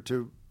future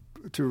to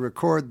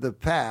record the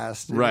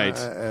past, right?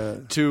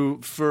 I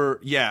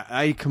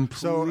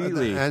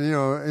completely. So, and you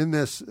know, in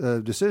this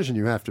decision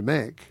you have to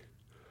make,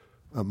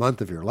 a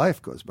month of your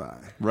life goes by.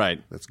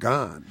 Right. That's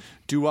gone.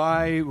 Do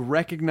I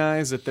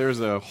recognize that there's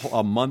a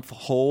month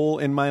hole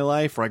in my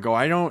life where I go,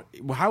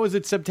 how is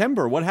it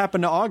September? What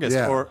happened to August?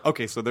 Yeah. Or,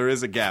 okay, so there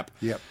is a gap.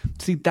 Yep.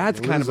 See, that's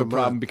kind of a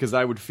problem, month. because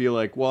I would feel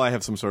like, well, I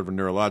have some sort of a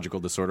neurological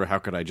disorder. How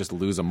could I just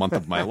lose a month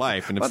of my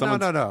life? And if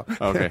no.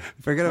 Okay.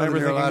 Forget about the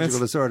neurological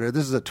disorder.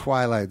 This is a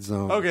Twilight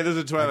Zone. Okay, this is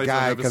a Twilight Zone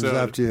episode. A guy comes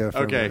up to you.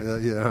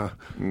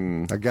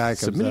 A guy comes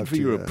Submit up for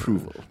to your you.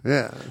 approval.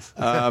 Yes.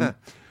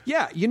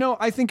 Yeah, you know,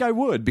 I think I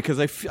would, because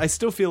I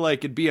still feel like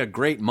it'd be a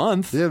great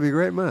month. Yeah, it'd be a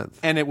great month.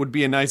 And it would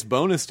be a nice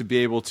bonus to be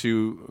able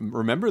to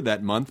remember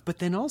that month. But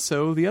then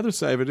also, the other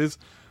side of it is,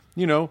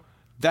 you know,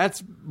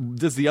 does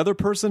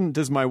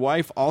my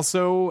wife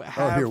also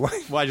have... Oh, your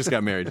wife. Well, I just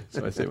got married,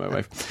 so I say my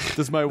wife.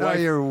 Does my wife...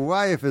 No, your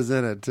wife is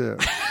in it, too.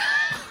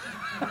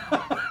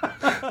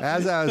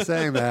 As I was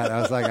saying that,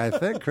 I was like, I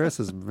think Chris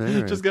is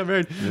married. Just got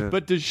married. Yeah.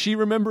 But does she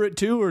remember it,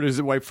 too, or does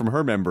it wipe from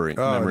her memory?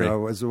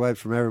 No, it's wiped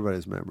from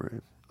everybody's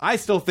memory. I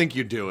still think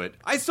you do it.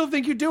 It's still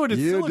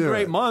a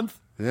great month.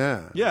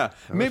 Yeah. Yeah.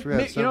 Maybe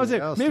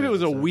it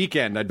was a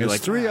weekend. I'd be There's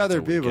like, three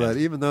other people that,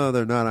 even though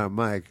they're not on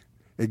mic,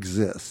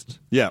 exist.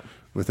 Yeah.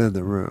 Within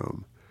the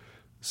room.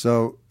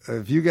 So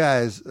if you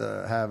guys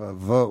have a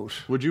vote.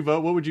 Would you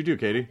vote? What would you do,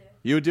 Katie?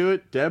 You would do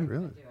it? Deb?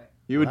 Really?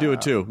 You would do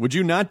it too. Would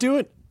you not do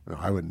it? No,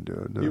 I wouldn't do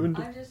it. No. You wouldn't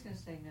I'm just going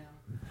to say no.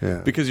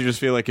 Yeah. Because you just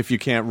feel like if you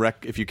can't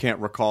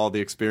recall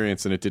the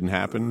experience and it didn't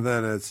happen,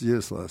 then it's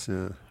useless.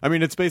 Yeah. I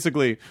mean, it's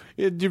basically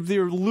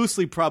they're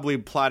loosely probably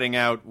plotting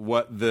out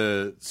what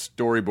the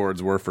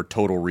storyboards were for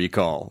Total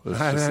Recall. It's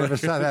I just never like-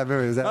 saw that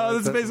movie.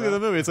 that's basically the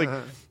movie. It's like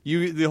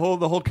the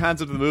whole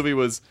concept of the movie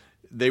was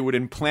they would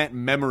implant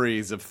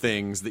memories of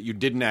things that you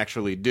didn't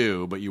actually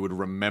do, but you would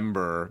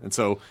remember. And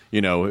so,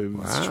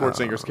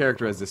 Schwarzenegger's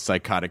character has this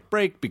psychotic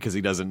break because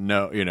he doesn't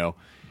know,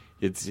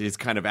 it's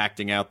kind of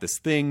acting out this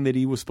thing that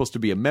he was supposed to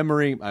be a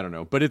memory. I don't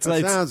know, but it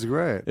sounds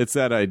great. It's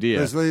that idea.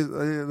 There's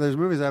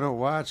movies I don't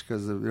watch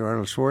because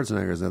Arnold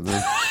Schwarzenegger's in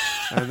them,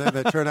 and then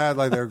they turn out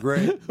like they're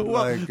great.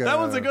 Well, that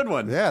one's a good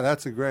one. Yeah,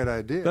 that's a great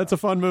idea. That's a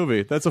fun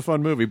movie.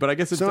 But I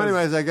guess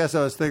anyways, I guess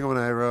I was thinking when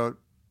I wrote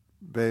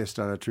based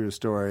on a true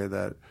story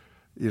that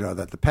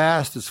that the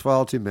past is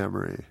faulty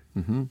memory,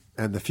 and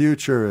the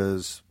future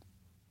is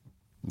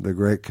the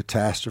great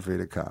catastrophe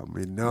to come.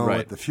 We know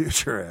what the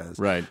future is,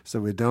 right? So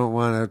we don't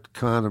want to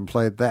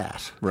contemplate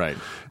that, right?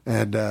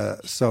 And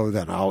so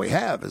then all we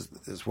have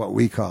is what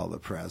we call the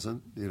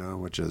present,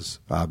 which is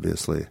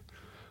obviously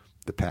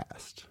the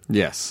past.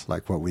 Yes,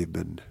 like what we've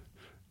been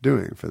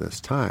doing for this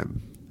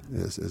time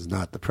is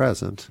not the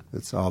present.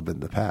 It's all been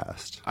the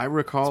past. I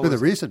recall it's been the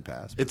recent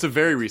past. It's a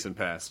very recent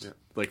past,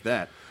 like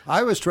that.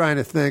 I was trying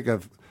to think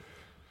of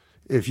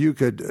if you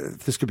could,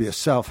 this could be a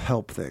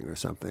self-help thing or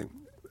something,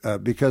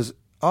 because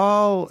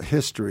all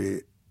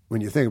history, when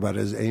you think about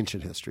it, is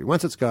ancient history.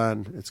 Once it's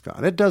gone, it's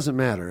gone. It doesn't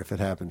matter if it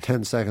happened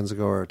 10 seconds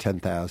ago or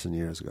 10,000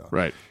 years ago.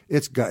 Right.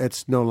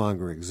 It's no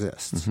longer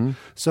exists.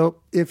 So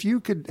if you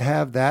could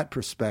have that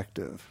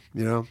perspective,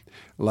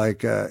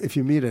 like if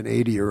you meet an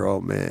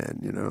 80-year-old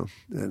man,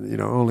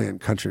 and only in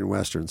country and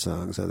western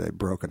songs are they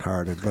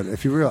brokenhearted. But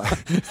if you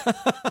realize,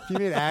 if you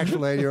meet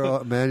actual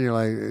 80-year-old men, you're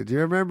like, do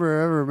you ever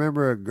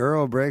remember a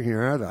girl breaking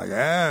your heart? They're like,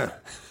 yeah.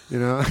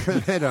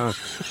 They don't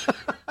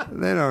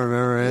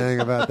remember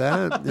anything about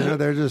that.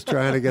 They're just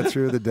trying to get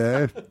through the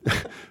day.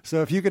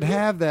 So if you could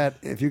have that,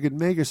 if you could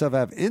make yourself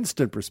have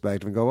instant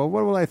perspective and go, well,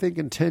 what will I think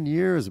in 10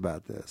 years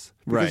about this?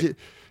 Because right.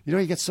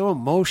 You get so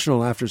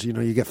emotional after,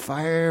 you get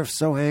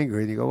so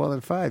angry, and you go, well,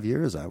 in 5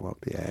 years I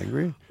won't be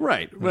angry.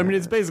 Right. I mean,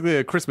 it's basically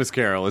a Christmas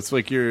Carol. It's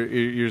like you're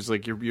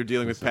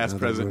dealing with past,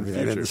 present,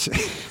 and future.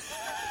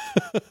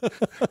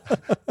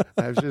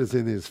 I should have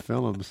seen these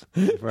films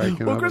before I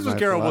came up with Christmas my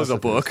Carol was a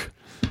philosophies. book.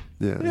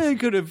 Yeah, it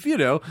could have,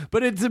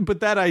 but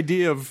that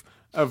idea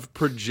of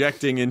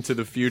projecting into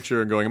the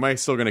future and going, am I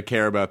still going to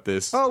care about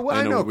this? Oh, well,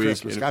 I know week?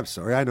 Christmas. I'm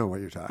sorry, I know what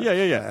you're talking.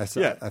 Yeah.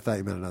 I thought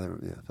you meant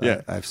another.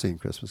 Yeah. I've seen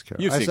Christmas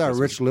Carol. You've I seen saw Christmas.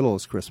 Rich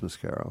Little's Christmas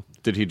Carol.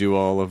 Did he do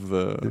all of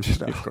the?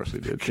 Of course he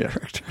did.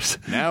 Characters.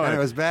 Now it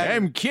was bad.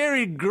 I'm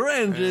Cary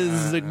Grant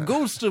as the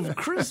ghost of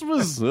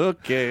Christmas.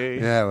 Okay.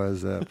 Yeah, it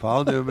was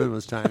Paul Newman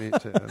was Tiny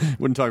Tim.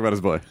 Wouldn't talk about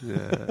his boy.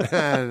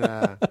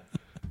 Yeah,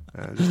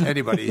 and just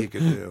anybody he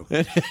could do.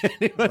 Like,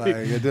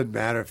 it didn't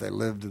matter if they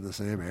lived in the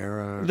same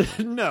era.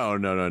 No.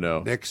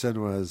 Nixon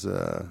was.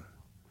 I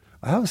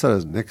always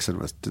thought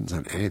Nixon didn't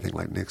sound anything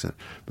like Nixon,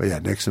 but yeah,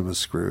 Nixon was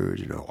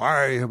Scrooge.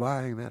 Why are you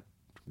buying that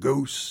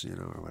goose?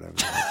 Or whatever.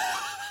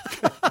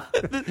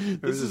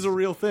 This is a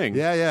real thing.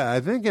 Yeah. I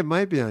think it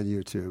might be on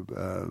YouTube.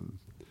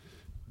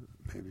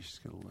 Maybe she's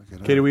gonna look it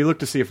up. Okay, do we look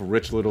to see if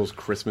Rich Little's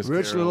Christmas Carol?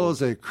 Rich Little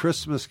is a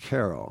Christmas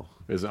Carol.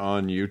 Is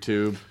on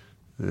YouTube.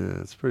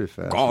 Yeah, it's pretty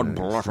fast. God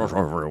bless us,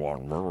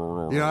 everyone.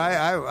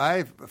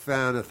 I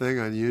found a thing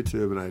on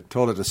YouTube and I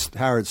told it to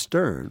Howard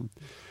Stern,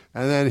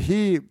 and then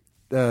he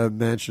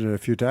mentioned it a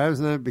few times,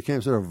 and then it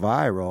became sort of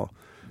viral,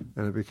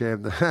 and it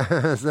became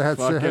that's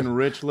fucking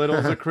Rich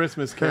Little's A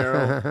Christmas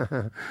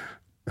Carol.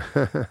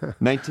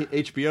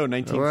 HBO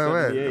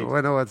 1978.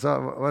 Wait, no, what's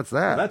that? Well,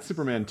 that's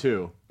Superman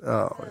 2.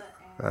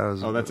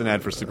 That's an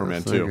ad for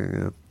Superman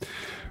 2. Yeah.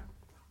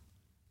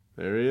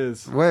 There he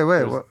is. Wait,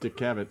 There's Dick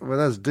Cavett. Well,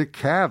 that's Dick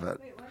Cavett.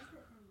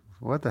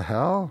 What the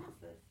hell?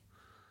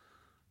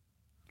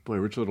 Boy,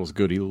 Rich Little's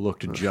good. He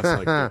looked just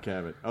like Dick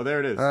Cavett. Oh,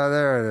 there it is. Oh,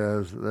 there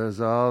it is. There's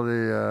all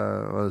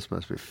the. Well, this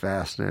must be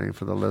fascinating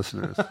for the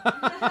listeners. But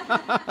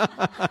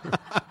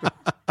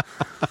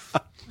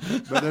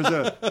there's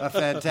a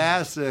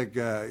fantastic.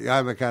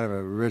 I'm a kind of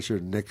a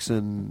Richard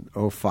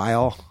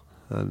Nixon-ophile,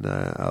 and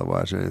I'll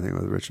watch anything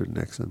with Richard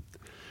Nixon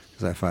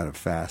because I find it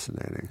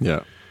fascinating. Yeah.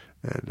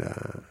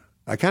 And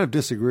I kind of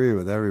disagree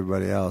with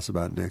everybody else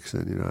about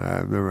Nixon. I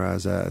remember I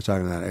was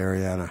talking to that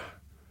Ariana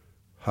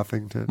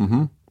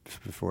Huffington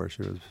before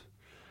she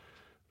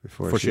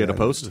had a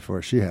post,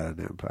 before she had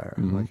an empire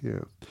like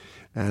you.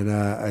 And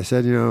I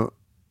said,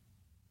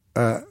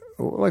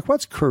 like,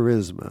 what's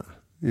charisma?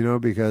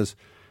 Because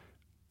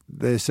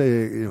they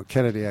say,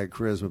 Kennedy had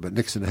charisma, but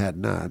Nixon had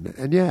none.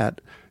 And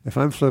yet, if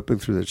I'm flipping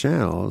through the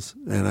channels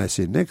and I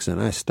see Nixon,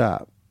 I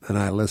stop and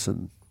I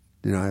listen.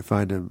 I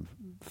find him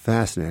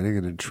fascinating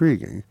and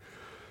intriguing.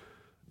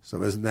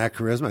 So isn't that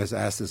charisma? I just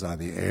asked this on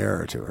the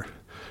air to her.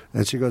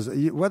 And she goes,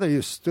 what, are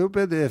you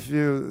stupid if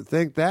you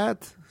think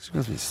that? She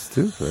goes, be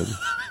stupid?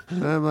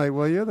 And I'm like,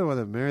 well, you're the one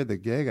that married the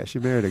gay guy. She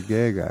married a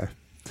gay guy.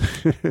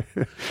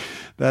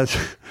 That's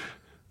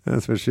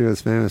what she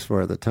was famous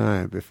for at the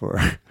time before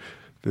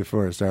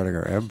before starting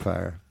her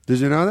empire. Did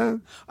you know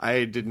that?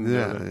 I didn't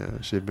know that.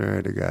 Yeah. She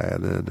married a guy,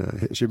 and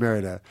then she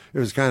married it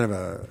was kind of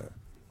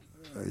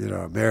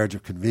a marriage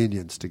of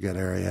convenience to get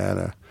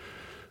Ariana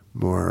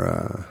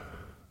more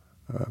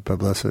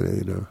publicity,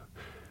 And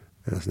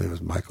his name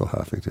was Michael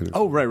Huffington.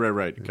 Oh,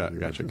 right.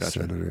 Gotcha.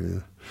 Senator, yeah.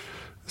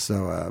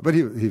 So, but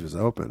he was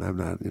open. I'm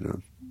not,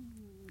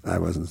 I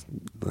wasn't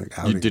like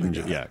outing. You didn't,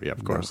 the guy. yeah,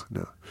 of course.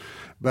 No.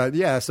 But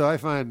yeah, so I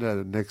find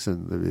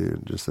Nixon to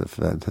be just a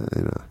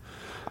fantastic,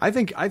 I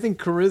think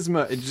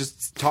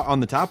charisma. On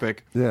the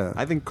topic. Yeah.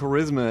 I think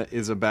charisma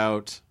is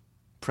about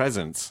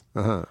presence.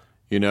 Uh-huh.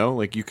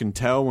 Like you can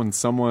tell when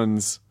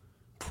someone's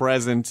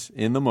present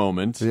in the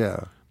moment.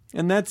 Yeah.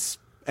 And that's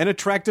an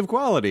attractive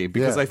quality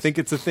because I Yes. think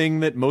it's a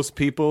thing that most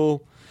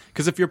people.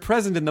 Because if you're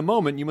present in the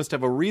moment, you must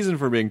have a reason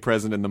for being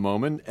present in the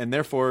moment, and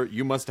therefore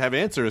you must have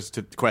answers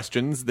to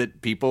questions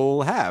that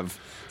people have.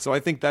 So I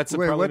think that's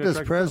Wait, what does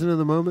present in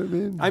the moment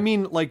mean? I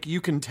mean, like you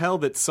can tell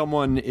that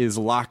someone is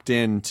locked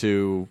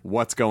into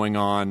what's going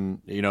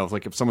on.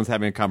 If someone's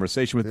having a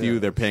conversation with you,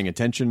 they're paying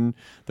attention,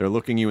 they're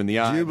looking you in the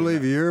eye. Do you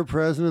believe you're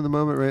present in the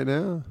moment right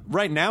now?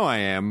 Right now, I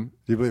am.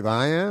 Do you believe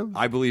I am?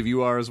 I believe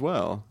you are as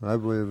well. I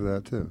believe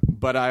that too.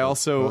 But I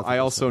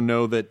also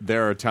know that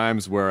there are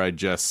times where I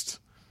just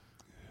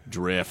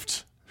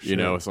drift.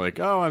 Sure. It's like,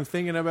 oh, I'm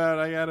thinking about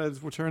I gotta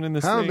turn in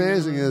this. How thing.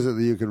 amazing is it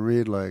that you can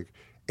read like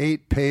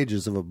 8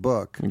 pages of a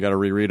book? You gotta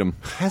reread them.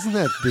 Hasn't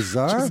that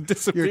bizarre? Just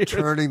disappears. You're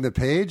turning the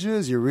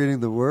pages, you're reading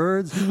the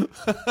words,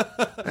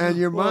 and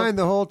your mind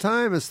the whole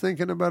time is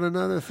thinking about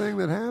another thing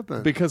that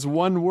happened. Because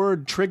one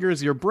word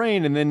triggers your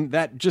brain, and then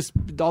that just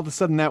all of a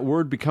sudden that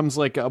word becomes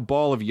like a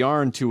ball of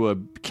yarn to a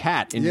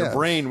cat in your Yes.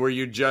 brain, where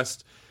you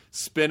just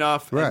spin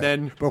off Right. and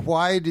then. But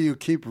why do you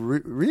keep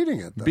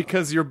reading it, though?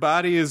 Because your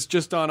body is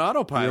just on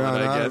autopilot, You're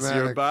on I guess. Your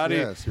automatic- body,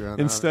 yes, you're on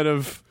instead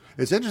of.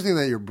 It's interesting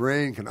that your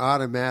brain can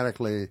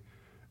automatically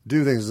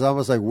do things. It's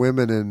almost like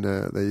women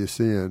that you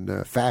see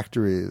in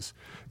factories,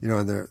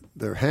 and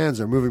their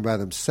hands are moving by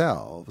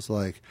themselves.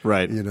 Like,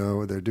 Right.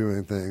 They're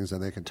doing things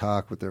and they can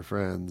talk with their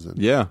friends. And,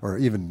 Yeah. Or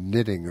even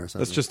knitting or something.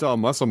 That's just all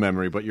muscle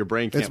memory, but your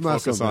brain can't It's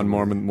muscle focus on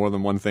memory. more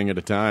than one thing at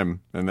a time,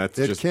 and that's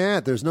It just.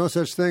 can't. There's no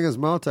such thing as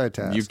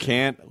multitasking. You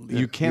can't.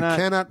 You cannot.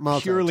 cannot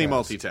purely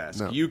multitask.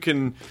 multitask. No. You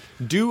can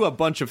do a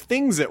bunch of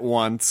things at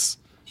once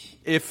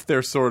if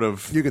they're sort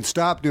of. You can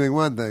stop doing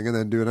one thing and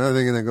then do another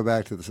thing and then go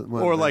back to the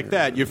one Or thing. like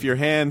that, if your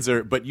hands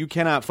are, but you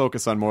cannot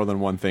focus on more than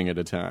one thing at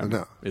a time.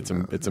 No, it's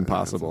no,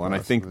 impossible, and I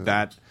impossible, think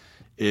that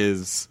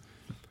is,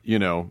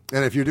 And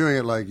if you're doing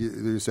it like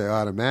you say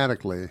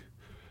automatically,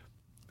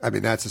 I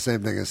mean, that's the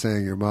same thing as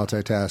saying you're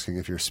multitasking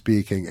if you're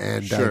speaking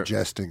and Sure.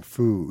 digesting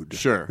food.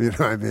 Sure. You know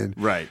what I mean?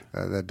 Right.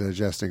 That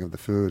digesting of the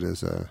food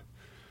is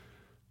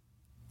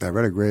I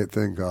read a great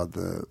thing called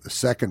the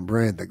second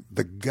brain,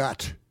 the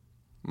gut,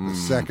 the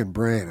second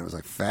brain. It was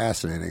like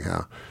fascinating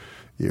how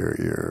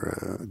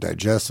your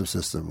digestive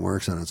system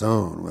works on its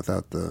own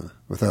without the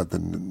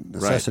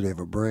necessity of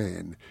a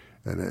brain.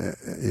 And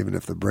even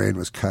if the brain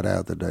was cut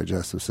out, the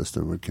digestive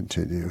system would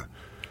continue.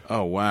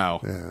 Oh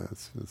wow! Yeah,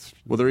 it's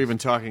Well, they're even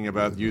talking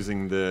about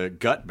using the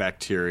gut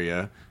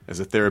bacteria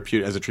as a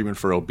treatment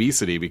for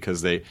obesity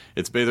because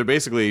they're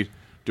basically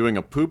doing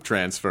a poop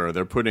transfer.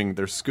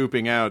 They're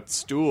scooping out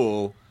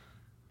stool,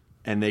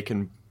 and they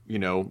can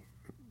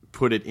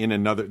put it in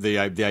another. The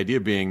idea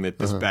being that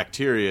this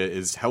bacteria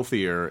is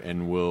healthier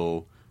and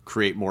will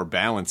create more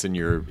balance in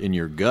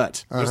your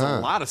gut. There's a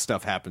lot of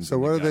stuff happens. So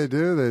in what the do they gut.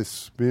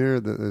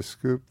 do? They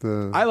scoop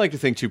the. I like to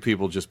think two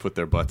people just put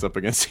their butts up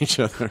against each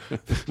other.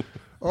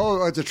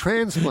 Oh, it's a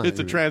transplant. It's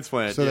a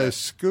transplant, So yeah. they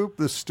scoop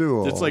the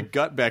stool. It's like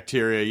gut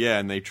bacteria, yeah,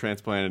 and they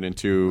transplant it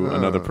into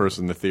another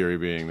person. The theory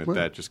being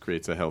that just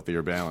creates a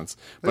healthier balance.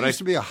 That used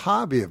to be a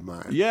hobby of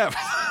mine. Yeah.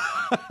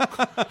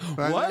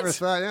 I never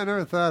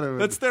thought of it.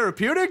 That's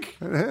therapeutic.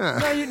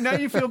 Yeah. Now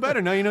you feel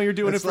better. Now you know you're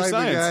doing It's it for like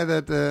science.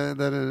 the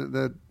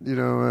guy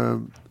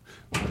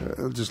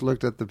that just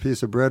looked at the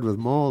piece of bread with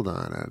mold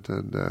on it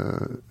and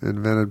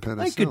invented penicillin.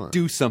 I could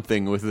do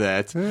something with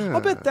that. Yeah. I'll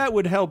bet that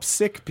would help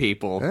sick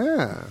people.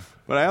 Yeah.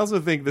 But I also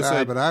think this.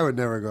 But I would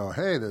never go,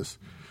 hey, this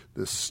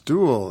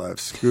stool I've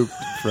scooped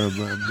from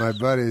my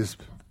buddy's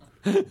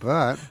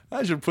butt.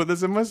 I should put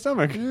this in my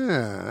stomach.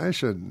 Yeah, I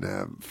shouldn't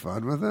have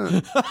fun with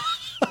it.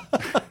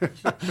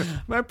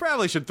 I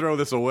probably should throw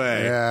this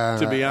away. Yeah,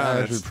 to be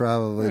honest, I should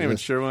probably. I'm not even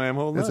just- sure why I'm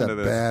holding It's on a to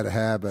this. bad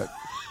habit.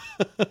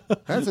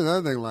 That's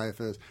another thing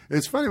life is.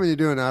 It's funny when you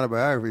do an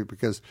autobiography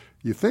because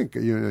you think,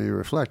 you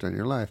reflect on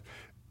your life.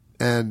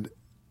 And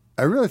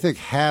I really think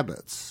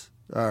habits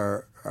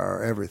are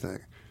everything.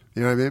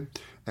 You know what I mean?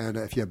 And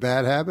if you have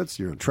bad habits,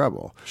 you're in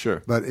trouble.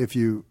 Sure. But if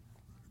you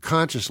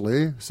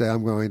consciously say,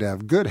 I'm going to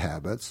have good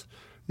habits,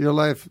 your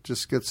life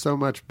just gets so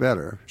much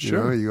better.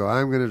 Sure. You go,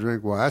 I'm going to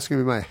drink water. That's going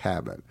to be my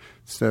habit.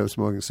 Instead of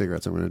smoking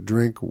cigarettes, I'm going to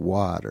drink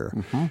water.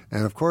 Mm-hmm.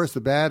 And of course,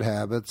 the bad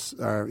habits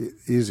are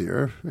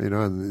easier,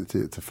 and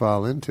to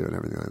fall into and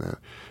everything like that.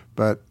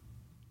 But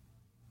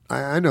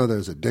I know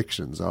there's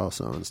addictions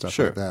also and stuff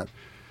Sure. like that.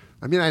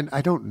 I mean,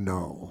 I don't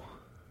know.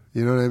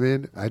 You know what I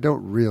mean? I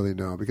don't really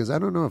know because I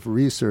don't know if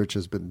research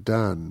has been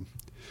done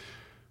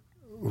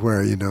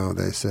where,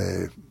 they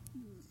say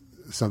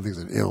something's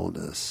an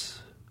illness.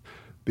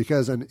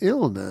 Because an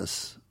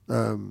illness,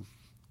 I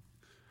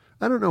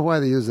don't know why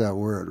they use that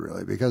word,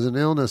 really, because an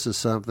illness is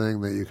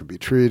something that you can be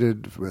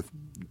treated with,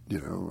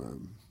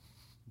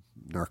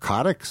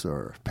 narcotics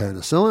or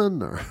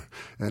penicillin or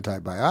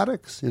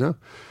antibiotics,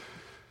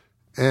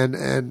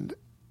 and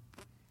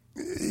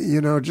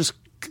just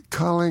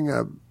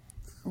calling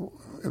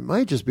it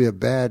might just be a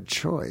bad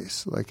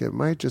choice. Like, it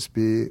might just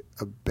be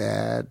a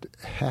bad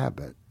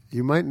habit.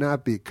 You might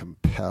not be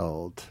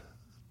compelled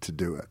to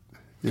do it.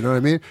 You know what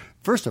I mean?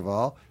 First of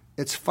all,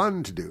 it's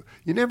fun to do.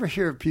 You never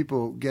hear of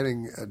people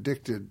getting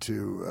addicted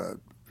to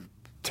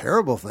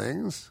terrible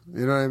things.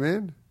 You know what I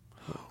mean?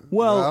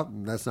 Well,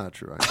 that's not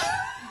true.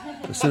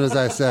 As soon as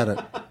I said it.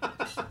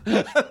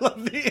 I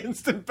love the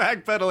instant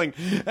backpedaling.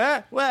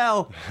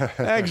 Well,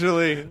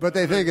 actually. But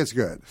they think it's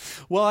good.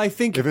 Well, I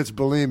think if it's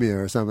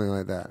bulimia or something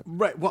like that.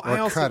 Right. Well,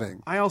 or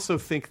cutting. I also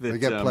think that they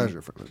get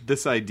pleasure from it.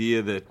 This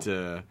idea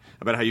that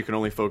about how you can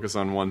only focus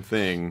on one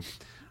thing,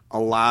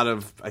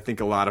 I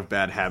think a lot of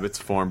bad habits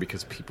form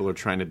because people are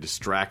trying to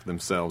distract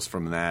themselves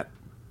from that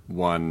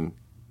one,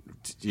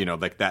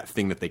 like that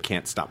thing that they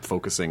can't stop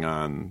focusing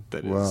on.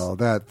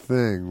 That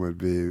thing would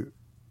be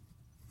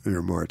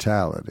your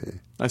mortality.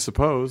 I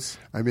suppose.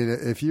 I mean,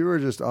 if you were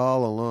just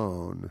all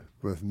alone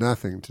with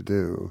nothing to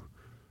do,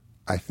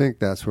 I think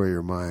that's where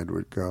your mind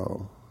would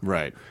go.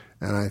 Right.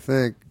 And I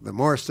think the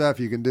more stuff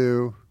you can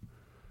do,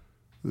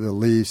 the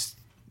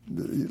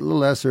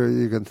lesser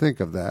you can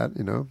think of that,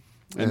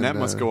 And that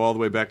must go all the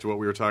way back to what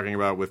we were talking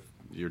about with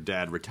your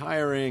dad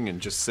retiring and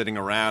just sitting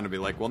around and be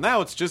like, well,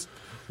 now it's just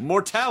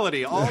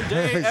mortality all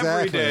day,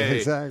 every day.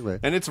 Exactly.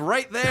 And it's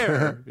right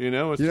there.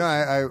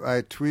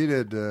 I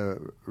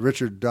tweeted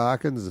Richard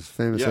Dawkins, the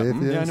famous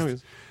atheist. Yeah, I know he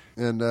is.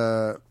 And,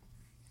 of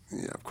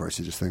course,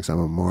 he just thinks I'm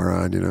a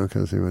moron,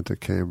 because he went to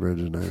Cambridge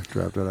and I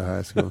dropped out of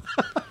high school.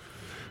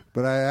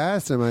 But I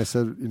asked him, I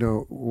said,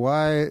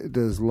 why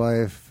does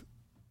life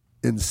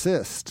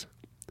insist?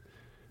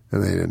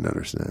 And they didn't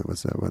understand.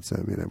 What's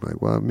that mean? I'm like,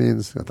 well, it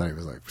means, I thought he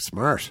was like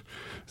smart.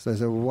 So I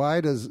said,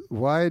 why does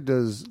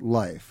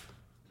life,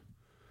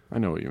 I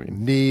know what you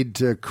mean, need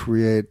to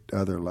create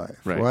other life?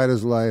 Right. Why do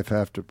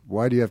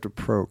you have to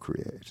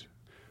procreate?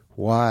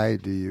 Why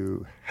do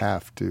you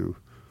have to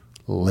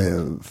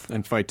live?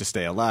 And fight to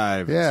stay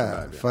alive.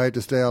 Yeah, fight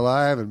to stay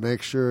alive and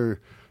make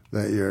sure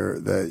that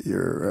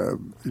your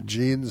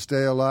genes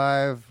stay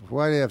alive.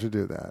 Why do you have to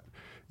do that?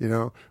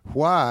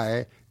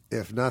 Why,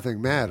 if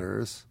nothing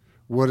matters,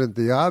 wouldn't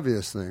the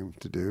obvious thing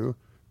to do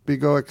be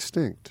go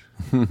extinct?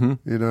 You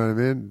know what I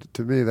mean?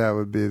 To me, that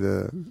would be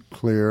the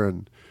clear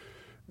and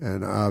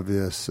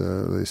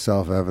obviously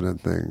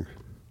self-evident thing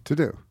to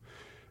do.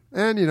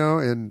 And,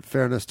 in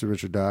fairness to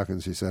Richard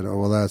Dawkins, he said, oh,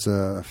 well, that's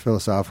a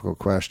philosophical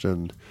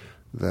question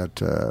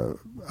that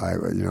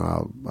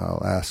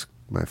I'll ask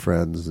my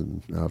friends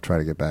and I'll try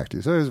to get back to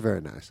you. So it was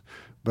very nice.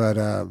 But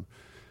I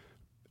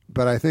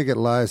think it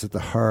lies at the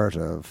heart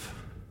of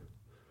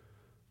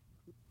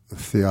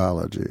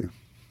theology,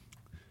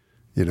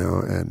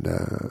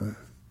 and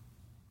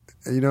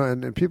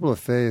people of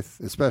faith,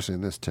 especially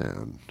in this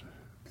town,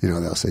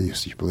 they'll say, you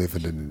believe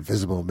in an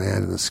invisible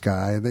man in the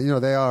sky, and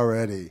they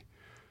already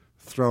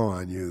throw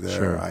on you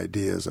their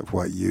ideas of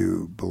what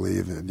you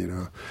believe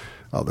in,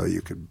 although they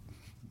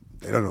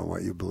don't know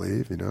what you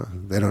believe,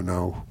 they don't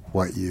know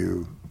what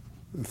you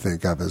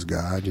think of as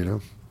God,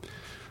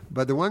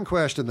 But the one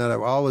question that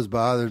always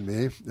bothered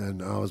me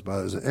and always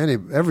bothers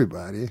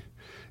everybody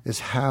is,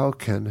 how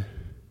can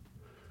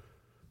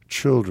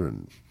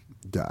children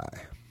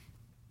die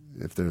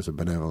if there's a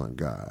benevolent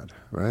God,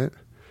 right?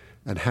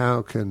 And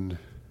how can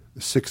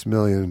 6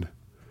 million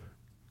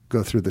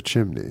go through the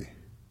chimney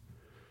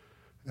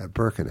at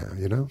Birkenau,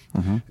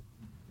 Mm-hmm.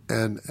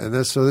 And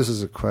this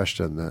is a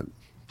question that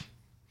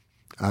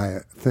I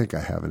think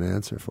I have an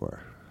answer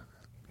for,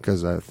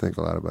 because I think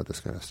a lot about this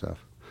kind of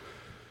stuff.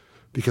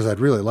 Because I'd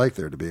really like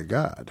there to be a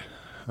God.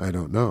 I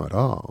don't know at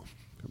all,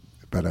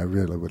 but I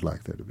really would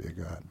like there to be a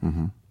God.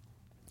 Mm-hmm.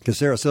 Because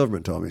Sarah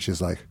Silverman told me,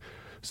 she's like,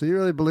 so you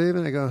really believe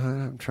in it? I go,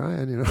 I'm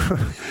trying,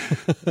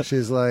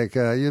 She's like,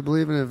 you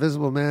believe in an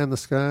invisible man in the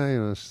sky?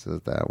 She says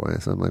it that way.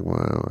 So I'm like,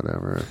 well,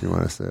 whatever, if you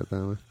want to say it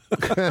that way.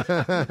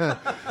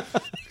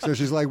 So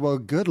she's like, well,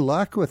 good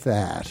luck with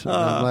that. And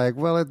I'm like,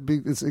 well,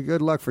 it's a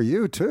good luck for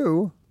you,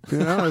 too.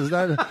 It's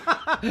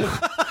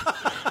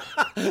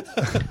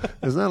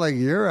not like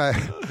your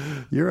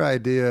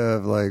idea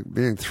of like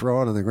being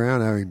thrown on the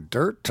ground, having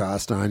dirt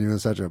tossed on you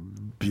is such a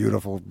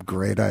beautiful,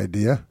 great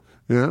idea.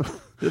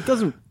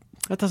 That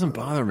doesn't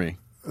bother me.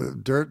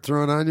 Dirt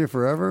thrown on you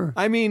forever?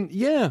 I mean,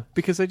 yeah,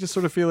 because I just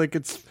sort of feel like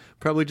it's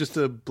probably just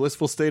a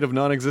blissful state of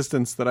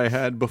non-existence that I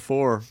had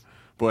before.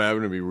 Boy, I'm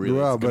going to be really.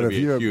 Well, it's going to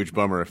be a huge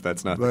bummer if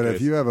that's not the case. But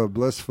if you have a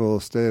blissful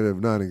state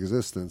of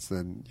non-existence,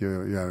 then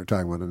you're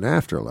talking about an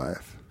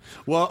afterlife.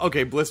 Well,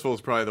 okay, blissful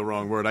is probably the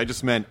wrong word. I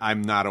just meant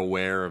I'm not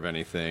aware of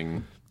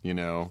anything,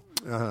 I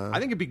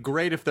think it'd be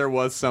great if there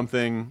was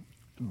something,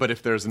 but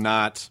if there's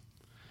not,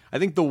 I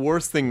think the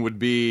worst thing would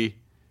be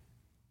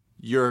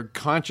your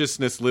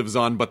consciousness lives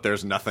on, but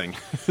there's nothing.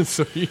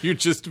 So you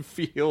just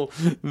feel,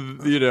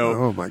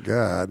 Oh my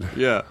God.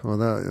 Yeah. Well,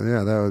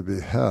 that would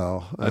be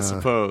hell. I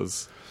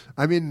suppose.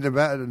 I mean,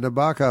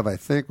 Nabokov, I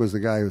think, was the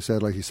guy who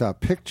said like he saw a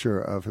picture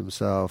of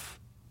himself.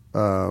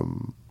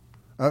 I'm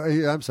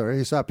sorry,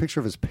 he saw a picture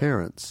of his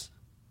parents,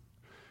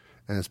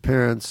 and his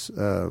parents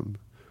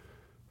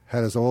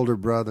had his older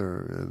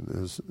brother in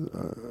his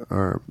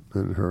arm,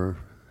 and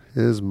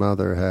his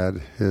mother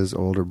had his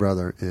older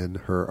brother in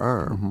her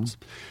arms,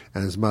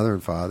 and his mother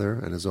and father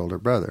and his older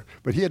brother.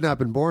 But he had not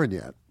been born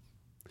yet.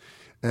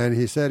 And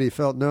he said he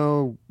felt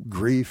no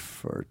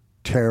grief or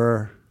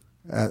terror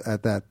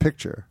at that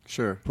picture.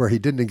 Sure. Where he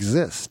didn't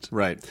exist.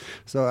 Right.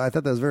 So I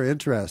thought that was very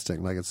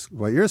interesting. Like it's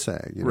what you're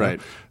saying. Right.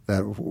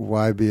 That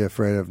why be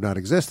afraid of not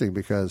existing?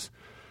 Because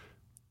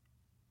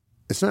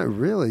it's not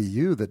really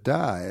you that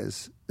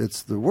dies.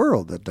 It's the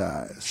world that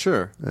dies.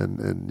 Sure.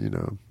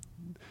 And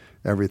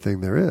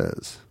everything there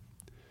is.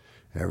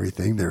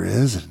 Everything there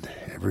is and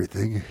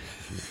everything.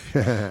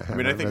 I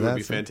mean, I think it would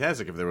be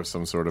fantastic if there was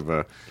some sort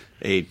of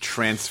a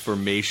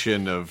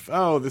transformation of,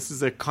 this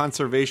is a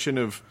conservation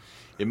of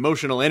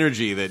emotional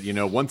energy that,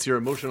 once your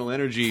emotional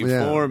energy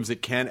forms,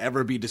 it can't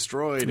ever be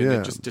destroyed, and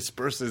it just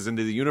disperses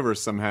into the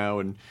universe somehow,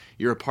 and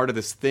you're a part of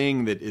this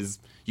thing that is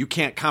you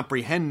can't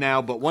comprehend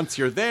now, but once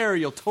you're there,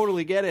 you'll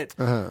totally get it.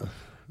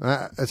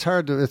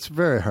 It's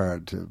very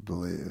hard to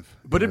believe.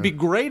 But it'd be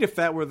great if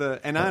that were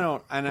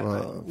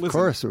of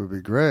course it would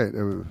be great.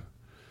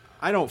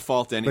 I don't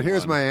fault anyone. But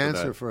here's my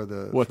answer for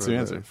the What's the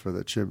answer? For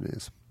the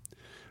chimneys.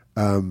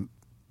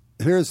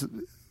 Here's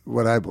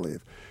what I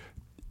believe.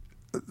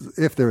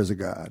 If there is a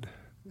God,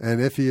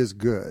 and if he is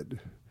good,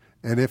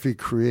 and if he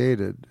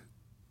created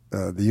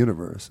the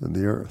universe and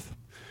the earth,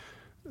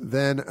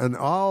 then an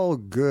all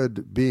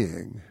good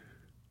being,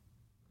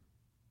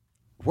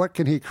 what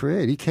can he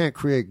create? He can't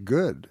create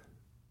good,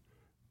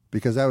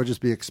 because that would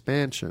just be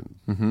expansion.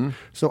 Mm-hmm.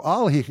 So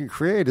all he can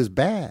create is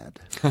bad.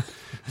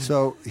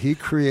 So he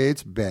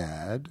creates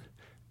bad,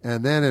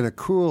 and then in a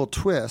cool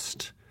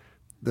twist,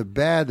 the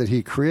bad that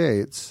he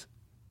creates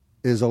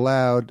is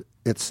allowed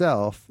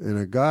itself in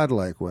a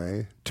godlike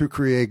way to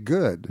create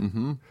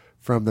good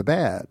from the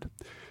bad.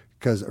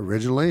 Because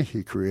originally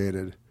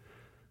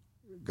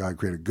God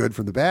created good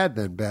from the bad,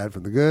 then bad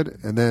from the good,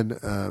 and then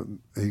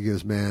he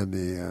gives man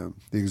the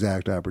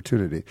exact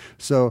opportunity.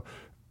 So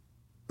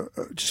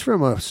just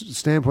from a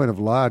standpoint of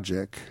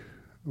logic,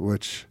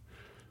 which,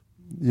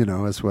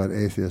 is what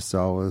atheists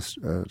always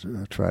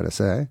try to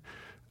say,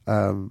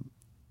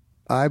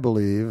 I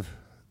believe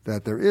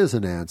that there is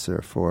an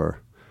answer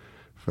for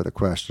the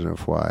question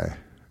of why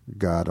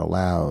God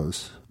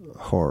allows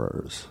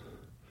horrors,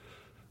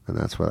 and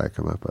that's what I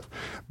come up with.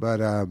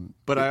 But I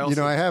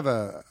also, I have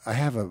a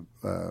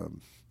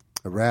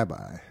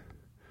rabbi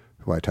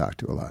who I talk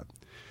to a lot.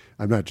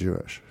 I'm not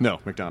Jewish. No,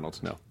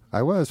 Macdonald. No,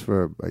 I was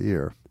for a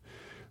year,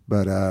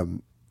 but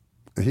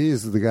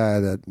he's the guy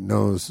that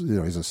knows.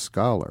 He's a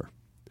scholar.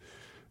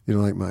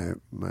 Like my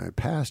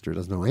pastor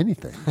doesn't know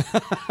anything.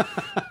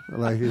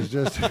 Like he's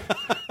just a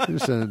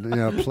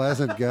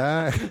pleasant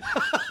guy.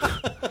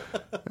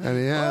 And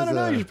he has, I don't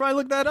know. You should probably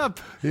look that up.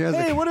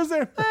 What is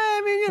there?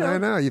 I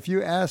know. If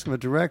you ask him a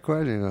direct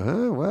question, you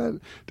go, what?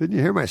 Didn't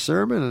you hear my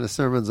sermon? And the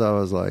sermon's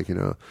always like,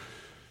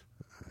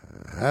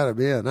 how to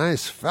be a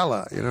nice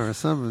fella, or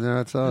something.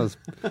 It's always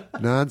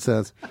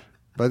nonsense.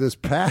 But this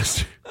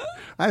pastor,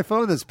 I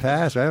phoned this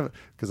pastor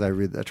because I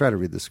try to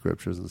read the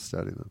scriptures and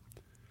study them.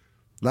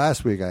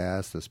 Last week I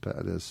asked this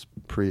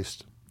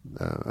priest,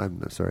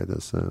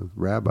 this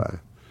rabbi.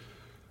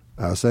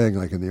 I was saying,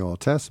 like in the Old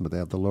Testament, they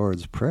have the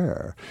Lord's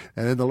Prayer.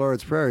 And in the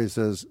Lord's Prayer, he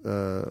says,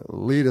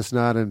 lead us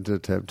not into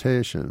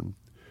temptation,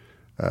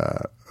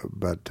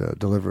 but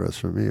deliver us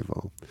from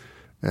evil.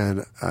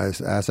 And I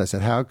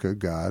said, how could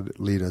God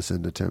lead us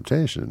into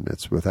temptation?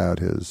 It's without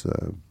his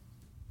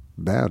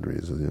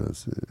boundaries,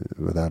 it's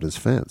without his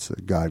fence.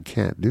 God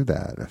can't do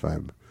that, if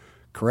I'm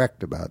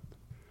correct about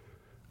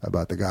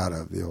the God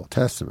of the Old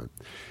Testament.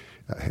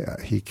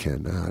 He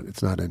cannot.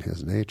 It's not in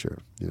his nature.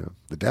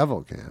 The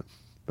devil can,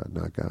 but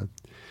not God.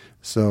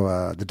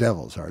 So the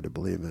devil's hard to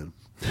believe in.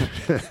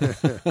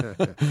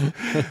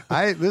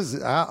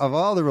 Of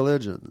all the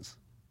religions,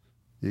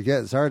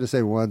 it's hard to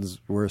say one's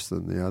worse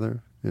than the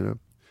other,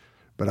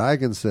 But I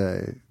can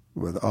say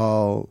with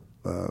all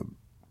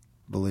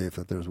belief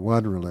that there's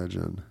one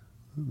religion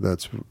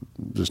that's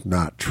just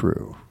not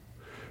true.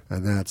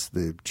 And that's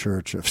the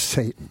Church of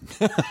Satan.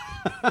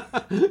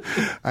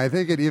 I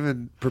think it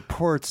even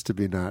purports to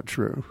be not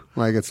true.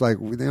 Like, it's like,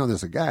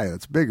 there's a guy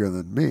that's bigger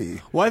than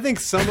me. Well, I think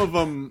some of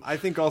them, I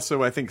think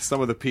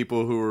some of the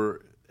people who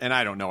are, and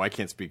I don't know, I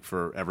can't speak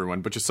for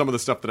everyone, but just some of the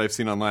stuff that I've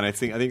seen online, I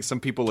think some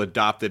people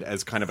adopt it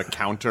as kind of a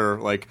counter,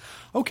 like,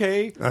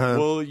 okay,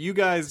 well, you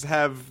guys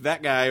have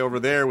that guy over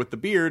there with the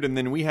beard, and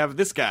then we have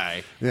this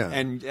guy,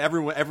 and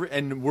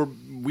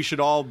we should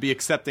all be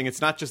accepting.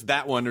 It's not just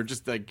that one, or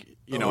just like,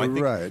 I think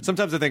right.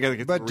 Sometimes I think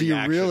it's but a do you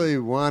reaction. really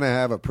want to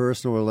have a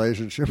personal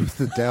relationship with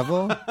the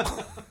devil?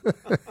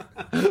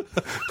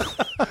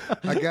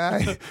 a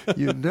guy,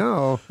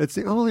 it's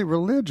the only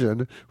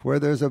religion where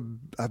there's a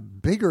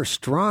bigger,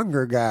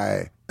 stronger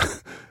guy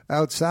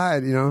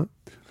outside,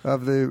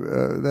 of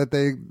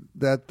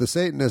that the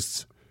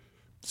Satanists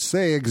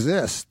say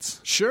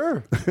exists.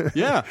 Sure.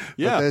 Yeah.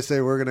 Yeah. But they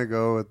say we're going to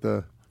go with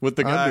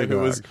the guy who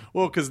was,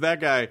 underdog. because that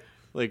guy,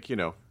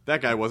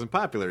 that guy wasn't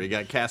popular. He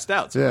got cast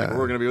out. So Yeah.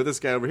 we're going to be with this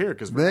guy over here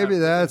because Maybe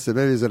that's it.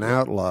 Maybe he's an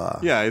outlaw.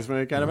 Yeah, he's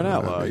kind of an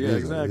outlaw. Yeah,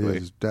 exactly.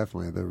 He's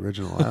definitely the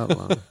original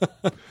outlaw.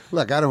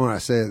 Look, I don't want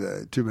to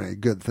say too many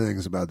good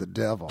things about the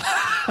devil.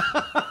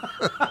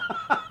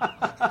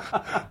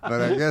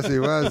 But I guess he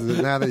was.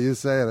 Now that you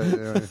say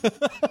it,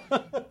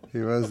 he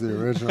was the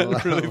original I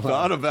hadn't really outlaw.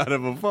 thought about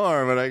it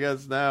before, but I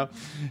guess now,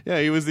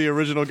 he was the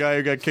original guy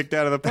who got kicked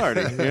out of the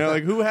party.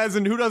 Who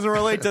doesn't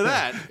relate to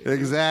that?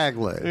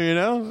 Exactly.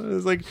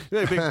 It's like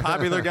big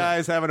popular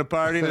guys having a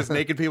party. There's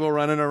naked people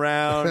running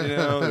around.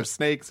 There's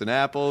snakes and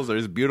apples.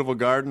 There's a beautiful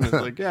garden. It's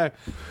like,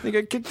 they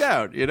get kicked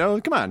out.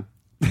 Come on.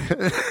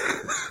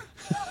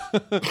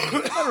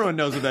 Everyone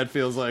knows what that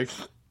feels like.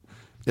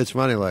 It's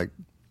funny,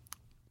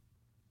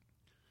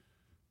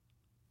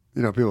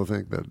 people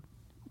think that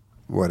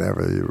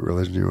whatever the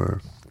religion you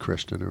are,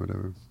 Christian or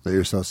whatever, that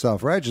you're so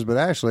self-righteous, but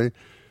actually,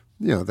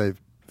 they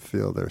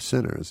feel they're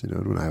sinners.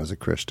 When I was a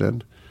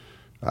Christian,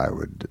 I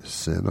would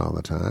sin all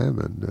the time,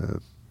 and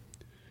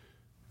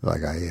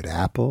I ate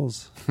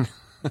apples.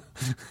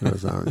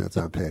 That's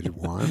on page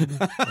 1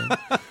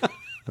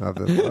 of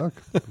the book.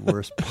 The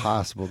worst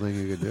possible thing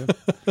you could do.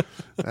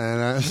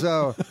 And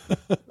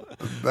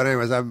but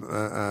anyways, I'm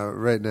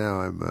right now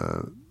I'm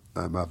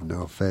of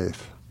no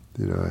faith.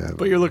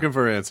 But you're looking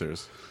for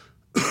answers.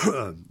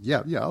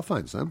 Yeah, I'll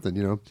find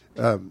something.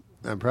 I'm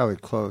probably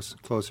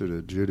closer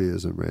to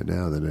Judaism right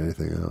now than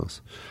anything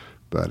else.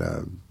 But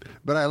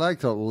I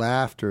like to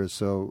laughter is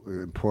so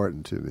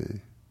important to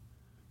me.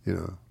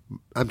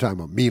 I'm talking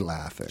about me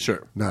laughing,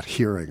 sure, not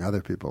hearing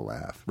other people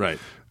laugh, right?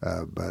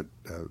 But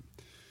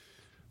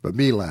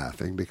me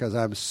laughing because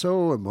I'm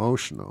so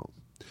emotional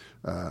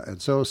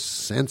and so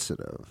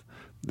sensitive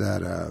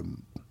that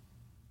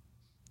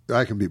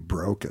I can be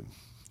broken.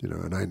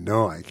 And I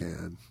know I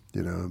can,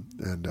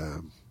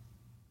 and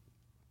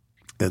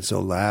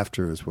so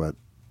laughter is what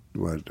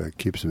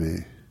keeps me.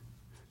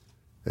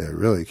 It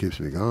really keeps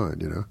me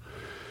going,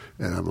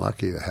 and I'm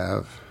lucky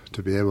to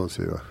be able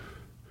to.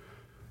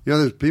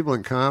 There's people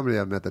in comedy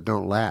I've met that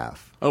don't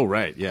laugh. Oh,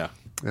 right, yeah.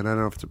 And I don't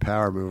know if it's a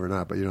power move or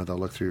not, but they'll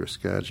look through your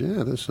sketch.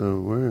 Yeah, this.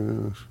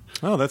 Oh,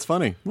 that's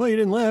funny. Well, you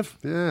didn't laugh.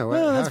 Yeah,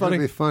 that's how funny.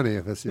 Can it be funny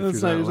if you're not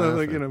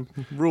laughing?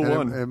 Rule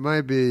and 1. It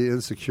might be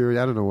insecurity.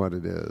 I don't know what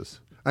it is.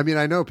 I mean,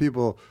 I know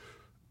people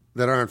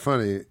that aren't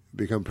funny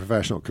become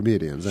professional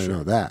comedians. I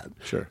know that.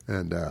 Sure.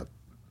 And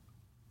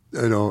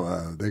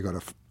they go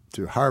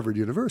to Harvard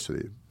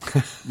University.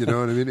 You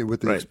know what I mean?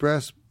 With the right.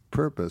 express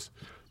purpose.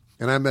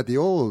 And I met the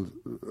old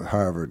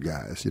Harvard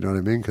guys. You know what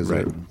I mean? Because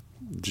right.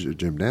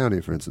 Jim Downey,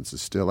 for instance,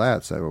 is still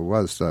at Saturday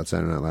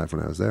Night Live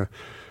when I was there,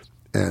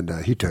 and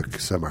he took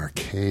some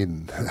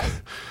arcane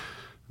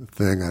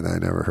thing that I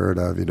never heard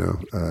of.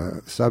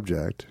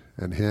 Subject.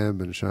 And him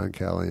and Sean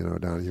Kelly,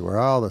 Donahue were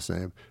all the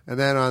same. And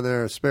then on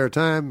their spare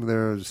time,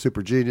 they're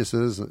super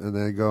geniuses, and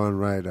they go and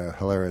write a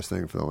hilarious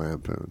thing for the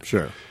Lampoon.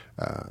 Sure.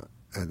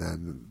 And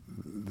then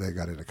they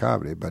got into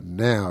comedy. But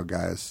now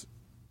guys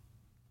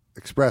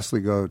expressly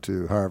go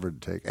to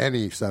Harvard to take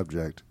any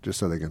subject just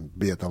so they can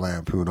be at the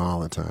Lampoon all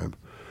the time.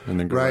 And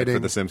then go writing for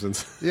The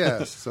Simpsons.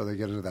 Yes, so they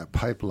get into that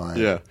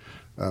pipeline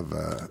of,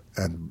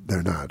 and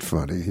they're not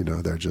funny.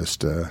 They're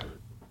just,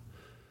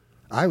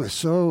 I was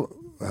so...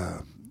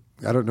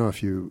 I don't know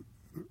if you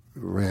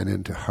ran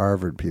into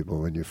Harvard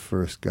people when you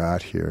first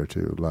got here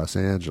to Los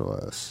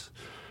Angeles,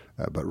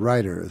 but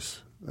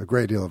writers, a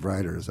great deal of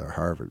writers are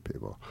Harvard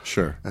people.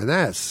 Sure. And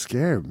that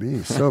scared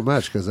me so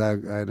much because I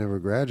never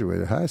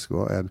graduated high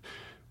school. And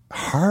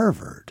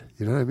Harvard,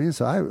 you know what I mean?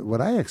 So what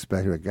I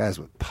expected were guys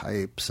with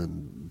pipes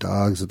and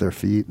dogs at their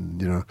feet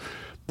and,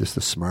 just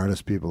the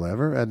smartest people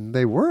ever, and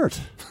they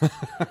weren't.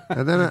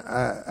 And then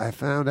I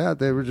found out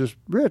they were just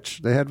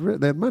rich. They had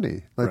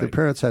money. Like their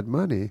parents had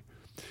money.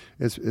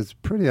 It's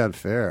pretty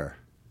unfair,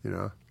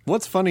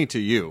 What's funny to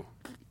you?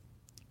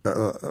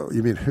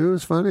 You mean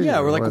who's funny?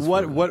 Yeah, we're like,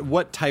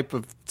 what type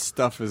of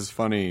stuff is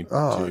funny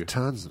to you?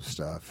 Tons of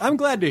stuff. I'm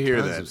glad to hear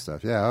tons that. Of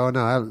stuff. Yeah. Oh,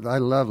 no, I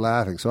love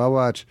laughing. So I'll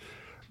watch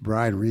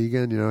Brian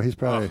Regan, he's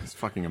probably... he's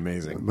fucking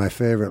amazing. My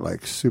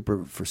favorite,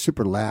 super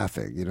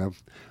laughing,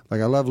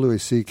 Like, I love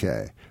Louis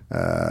C.K.,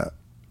 but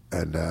I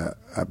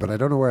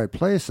don't know where I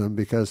place him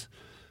because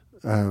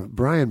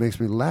Brian makes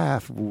me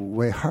laugh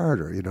way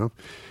harder,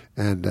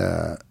 and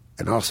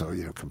also,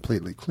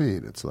 completely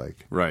clean. It's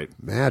like right.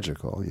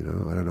 magical, I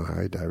don't know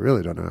how I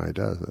really don't know how he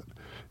does it.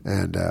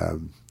 And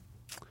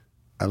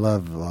I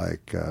love, I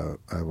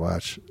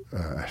watch,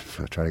 I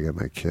try to get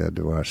my kid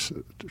to watch,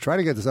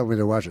 somebody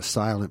to watch a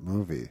silent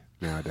movie.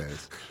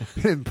 nowadays.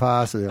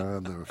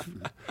 Impossible.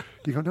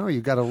 You go, no, you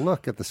got to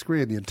look at the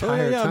screen the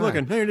entire time. I'm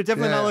looking. No, you're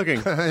definitely not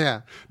looking.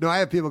 Yeah. No, I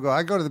have people go,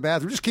 I go to the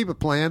bathroom, just keep it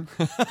playing.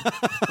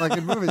 Like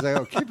in movies, I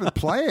go, keep it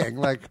playing.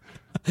 Like,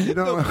 you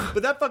know. No,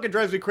 but that fucking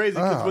drives me crazy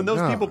because when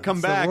those people come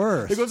back,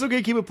 they go, it's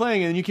okay, keep it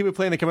playing. And then you keep it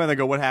playing, they come out and they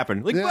go, what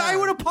happened? Like, well, I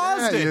would have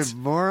paused it. You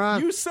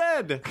moron. You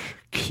said.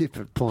 Keep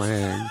it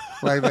playing.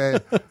 Like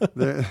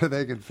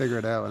they can figure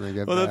it out when they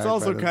get back. Well, that's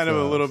also kind of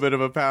a little bit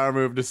of a power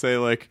move to say,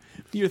 like,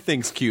 your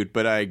thing's cute,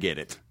 but I get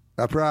it.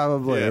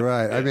 Probably, Yeah,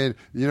 right. yeah. I mean,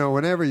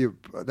 whenever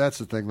that's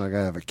the thing, like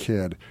I have a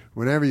kid,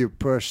 whenever you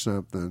push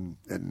something,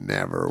 it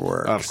never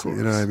works. Of course.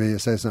 You know what I mean? You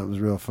say something's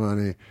real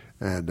funny,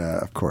 and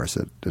of course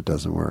it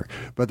doesn't work.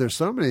 But there's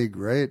so many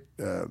great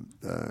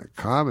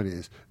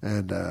comedies,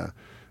 and, with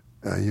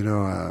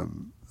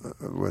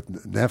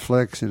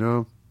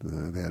Netflix,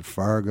 they had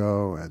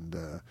Fargo,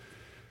 and...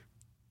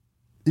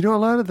 a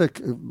lot of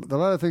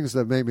things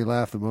that make me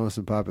laugh the most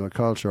in popular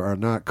culture are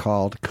not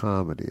called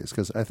comedies,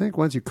 because I think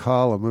once you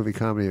call a movie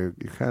comedy, you're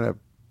kind of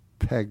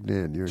pegged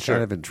in. You're Sure.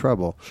 kind of in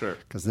trouble. Sure.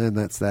 Because then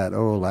that's that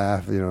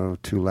laugh, 2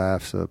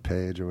 laughs a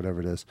page or whatever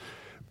it is.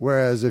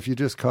 Whereas if you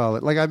just call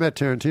it, like I met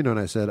Tarantino and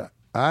I said,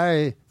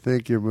 I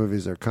think your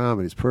movies are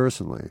comedies.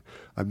 Personally,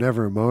 I'm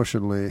never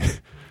emotionally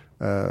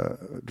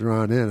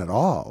drawn in at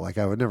all. Like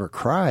I would never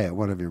cry at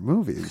one of your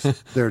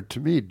movies. They're to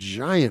me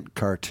giant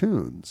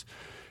cartoons.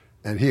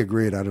 And he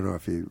agreed. I don't know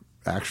if he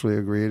actually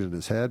agreed in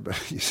his head, but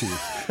he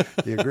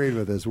agreed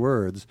with his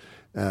words.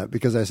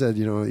 Because I said,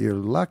 you're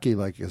lucky,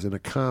 like, as in a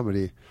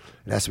comedy,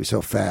 it has to be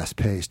so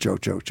fast-paced,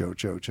 joke.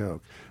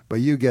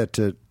 But you get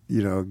to,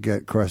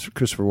 get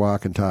Christopher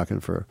Walken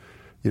talking for,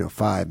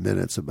 5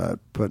 minutes about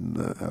putting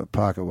a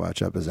pocket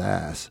watch up his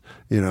ass,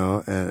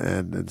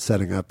 and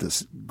setting up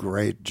this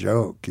great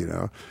joke,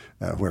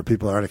 where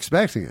people aren't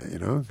expecting it,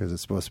 because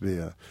it's supposed to be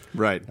a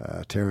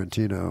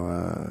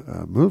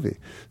Tarantino movie.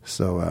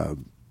 So,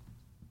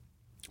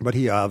 but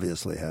he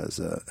obviously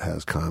has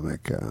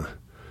comic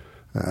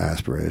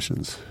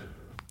aspirations.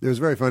 It was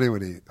very funny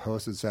when he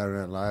hosted Saturday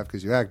Night Live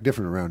because you act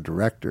different around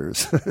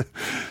directors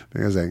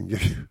because they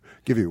can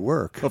give you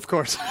work. Of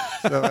course.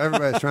 So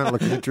everybody's trying to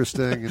look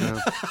interesting,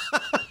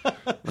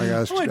 Like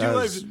I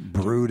was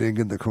brooding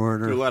in the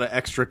corner. Do a lot of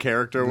extra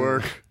character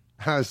work.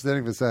 I was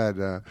sitting beside.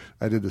 I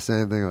did the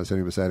same thing. I was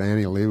sitting beside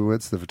Annie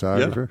Leibovitz, the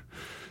photographer.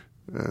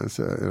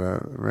 So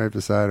right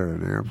beside her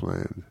in an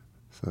airplane.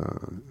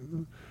 So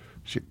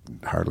she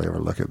hardly ever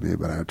look at me,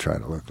 but I would try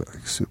to look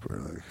like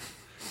super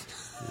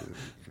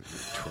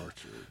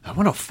tortured. I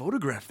want to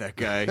photograph that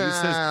guy. He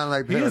says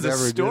like he has a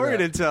story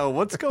to tell.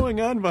 What's going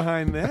on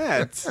behind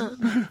that?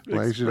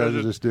 Like she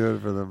doesn't just do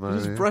it for the money.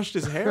 He just brushed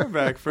his hair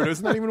back for it.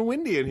 It's not even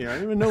windy in here. I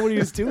don't even know what he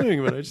was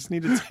doing, but I just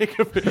need to take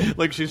a picture.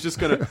 Like she's just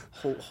gonna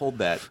hold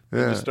that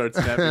and just start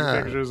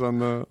snapping pictures on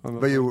the.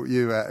 But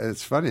you,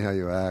 it's funny how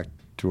you act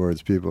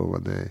towards people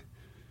when they,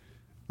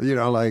 we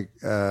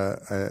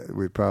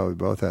probably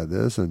both had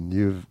this, and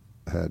you've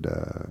had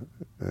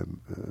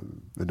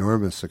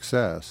enormous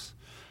success.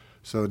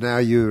 So now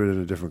you're in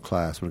a different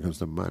class when it comes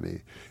to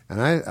money. And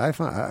I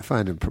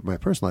find in my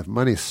personal life,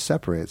 money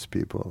separates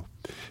people.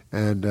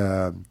 And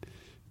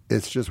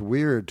it's just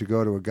weird to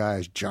go to a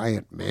guy's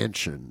giant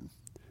mansion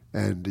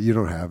and you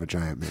don't have a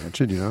giant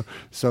mansion,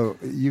 So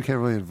you can't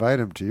really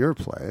invite him to your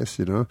place,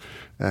 And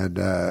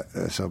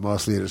so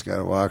mostly you just got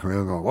to walk around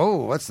and go, whoa,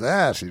 what's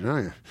that?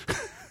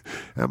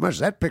 How much does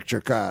that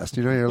picture cost?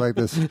 You're like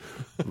this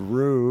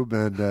rube,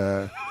 and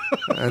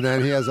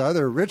then he has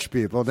other rich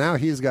people. Now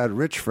he's got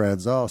rich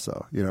friends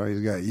also.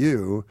 He's got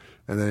you,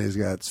 and then he's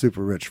got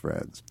super rich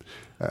friends.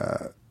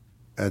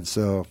 And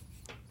so,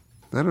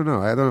 I don't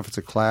know. I don't know if it's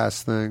a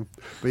class thing,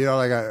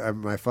 but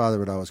my father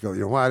would always go,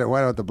 why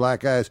don't the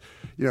black guys,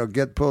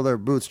 pull their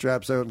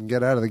bootstraps out and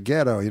get out of the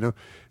ghetto,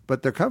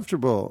 But they're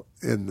comfortable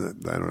in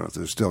I don't know if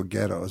there's still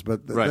ghettos,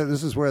 but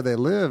this is where they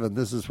live, and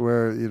this is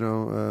where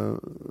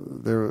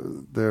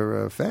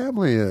their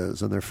family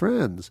is and their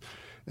friends,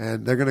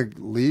 and they're going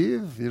to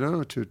leave,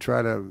 to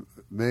try to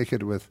make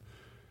it with.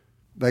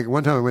 Like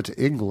one time I went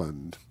to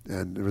England,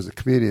 and there was a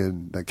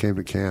comedian that came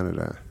to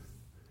Canada,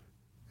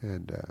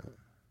 and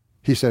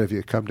he said, "If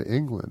you come to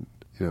England,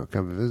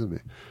 come and visit me."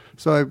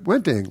 So I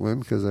went to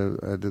England because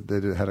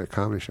they had a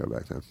comedy show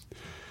back then,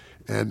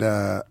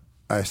 and.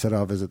 I said,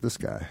 I'll visit this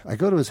guy. I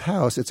go to his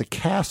house. It's a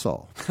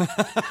castle.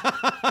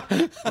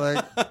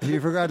 Like, he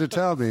forgot to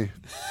tell me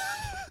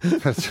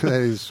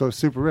that he's so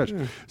super rich.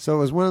 So it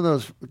was one of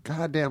those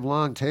goddamn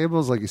long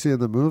tables like you see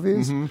in the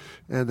movies, and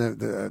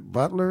the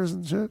butlers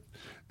and shit,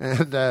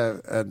 and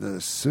the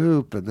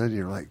soup, and then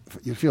you're like,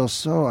 you feel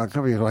so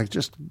uncomfortable. You're like,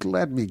 just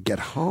let me get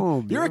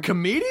home. You're a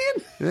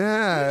comedian?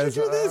 Yeah. Did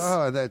you do this?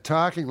 Oh, they're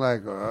talking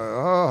like,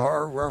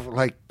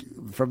 like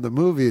from the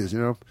movies,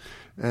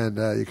 And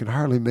you can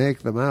hardly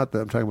make them out.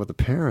 I'm talking about the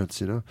parents,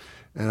 And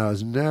I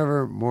was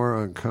never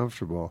more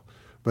uncomfortable.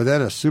 But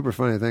then a super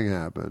funny thing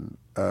happened.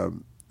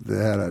 They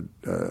had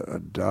a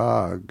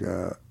dog.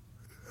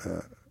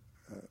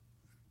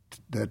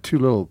 They had 2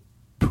 little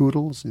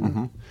poodles,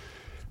 And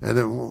then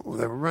they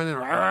were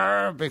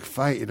running, big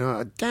fight,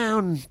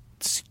 down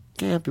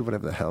scampi,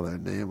 whatever the hell their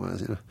name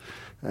was,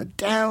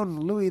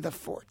 down Louis the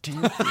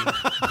 14th.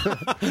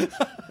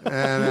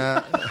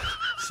 And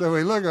so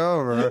we look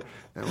over,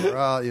 and we're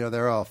all,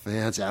 they're all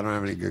fancy. I don't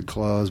have any good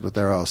clothes, but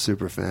they're all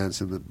super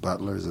fancy. The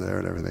butler's there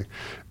and everything.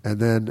 And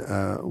then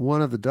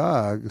one of the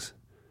dogs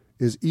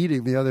is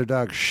eating the other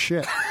dog's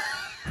shit.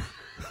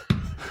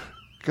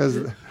 Because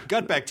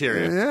gut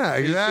bacteria. Yeah,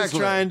 exactly. He's just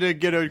trying to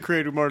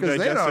create more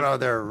digestive. Because they don't know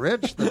they're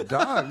rich. The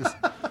dogs.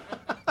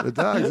 The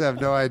dogs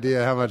have no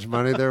idea how much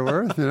money they're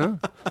worth, but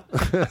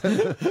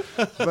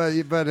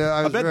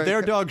I bet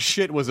their dog's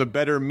shit was a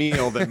better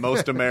meal than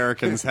most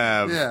Americans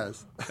have.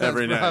 Yes,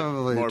 every night.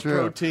 Probably more true.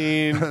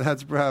 Protein.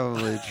 That's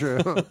probably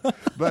true.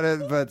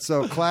 but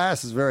so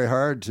class is very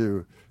hard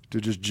to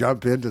just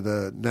jump into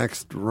the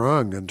next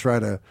rung and try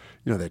to,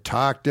 they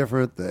talk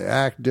different, they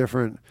act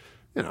different.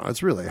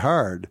 It's really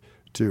hard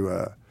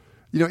to.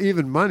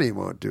 Even money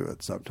won't do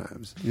it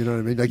sometimes. You know what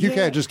I mean? Like you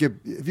can't just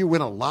if you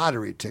win a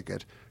lottery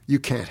ticket, you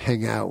can't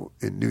hang out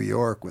in New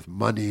York with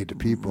money to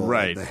people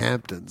in the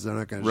Hamptons. They're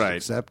not going to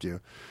accept you.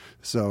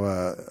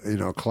 So,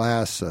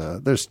 class,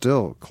 there's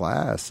still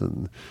class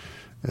and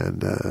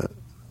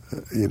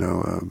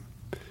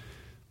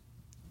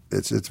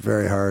it's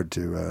very hard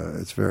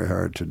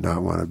to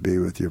not want to be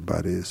with your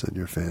buddies and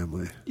your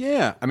family.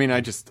 Yeah. I mean,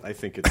 I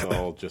think it's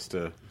all just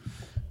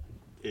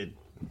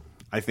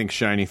I think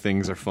shiny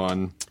things are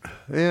fun.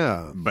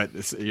 Yeah. But,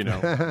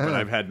 but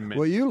I've had...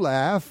 Well, you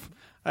laugh.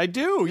 I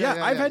do,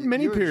 yeah. I've had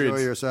many periods.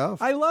 Enjoy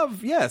yourself. I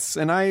love, yes,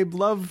 and I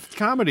love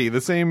comedy.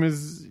 The same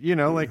as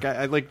like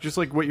I like just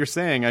like what you're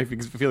saying. I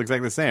feel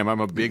exactly the same. I'm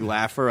a big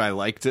laugher. I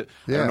liked it.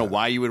 I don't know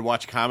why you would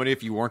watch comedy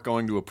if you weren't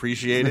going to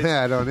appreciate it.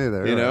 Yeah, I don't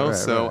either. Right. I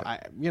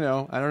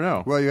don't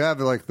know. Well, you have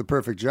the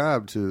perfect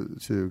job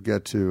to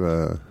get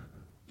to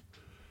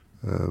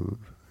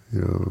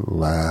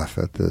laugh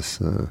at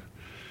this.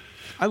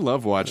 I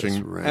love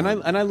watching,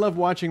 and I love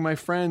watching my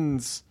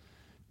friends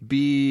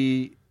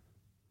be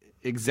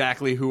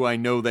exactly who I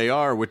know they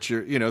are, which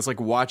it's like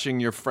watching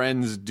your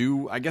friends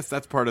do. I guess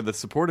that's part of the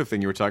supportive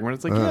thing you were talking about.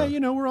 It's like,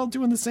 we're all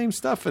doing the same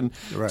stuff, and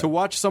to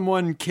watch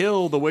someone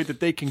kill the way that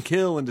they can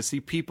kill, and to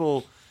see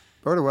people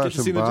or to watch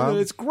them bomb,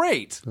 it's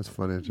great. That's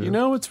funny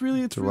too. It's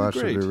really watch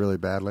great. them do really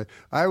badly.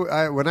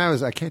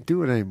 I can't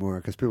do it anymore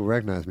because people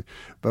recognize me.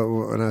 But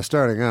when I was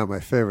starting out, my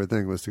favorite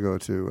thing was to go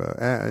to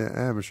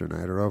amateur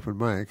night or open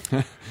mic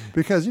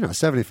because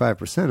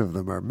 75% of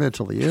them are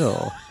mentally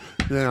ill.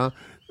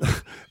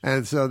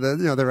 And so then,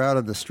 they're out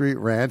on the street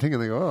ranting,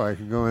 and they go, "Oh, I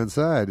can go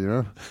inside,"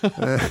 and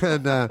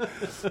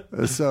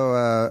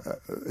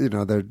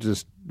they're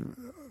just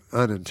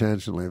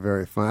unintentionally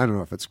very fun. I don't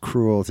know if it's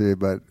cruelty,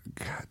 but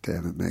God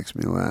damn, it makes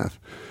me laugh.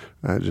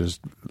 I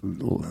just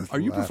Are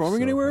you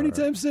performing anywhere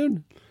anytime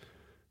soon?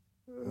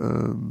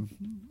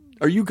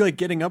 Are you like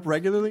getting up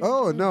regularly?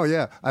 Oh no,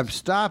 yeah, I'm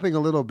stopping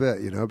a little bit,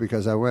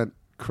 because I went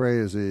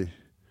crazy.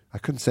 I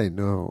couldn't say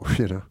no,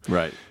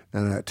 Right.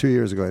 And 2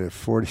 years ago, I did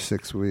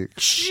 46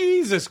 weeks.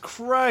 Jesus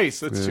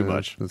Christ, that's too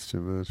much. That's too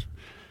much.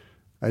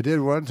 I did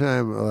one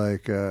time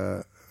like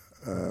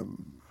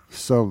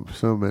so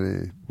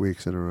many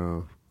weeks in a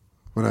row.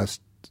 When I was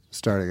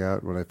starting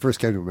out, when I first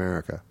came to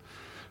America,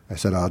 I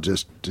said I'll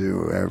just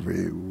do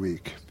every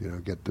week.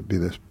 Get to be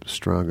the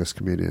strongest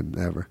comedian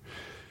ever.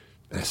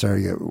 And I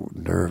started to get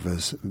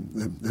nervous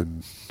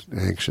and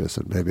anxious,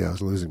 and maybe I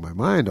was losing my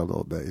mind a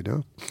little bit,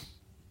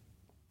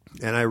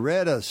 And I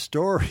read a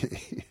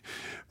story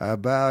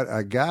about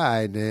a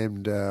guy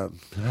named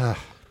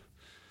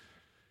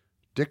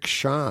Dick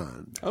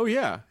Shawn. Oh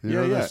yeah, you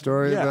know the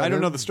story? Yeah, about I don't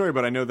him? know the story,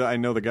 but I know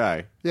the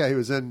guy. Yeah, he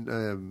was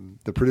in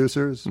The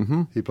Producers.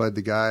 Mm-hmm. He played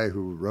the guy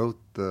who wrote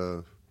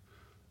the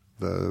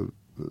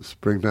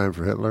Springtime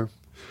for Hitler.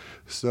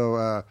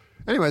 So,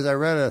 anyways, I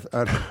read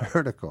an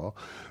article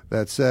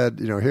that said,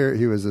 here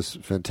he was this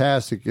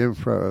fantastic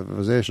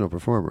improvisational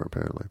performer,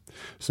 apparently.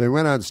 So he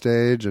went on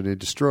stage and he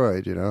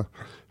destroyed,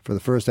 for the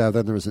first half.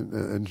 Then there was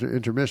an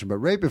intermission. But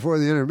right before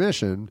the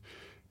intermission,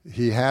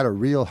 he had a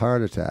real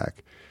heart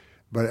attack.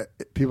 But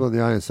people in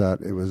the audience thought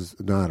it was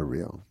not a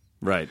real.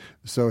 Right.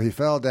 So he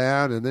fell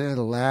down and they're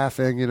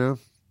laughing, Can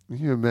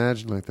you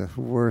imagine like the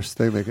worst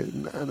thing they could?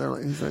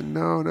 He's like,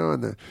 no.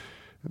 And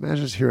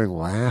imagine just hearing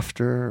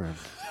laughter.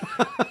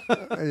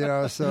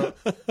 So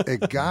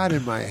it got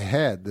in my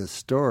head, this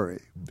story,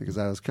 because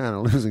I was kind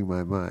of losing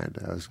my mind.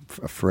 I was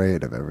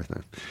afraid of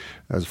everything.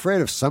 I was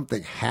afraid of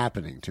something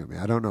happening to me.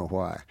 I don't know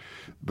why.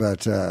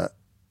 But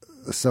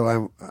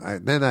so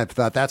then I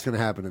thought that's going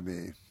to happen to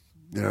me.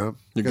 You're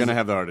going to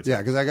have the heart attack. Yeah,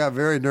 because I got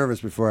very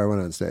nervous before I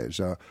went on stage.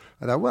 So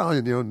I thought, well,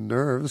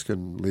 nerves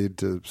can lead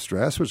to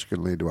stress, which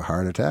can lead to a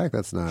heart attack.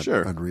 That's not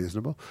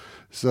unreasonable.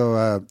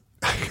 So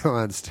I go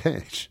on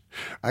stage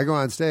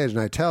and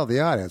I tell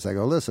the audience, I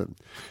go, listen,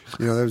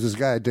 there was this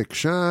guy, Dick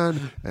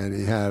Shawn, and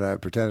he had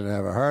pretended to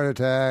have a heart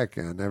attack,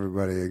 and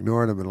everybody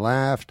ignored him and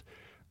laughed.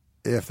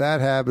 If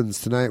that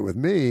happens tonight with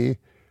me,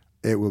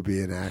 it will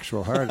be an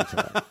actual heart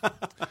attack.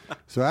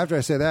 So after I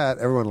say that,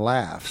 everyone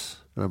laughs.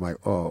 And I'm like,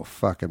 oh,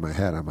 fuck, in my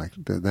head. I'm like,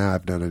 now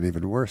I've done an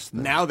even worse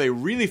thing. Now they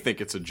really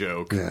think it's a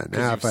joke. Yeah,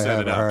 now if I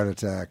have a heart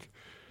attack,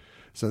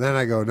 So then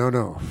I go,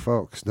 no,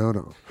 folks,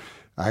 no.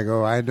 I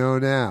go, I know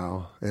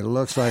now. It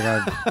looks like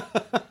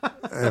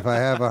if I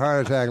have a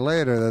heart attack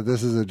later, that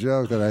this is a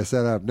joke that I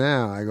set up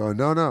now. I go,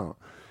 no.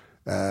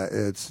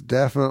 It's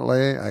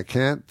definitely, I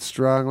can't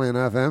strongly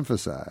enough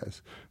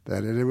emphasize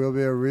that it will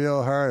be a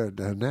real heart.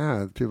 And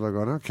now people are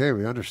going, okay,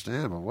 we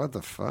understand, but what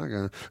the fuck?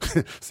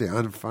 It's the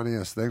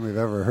unfunniest thing we've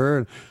ever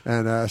heard.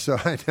 And so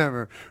I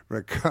never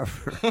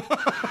recover.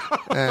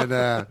 And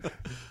then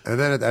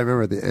I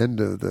remember at the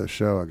end of the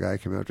show, a guy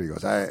came up to me, he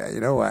goes, I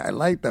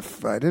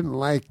didn't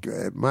like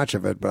much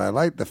of it, but I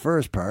liked the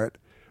first part.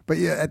 But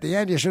at the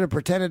end, you should have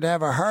pretended to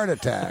have a heart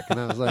attack. And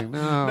I was like,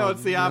 no. No,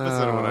 it's the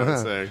opposite of what I would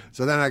say.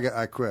 So then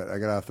I quit. I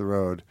got off the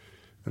road,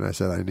 and I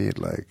said, I need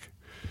like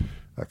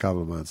a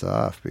couple of months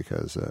off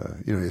because,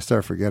 you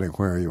start forgetting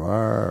where you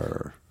are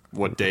or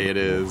what day it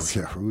is,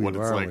 what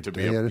it's like to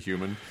be a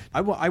human.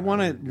 I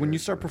want to. When you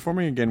start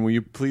performing again, will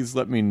you please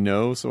let me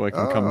know so I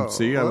can come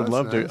see? I would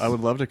love to. I would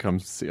love to come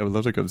see. I would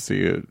love to come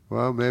see it.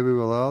 Well, maybe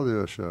we'll all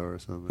do a show or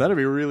something. That'd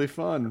be really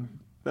fun.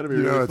 That'd be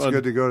really fun. It's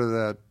good to go to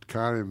that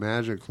Comedy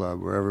Magic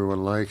Club where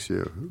everyone likes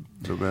you,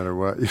 no matter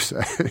what you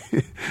say.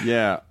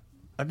 Yeah.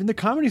 I mean, the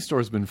Comedy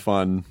Store's been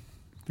fun.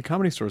 The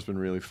Comedy Store's been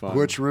really fun.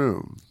 Which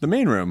room? The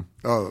main room.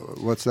 Oh,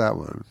 what's that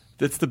one?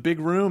 It's the big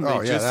room. That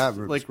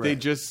room's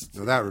great.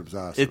 No, that room's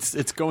awesome.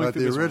 It's going but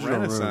through the this original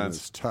renaissance. Room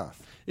is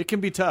tough. It can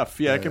be tough.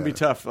 Yeah, it can be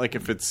tough. Like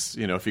if it's,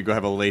 if you go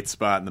have a late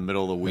spot in the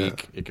middle of the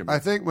week, it can be. I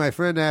think my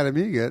friend Adam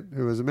Egett,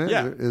 who was a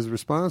manager, is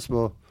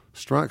responsible,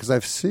 strong, because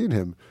I've seen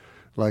him.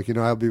 Like,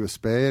 I'll be with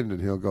Spade, and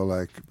he'll go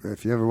like,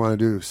 if you ever want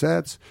to do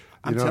sets,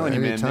 I'm telling you,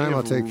 man, they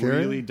I'll take care of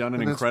you. Really done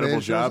an incredible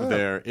job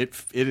there. It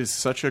is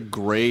such a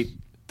great.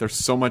 There's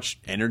so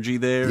much energy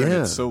there. Yeah. And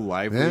it's so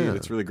lively. Yeah.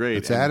 It's really great.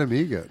 It's Adam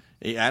Egett.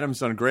 Adam's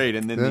done great,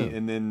 and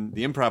then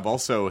the improv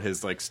also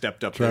has like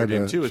stepped up their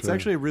game too. It's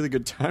actually a really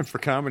good time for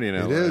comedy in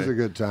LA. It is a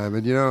good time,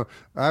 and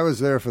I was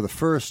there for the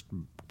first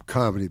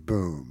comedy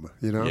boom.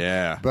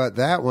 Yeah. But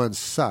that one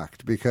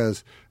sucked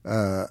because.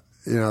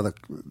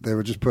 They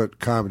would just put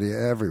comedy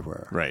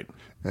everywhere. Right.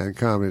 And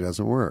comedy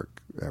doesn't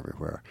work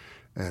everywhere.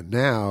 And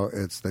now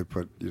they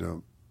put,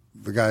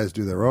 the guys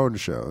do their own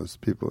shows.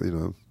 People,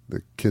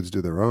 the kids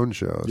do their own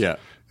shows. Yeah.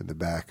 In the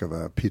back of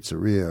a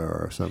pizzeria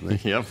or something.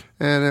 Yep.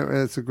 And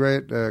it's a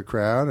great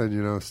crowd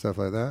and, stuff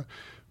like that.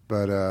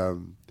 But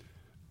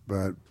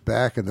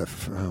back in in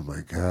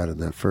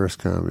that first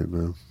comedy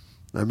boom.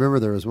 I remember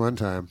there was one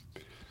time.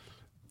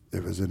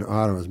 It was in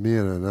Ottawa. It was me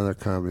and another a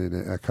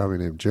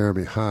comedy named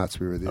Jeremy Hotz.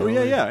 We were the only...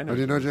 yeah, I know. Oh,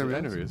 do you know Jeremy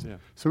I know who he is, yeah.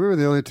 So we were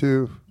the only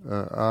two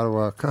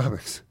Ottawa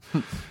comics.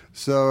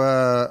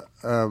 So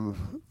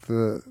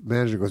the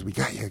manager goes, we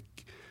got you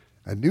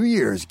a New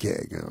Year's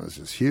gig. And it was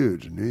this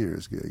huge New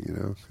Year's gig,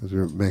 because we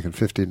were making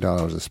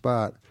 $15 a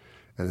spot.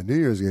 And the New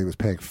Year's gig was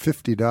paying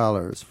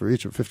 $50 for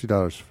each,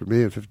 $50 for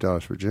me and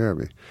 $50 for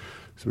Jeremy.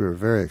 So we were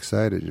very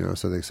excited,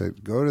 So they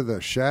said, go to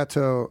the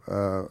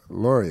Chateau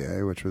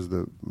Laurier, which was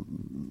the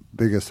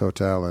biggest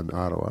hotel in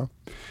Ottawa,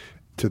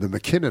 to the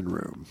McKinnon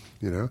room,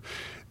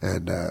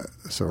 And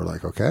so we're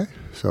like, okay.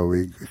 So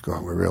we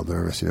go, we're real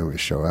nervous, we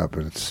show up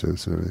in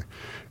suits and everything.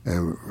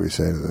 And we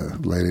say to the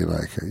lady,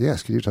 like,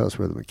 yes, can you tell us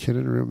where the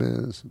McKinnon room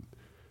is?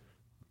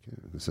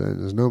 And so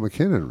there's no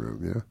McKinnon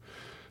room,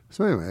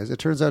 So anyways, it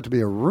turns out to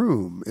be a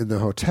room in the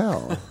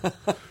hotel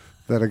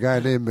that a guy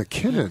named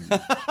McKinnon...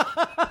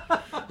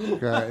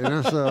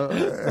 So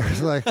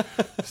it's like,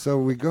 so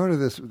we go to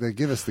this. They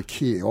give us the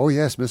key. Oh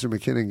yes, Mr.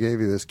 McKinnon gave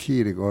you this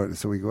key to go.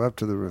 So we go up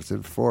to the room. It's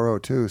in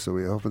 402. So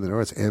we open the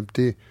door. It's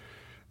empty.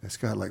 It's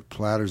got like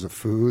platters of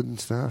food and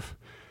stuff.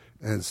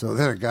 And so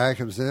then a guy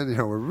comes in.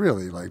 We're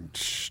really like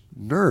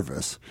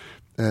nervous.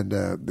 And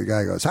the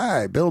guy goes,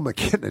 "Hi, Bill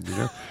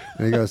McKinnon."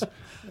 And he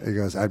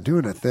goes, I'm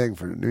doing a thing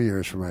for New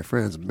Year's for my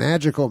friends,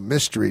 Magical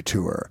Mystery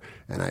Tour,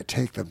 and I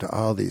take them to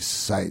all these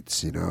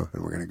sites, and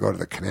we're going to go to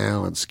the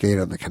canal and skate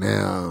on the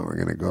canal, and we're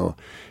going to go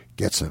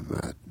get some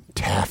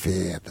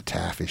taffy at the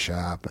taffy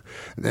shop,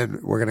 and then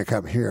we're going to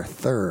come here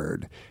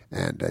third,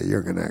 and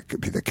you're going to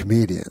be the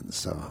comedians.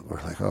 So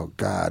we're like, oh,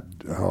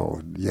 God,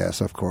 oh, yes,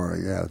 of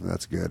course, yeah,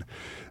 that's good.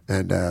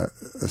 And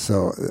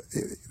so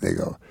they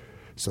go,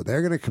 so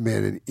they're going to come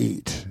in and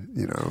eat,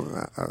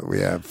 we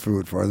have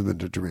food for them and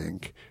to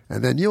drink,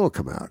 and then you'll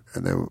come out.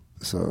 And then,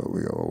 so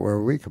we go, well, where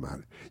will we come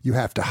out? You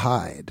have to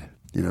hide,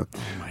 Oh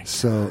my God.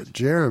 So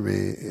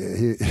Jeremy,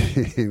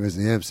 he was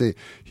the MC.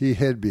 He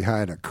hid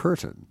behind a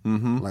curtain,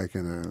 like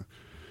in a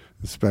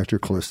Inspector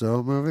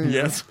Clouseau movie.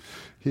 Yes.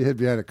 He hid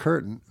behind a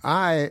curtain.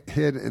 I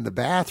hid in the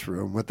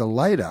bathroom with the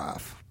light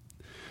off.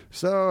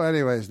 So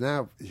anyways,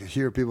 now you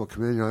hear people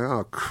come in, you're like,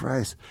 oh,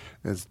 Christ.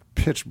 It's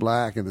pitch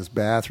black in this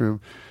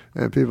bathroom.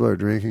 And people are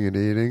drinking and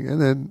eating,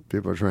 and then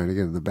people are trying to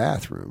get in the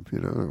bathroom.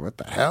 What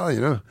the hell?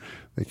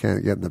 They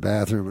can't get in the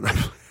bathroom,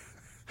 and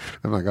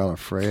I'm like all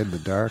afraid in the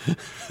dark.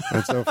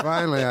 And so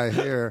finally, I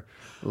hear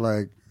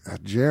like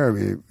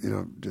Jeremy,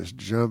 just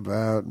jump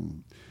out,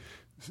 and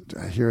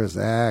I hear his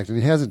act, and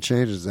he hasn't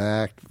changed his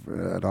act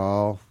at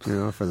all,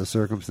 for the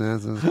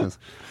circumstances, because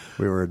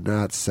we were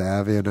not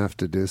savvy enough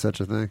to do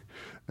such a thing.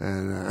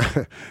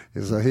 And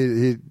so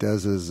he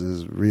does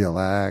his real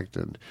act,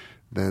 and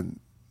then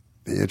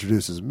he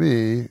introduces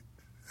me.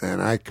 And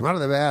I come out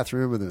of the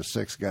bathroom, and there's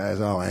 6 guys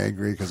all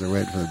angry because they're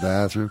waiting for the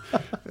bathroom.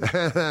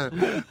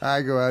 And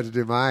I go out to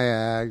do my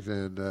act,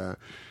 and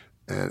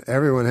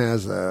everyone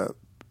has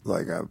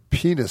like a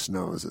penis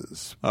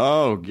noses.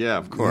 Oh yeah,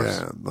 of course.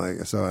 Yeah,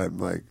 like so I'm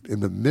like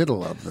in the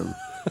middle of them,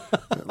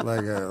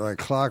 like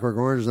Clockwork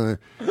Orange, and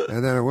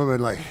then a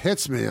woman like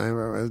hits me.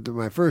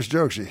 My first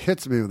joke, she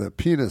hits me with a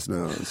penis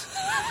nose.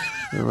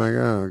 I'm like,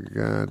 oh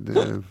god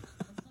damn.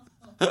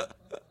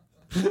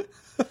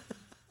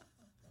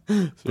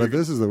 But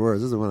this is the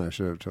worst. This is the one I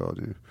should have told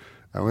you.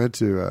 I went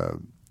to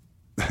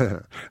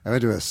a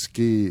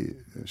ski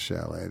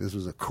chalet. This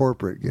was a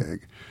corporate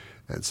gig,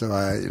 and so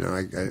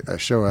I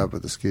show up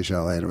at the ski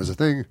chalet, and it was a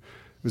thing.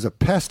 It was a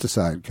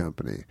pesticide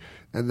company,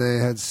 and they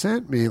had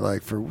sent me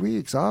like for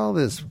weeks all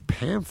this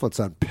pamphlets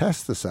on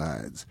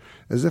pesticides,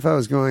 as if I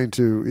was going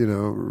to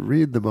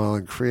read them all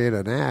and create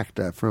an act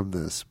from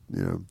this.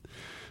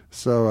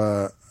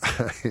 So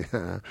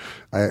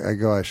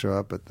I show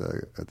up at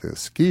the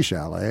ski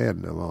chalet,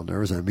 and I'm all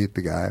nervous. I meet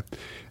the guy,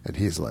 and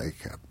he's like,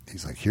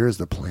 here's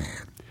the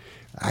plan.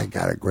 I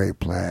got a great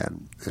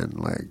plan. And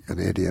like an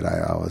idiot,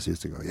 I always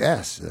used to go,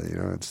 yes,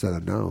 instead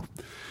of no.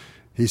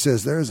 He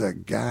says, there's a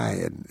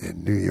guy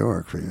in New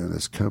York for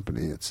this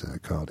company. It's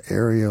called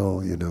Aerial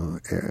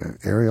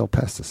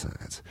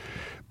Pesticides.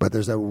 But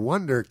there's a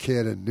wonder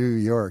kid in New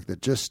York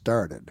that just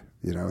started.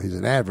 He's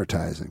in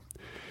advertising.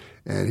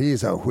 And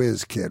he's a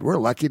whiz kid. We're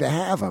lucky to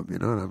have him,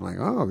 And I'm like,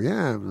 oh,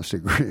 yeah, I'm just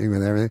agreeing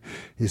with everything.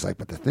 He's like,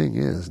 but the thing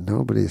is,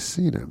 nobody's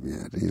seen him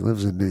yet. He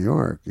lives in New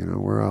York.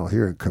 We're all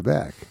here in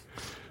Quebec.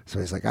 So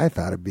he's like, I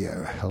thought it'd be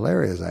a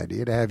hilarious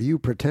idea to have you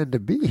pretend to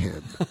be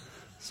him.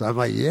 So I'm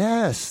like,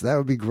 yes, that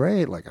would be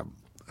great. Like, I'm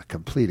a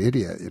complete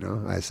idiot,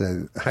 I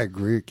said, I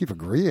agree, keep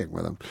agreeing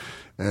with him.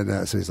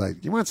 And so he's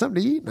like, you want something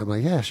to eat? And I'm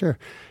like, yeah, sure.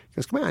 He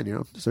goes, come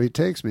on, So he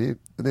takes me, and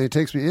then he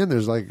takes me in.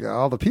 There's like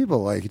all the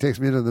people, like he takes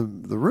me into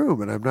the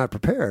room, and I'm not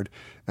prepared.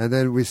 And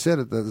then we sit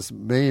at this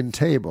main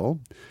table,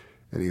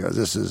 and he goes,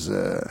 this is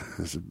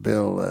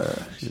Bill,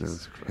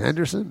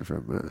 Henderson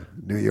from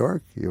New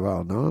York. You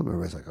all know him.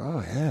 Everybody's like, oh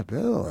yeah,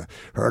 Bill. I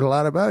heard a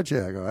lot about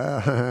you. I go, well, I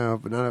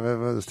hope none of it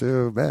was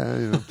too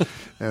bad,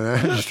 And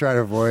I just try to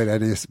avoid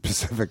any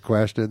specific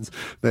questions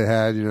they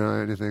had,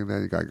 anything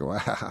that you got to go,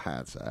 wow,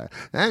 that's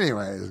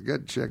anyways,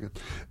 good chicken.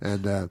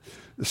 And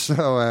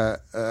so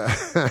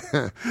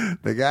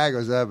the guy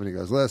goes up and he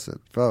goes,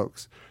 listen,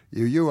 folks,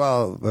 you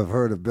all have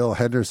heard of Bill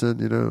Henderson,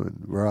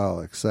 and we're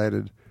all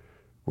excited.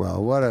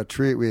 Well, what a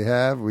treat we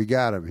have. We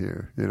got him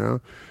here,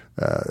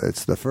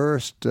 It's the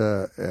first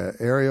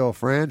aerial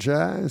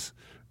pesticide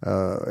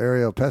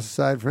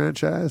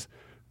franchise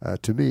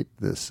to meet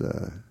this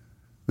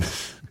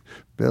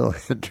Bill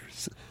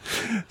Henderson.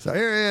 So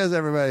here he is,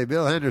 everybody,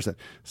 Bill Henderson.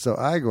 So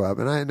I go up,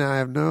 and I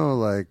have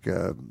no, I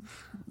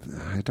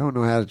don't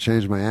know how to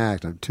change my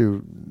act. I'm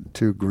too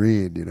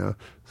green,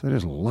 So I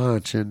just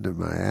launch into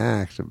my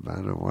act. I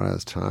don't know what I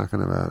was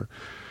talking about.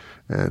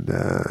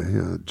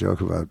 And,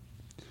 joke about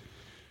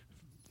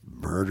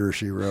Murder,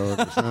 She Wrote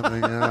or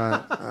something.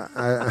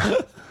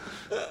 I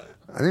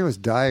think it was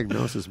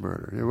Diagnosis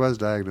Murder. It was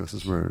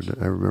Diagnosis Murder.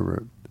 I remember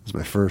it. It was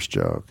my first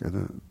joke.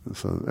 And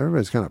so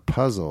everybody's kind of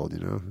puzzled,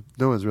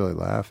 No one's really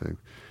laughing.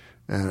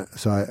 And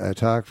so I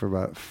talked for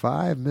about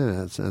 5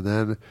 minutes, and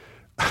then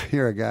I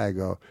hear a guy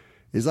go,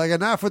 he's like,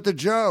 enough with the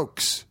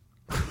jokes.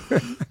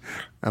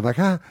 I'm like,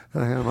 huh?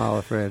 I'm all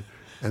afraid.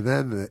 And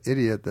then the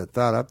idiot that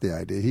thought up the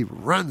idea, he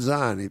runs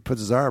on. He puts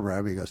his arm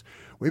around me. He goes,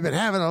 we've been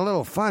having a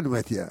little fun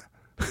with you.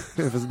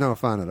 It was no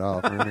fun at all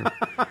for me.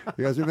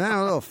 He goes, we've been having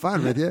a little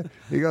fun with you.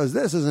 He goes,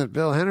 this isn't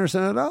Bill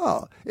Henderson at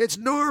all. It's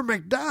Norm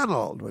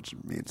Macdonald, which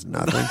means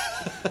nothing.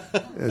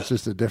 It's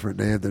just a different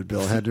name than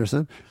Bill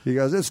Henderson. He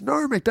goes, it's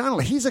Norm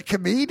Macdonald. He's a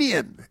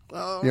comedian.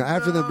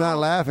 After them not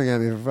laughing at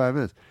me for 5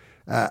 minutes.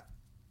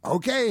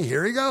 Okay,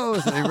 here he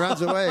goes. And he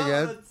runs away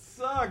again. That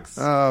sucks.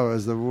 Oh, it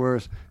was the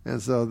worst.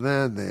 And so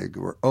then they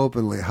were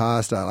openly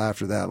hostile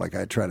after that. Like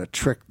I tried to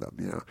trick them,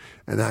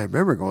 And I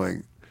remember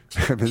going,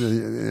 I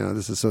mean,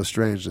 this is so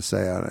strange to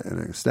say in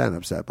a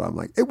stand-up set, but I'm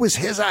like, it was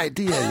his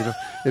idea,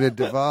 It had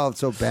devolved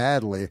so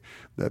badly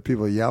that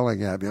people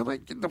yelling at me. I'm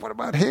like, what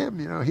about him?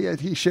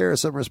 He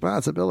shares some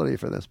responsibility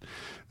for this.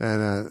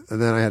 And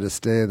then I had to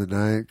stay in the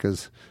night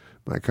because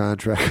my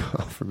contract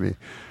offered me.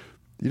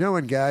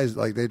 When guys,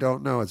 like, they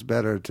don't know, it's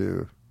better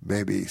to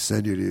maybe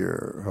send you to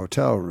your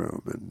hotel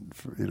room and,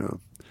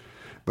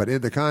 But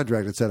in the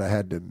contract, it said I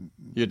had to.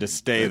 You had to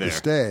stay there.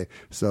 Stay.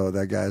 So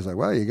that guy's like,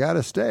 well, you got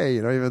to stay,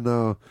 even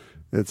though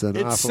it's an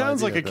awful It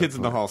sounds like a Kids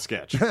in the Hall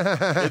sketch.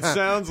 It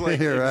sounds like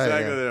You're exactly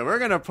right, yeah. that. We're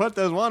going to put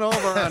this one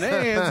over on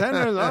Ames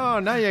Henderson. Oh,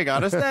 now you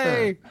got to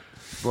stay.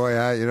 Boy,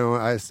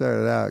 I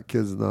started out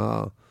Kids in the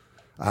Hall.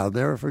 I'll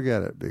never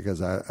forget it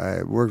because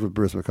I worked with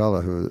Bruce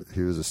McCullough,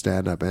 he was a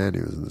stand-up and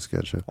he was in the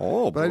sketch show.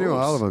 Oh, but I knew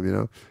all of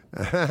them,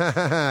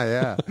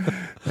 Yeah.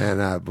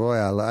 And boy,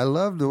 I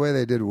loved the way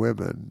they did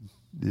women.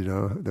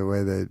 The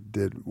way they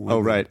did women.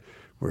 Oh, right.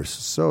 Were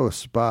so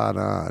spot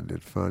on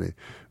and funny.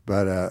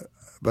 But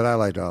but I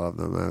liked all of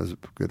them. I was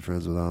good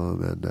friends with all of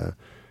them,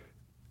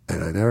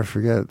 and I never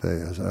forget.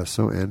 I was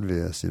so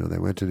envious. They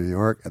went to New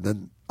York, and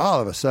then all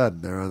of a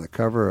sudden they're on the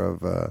cover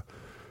of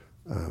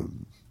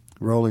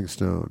Rolling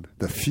Stone,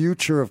 The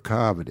Future of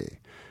Comedy.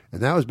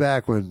 And that was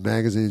back when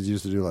magazines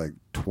used to do like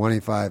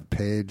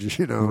 25-page,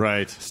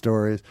 right.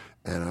 stories.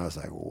 And I was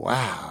like,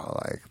 wow,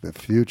 like the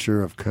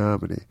future of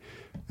comedy.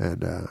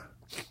 And,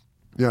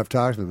 I've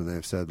talked to them and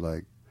they've said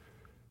like,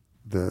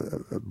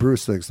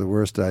 Bruce thinks the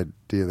worst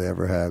idea they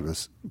ever had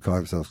was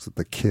calling themselves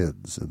the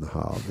kids in the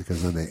hall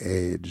because then they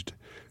aged,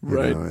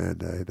 right. And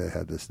they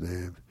had this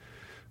name.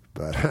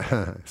 But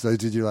so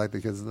did you like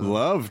the kids in the hall?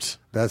 Loved.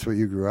 That's what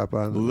you grew up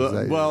on?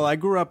 Well, I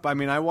grew up. I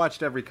mean, I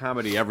watched every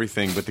comedy,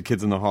 everything, but the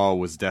Kids in the Hall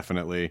was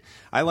definitely.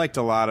 I liked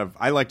a lot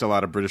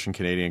of British and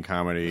Canadian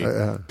comedy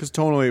because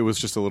tonally it was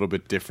just a little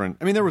bit different.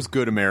 I mean, there was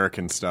good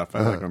American stuff.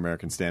 I like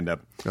American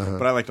stand-up,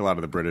 but I liked a lot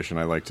of the British and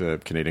I liked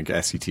Canadian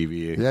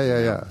SCTV.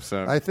 Yeah.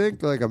 So I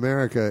think like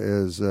America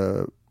is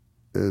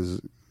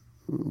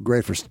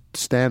great for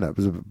stand-up.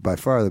 Is by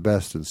far the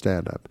best in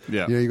stand-up.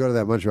 Yeah. You go to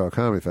that Montreal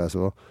Comedy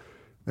Festival.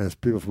 There's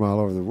people from all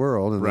over the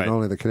world, and right. then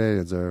only the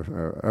Canadians only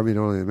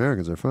the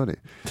Americans are funny.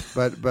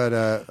 But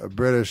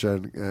British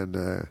and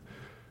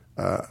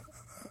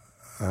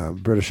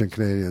British and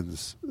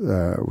Canadians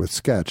with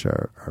sketch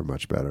are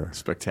much better.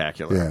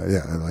 Spectacular.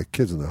 Yeah. And like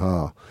Kids in the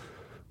Hall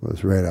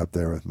was right up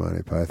there with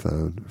Monty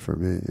Python for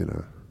me,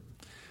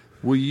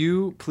 Will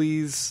you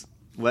please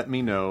let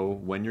me know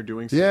when you're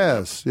doing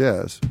stand-up?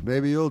 Yes.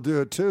 Maybe you'll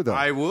do it too, though.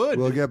 I would.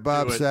 We'll get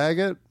Bob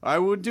Saget. I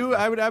would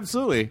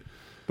absolutely.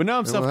 But now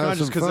I'm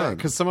self-conscious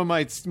because some of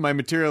my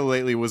material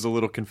lately was a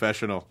little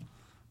confessional.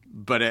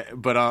 But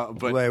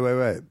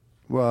Wait.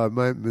 Well, it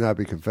might not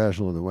be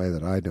confessional in the way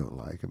that I don't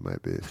like. It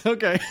might be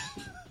okay.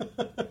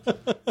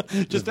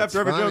 Just after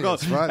every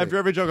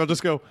joke, I'll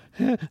just go,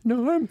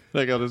 Norm.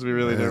 Like I'll just be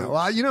really nervous.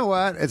 Well, you know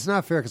what? It's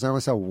not fair because I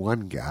only saw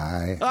one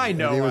guy. I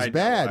know. And he was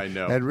bad. I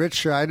know. And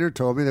Rich Scheidner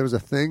told me there was a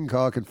thing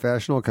called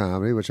confessional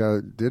comedy, which I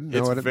didn't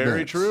know what it meant. It's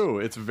very true.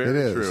 It's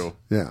very true.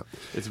 Yeah.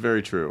 It's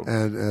very true.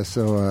 And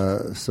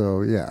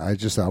so yeah, I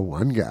just saw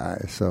one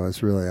guy. So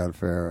it's really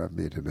unfair of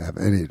me to have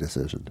any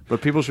decision.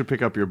 But people should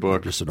pick up your book.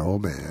 I'm just an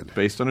old man.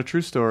 Based on a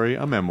true story,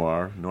 a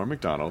memoir, Norm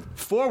Macdonald.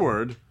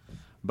 Forward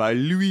by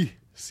Louis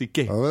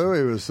C.K. Oh,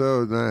 Louis was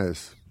so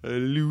nice.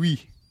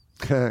 Louis.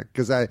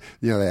 Because they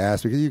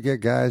asked me, can you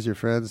get guys, your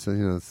friends?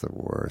 And, it's the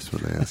worst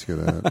when they ask you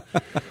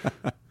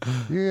that.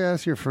 You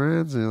ask your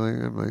friends, and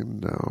I'm like,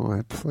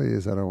 no,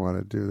 please, I don't want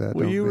to do that.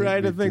 Will you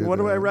write a thing? What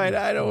do I write?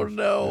 I don't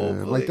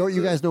know. Like, don't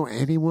you guys know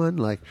anyone?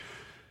 Like,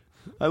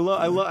 I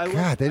love.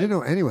 God, they didn't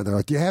know anyone. They're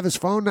like, do you have his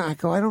phone number? I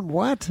go, I don't.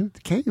 What?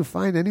 Can't you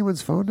find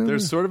anyone's phone number?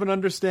 There's sort of an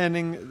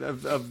understanding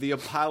of the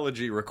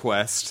apology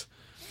request,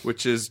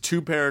 which is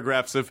 2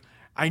 paragraphs of,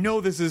 I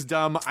know this is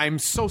dumb. I'm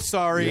so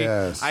sorry.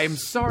 Yes. I am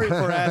sorry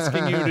for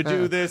asking you to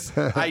do this.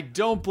 I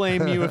don't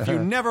blame you if you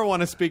never want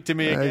to speak to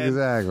me again.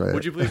 Exactly.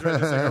 Would you please write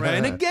this thing around?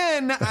 And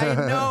again, I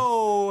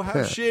know how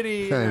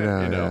shitty.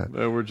 I know.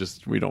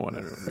 We don't want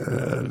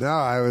to.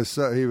 No,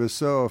 he was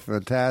so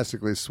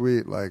fantastically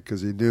sweet, like,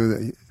 because he knew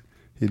that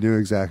he knew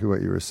exactly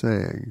what you were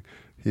saying.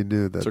 He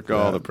knew that took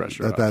all the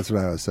pressure off. That's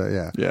what I was saying.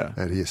 Yeah. Yeah.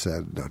 And he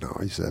said, no.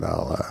 He said,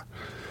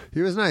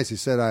 he was nice. He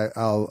said,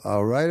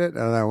 I'll write it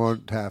and I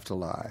won't have to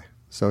lie.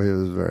 So he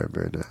was very,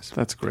 very nice.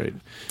 That's great.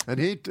 And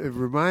it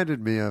reminded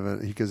me of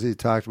it because he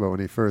talked about when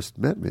he first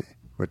met me,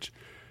 which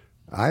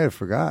I had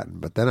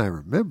forgotten, but then I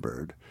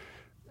remembered.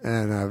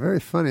 And a very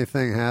funny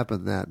thing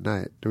happened that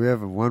night. Do we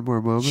have one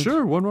more moment?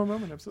 Sure, one more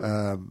moment.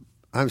 Absolutely.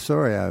 I'm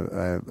sorry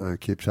I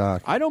keep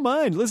talking. I don't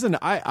mind. Listen,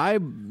 I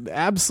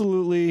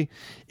absolutely.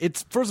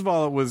 It's first of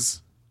all, it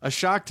was a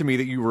shock to me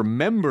that you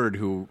remembered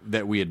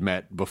that we had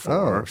met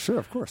before. Oh, sure,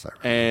 of course I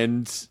remember.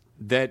 And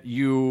that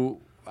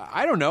you.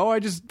 I don't know. I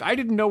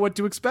didn't know what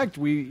to expect.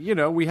 We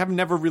have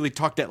never really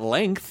talked at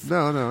length.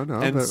 No.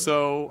 And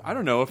so I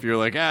don't know if you're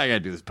like, I got to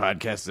do this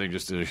podcast thing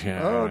just to.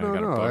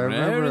 No. I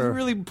remember. It was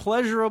really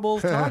pleasurable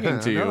talking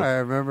to you. No, I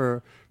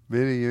remember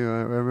meeting you.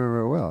 I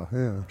remember it well.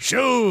 Yeah.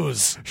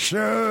 Shoes.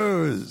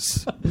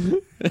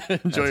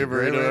 Enjoy your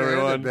burrito,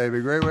 everyone. Baby,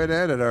 great way to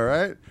end it. All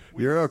right,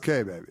 you're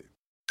okay, baby.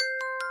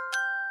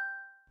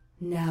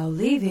 Now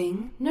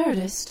leaving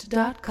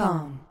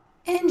Nerdist.com.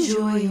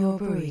 Enjoy your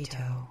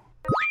burrito.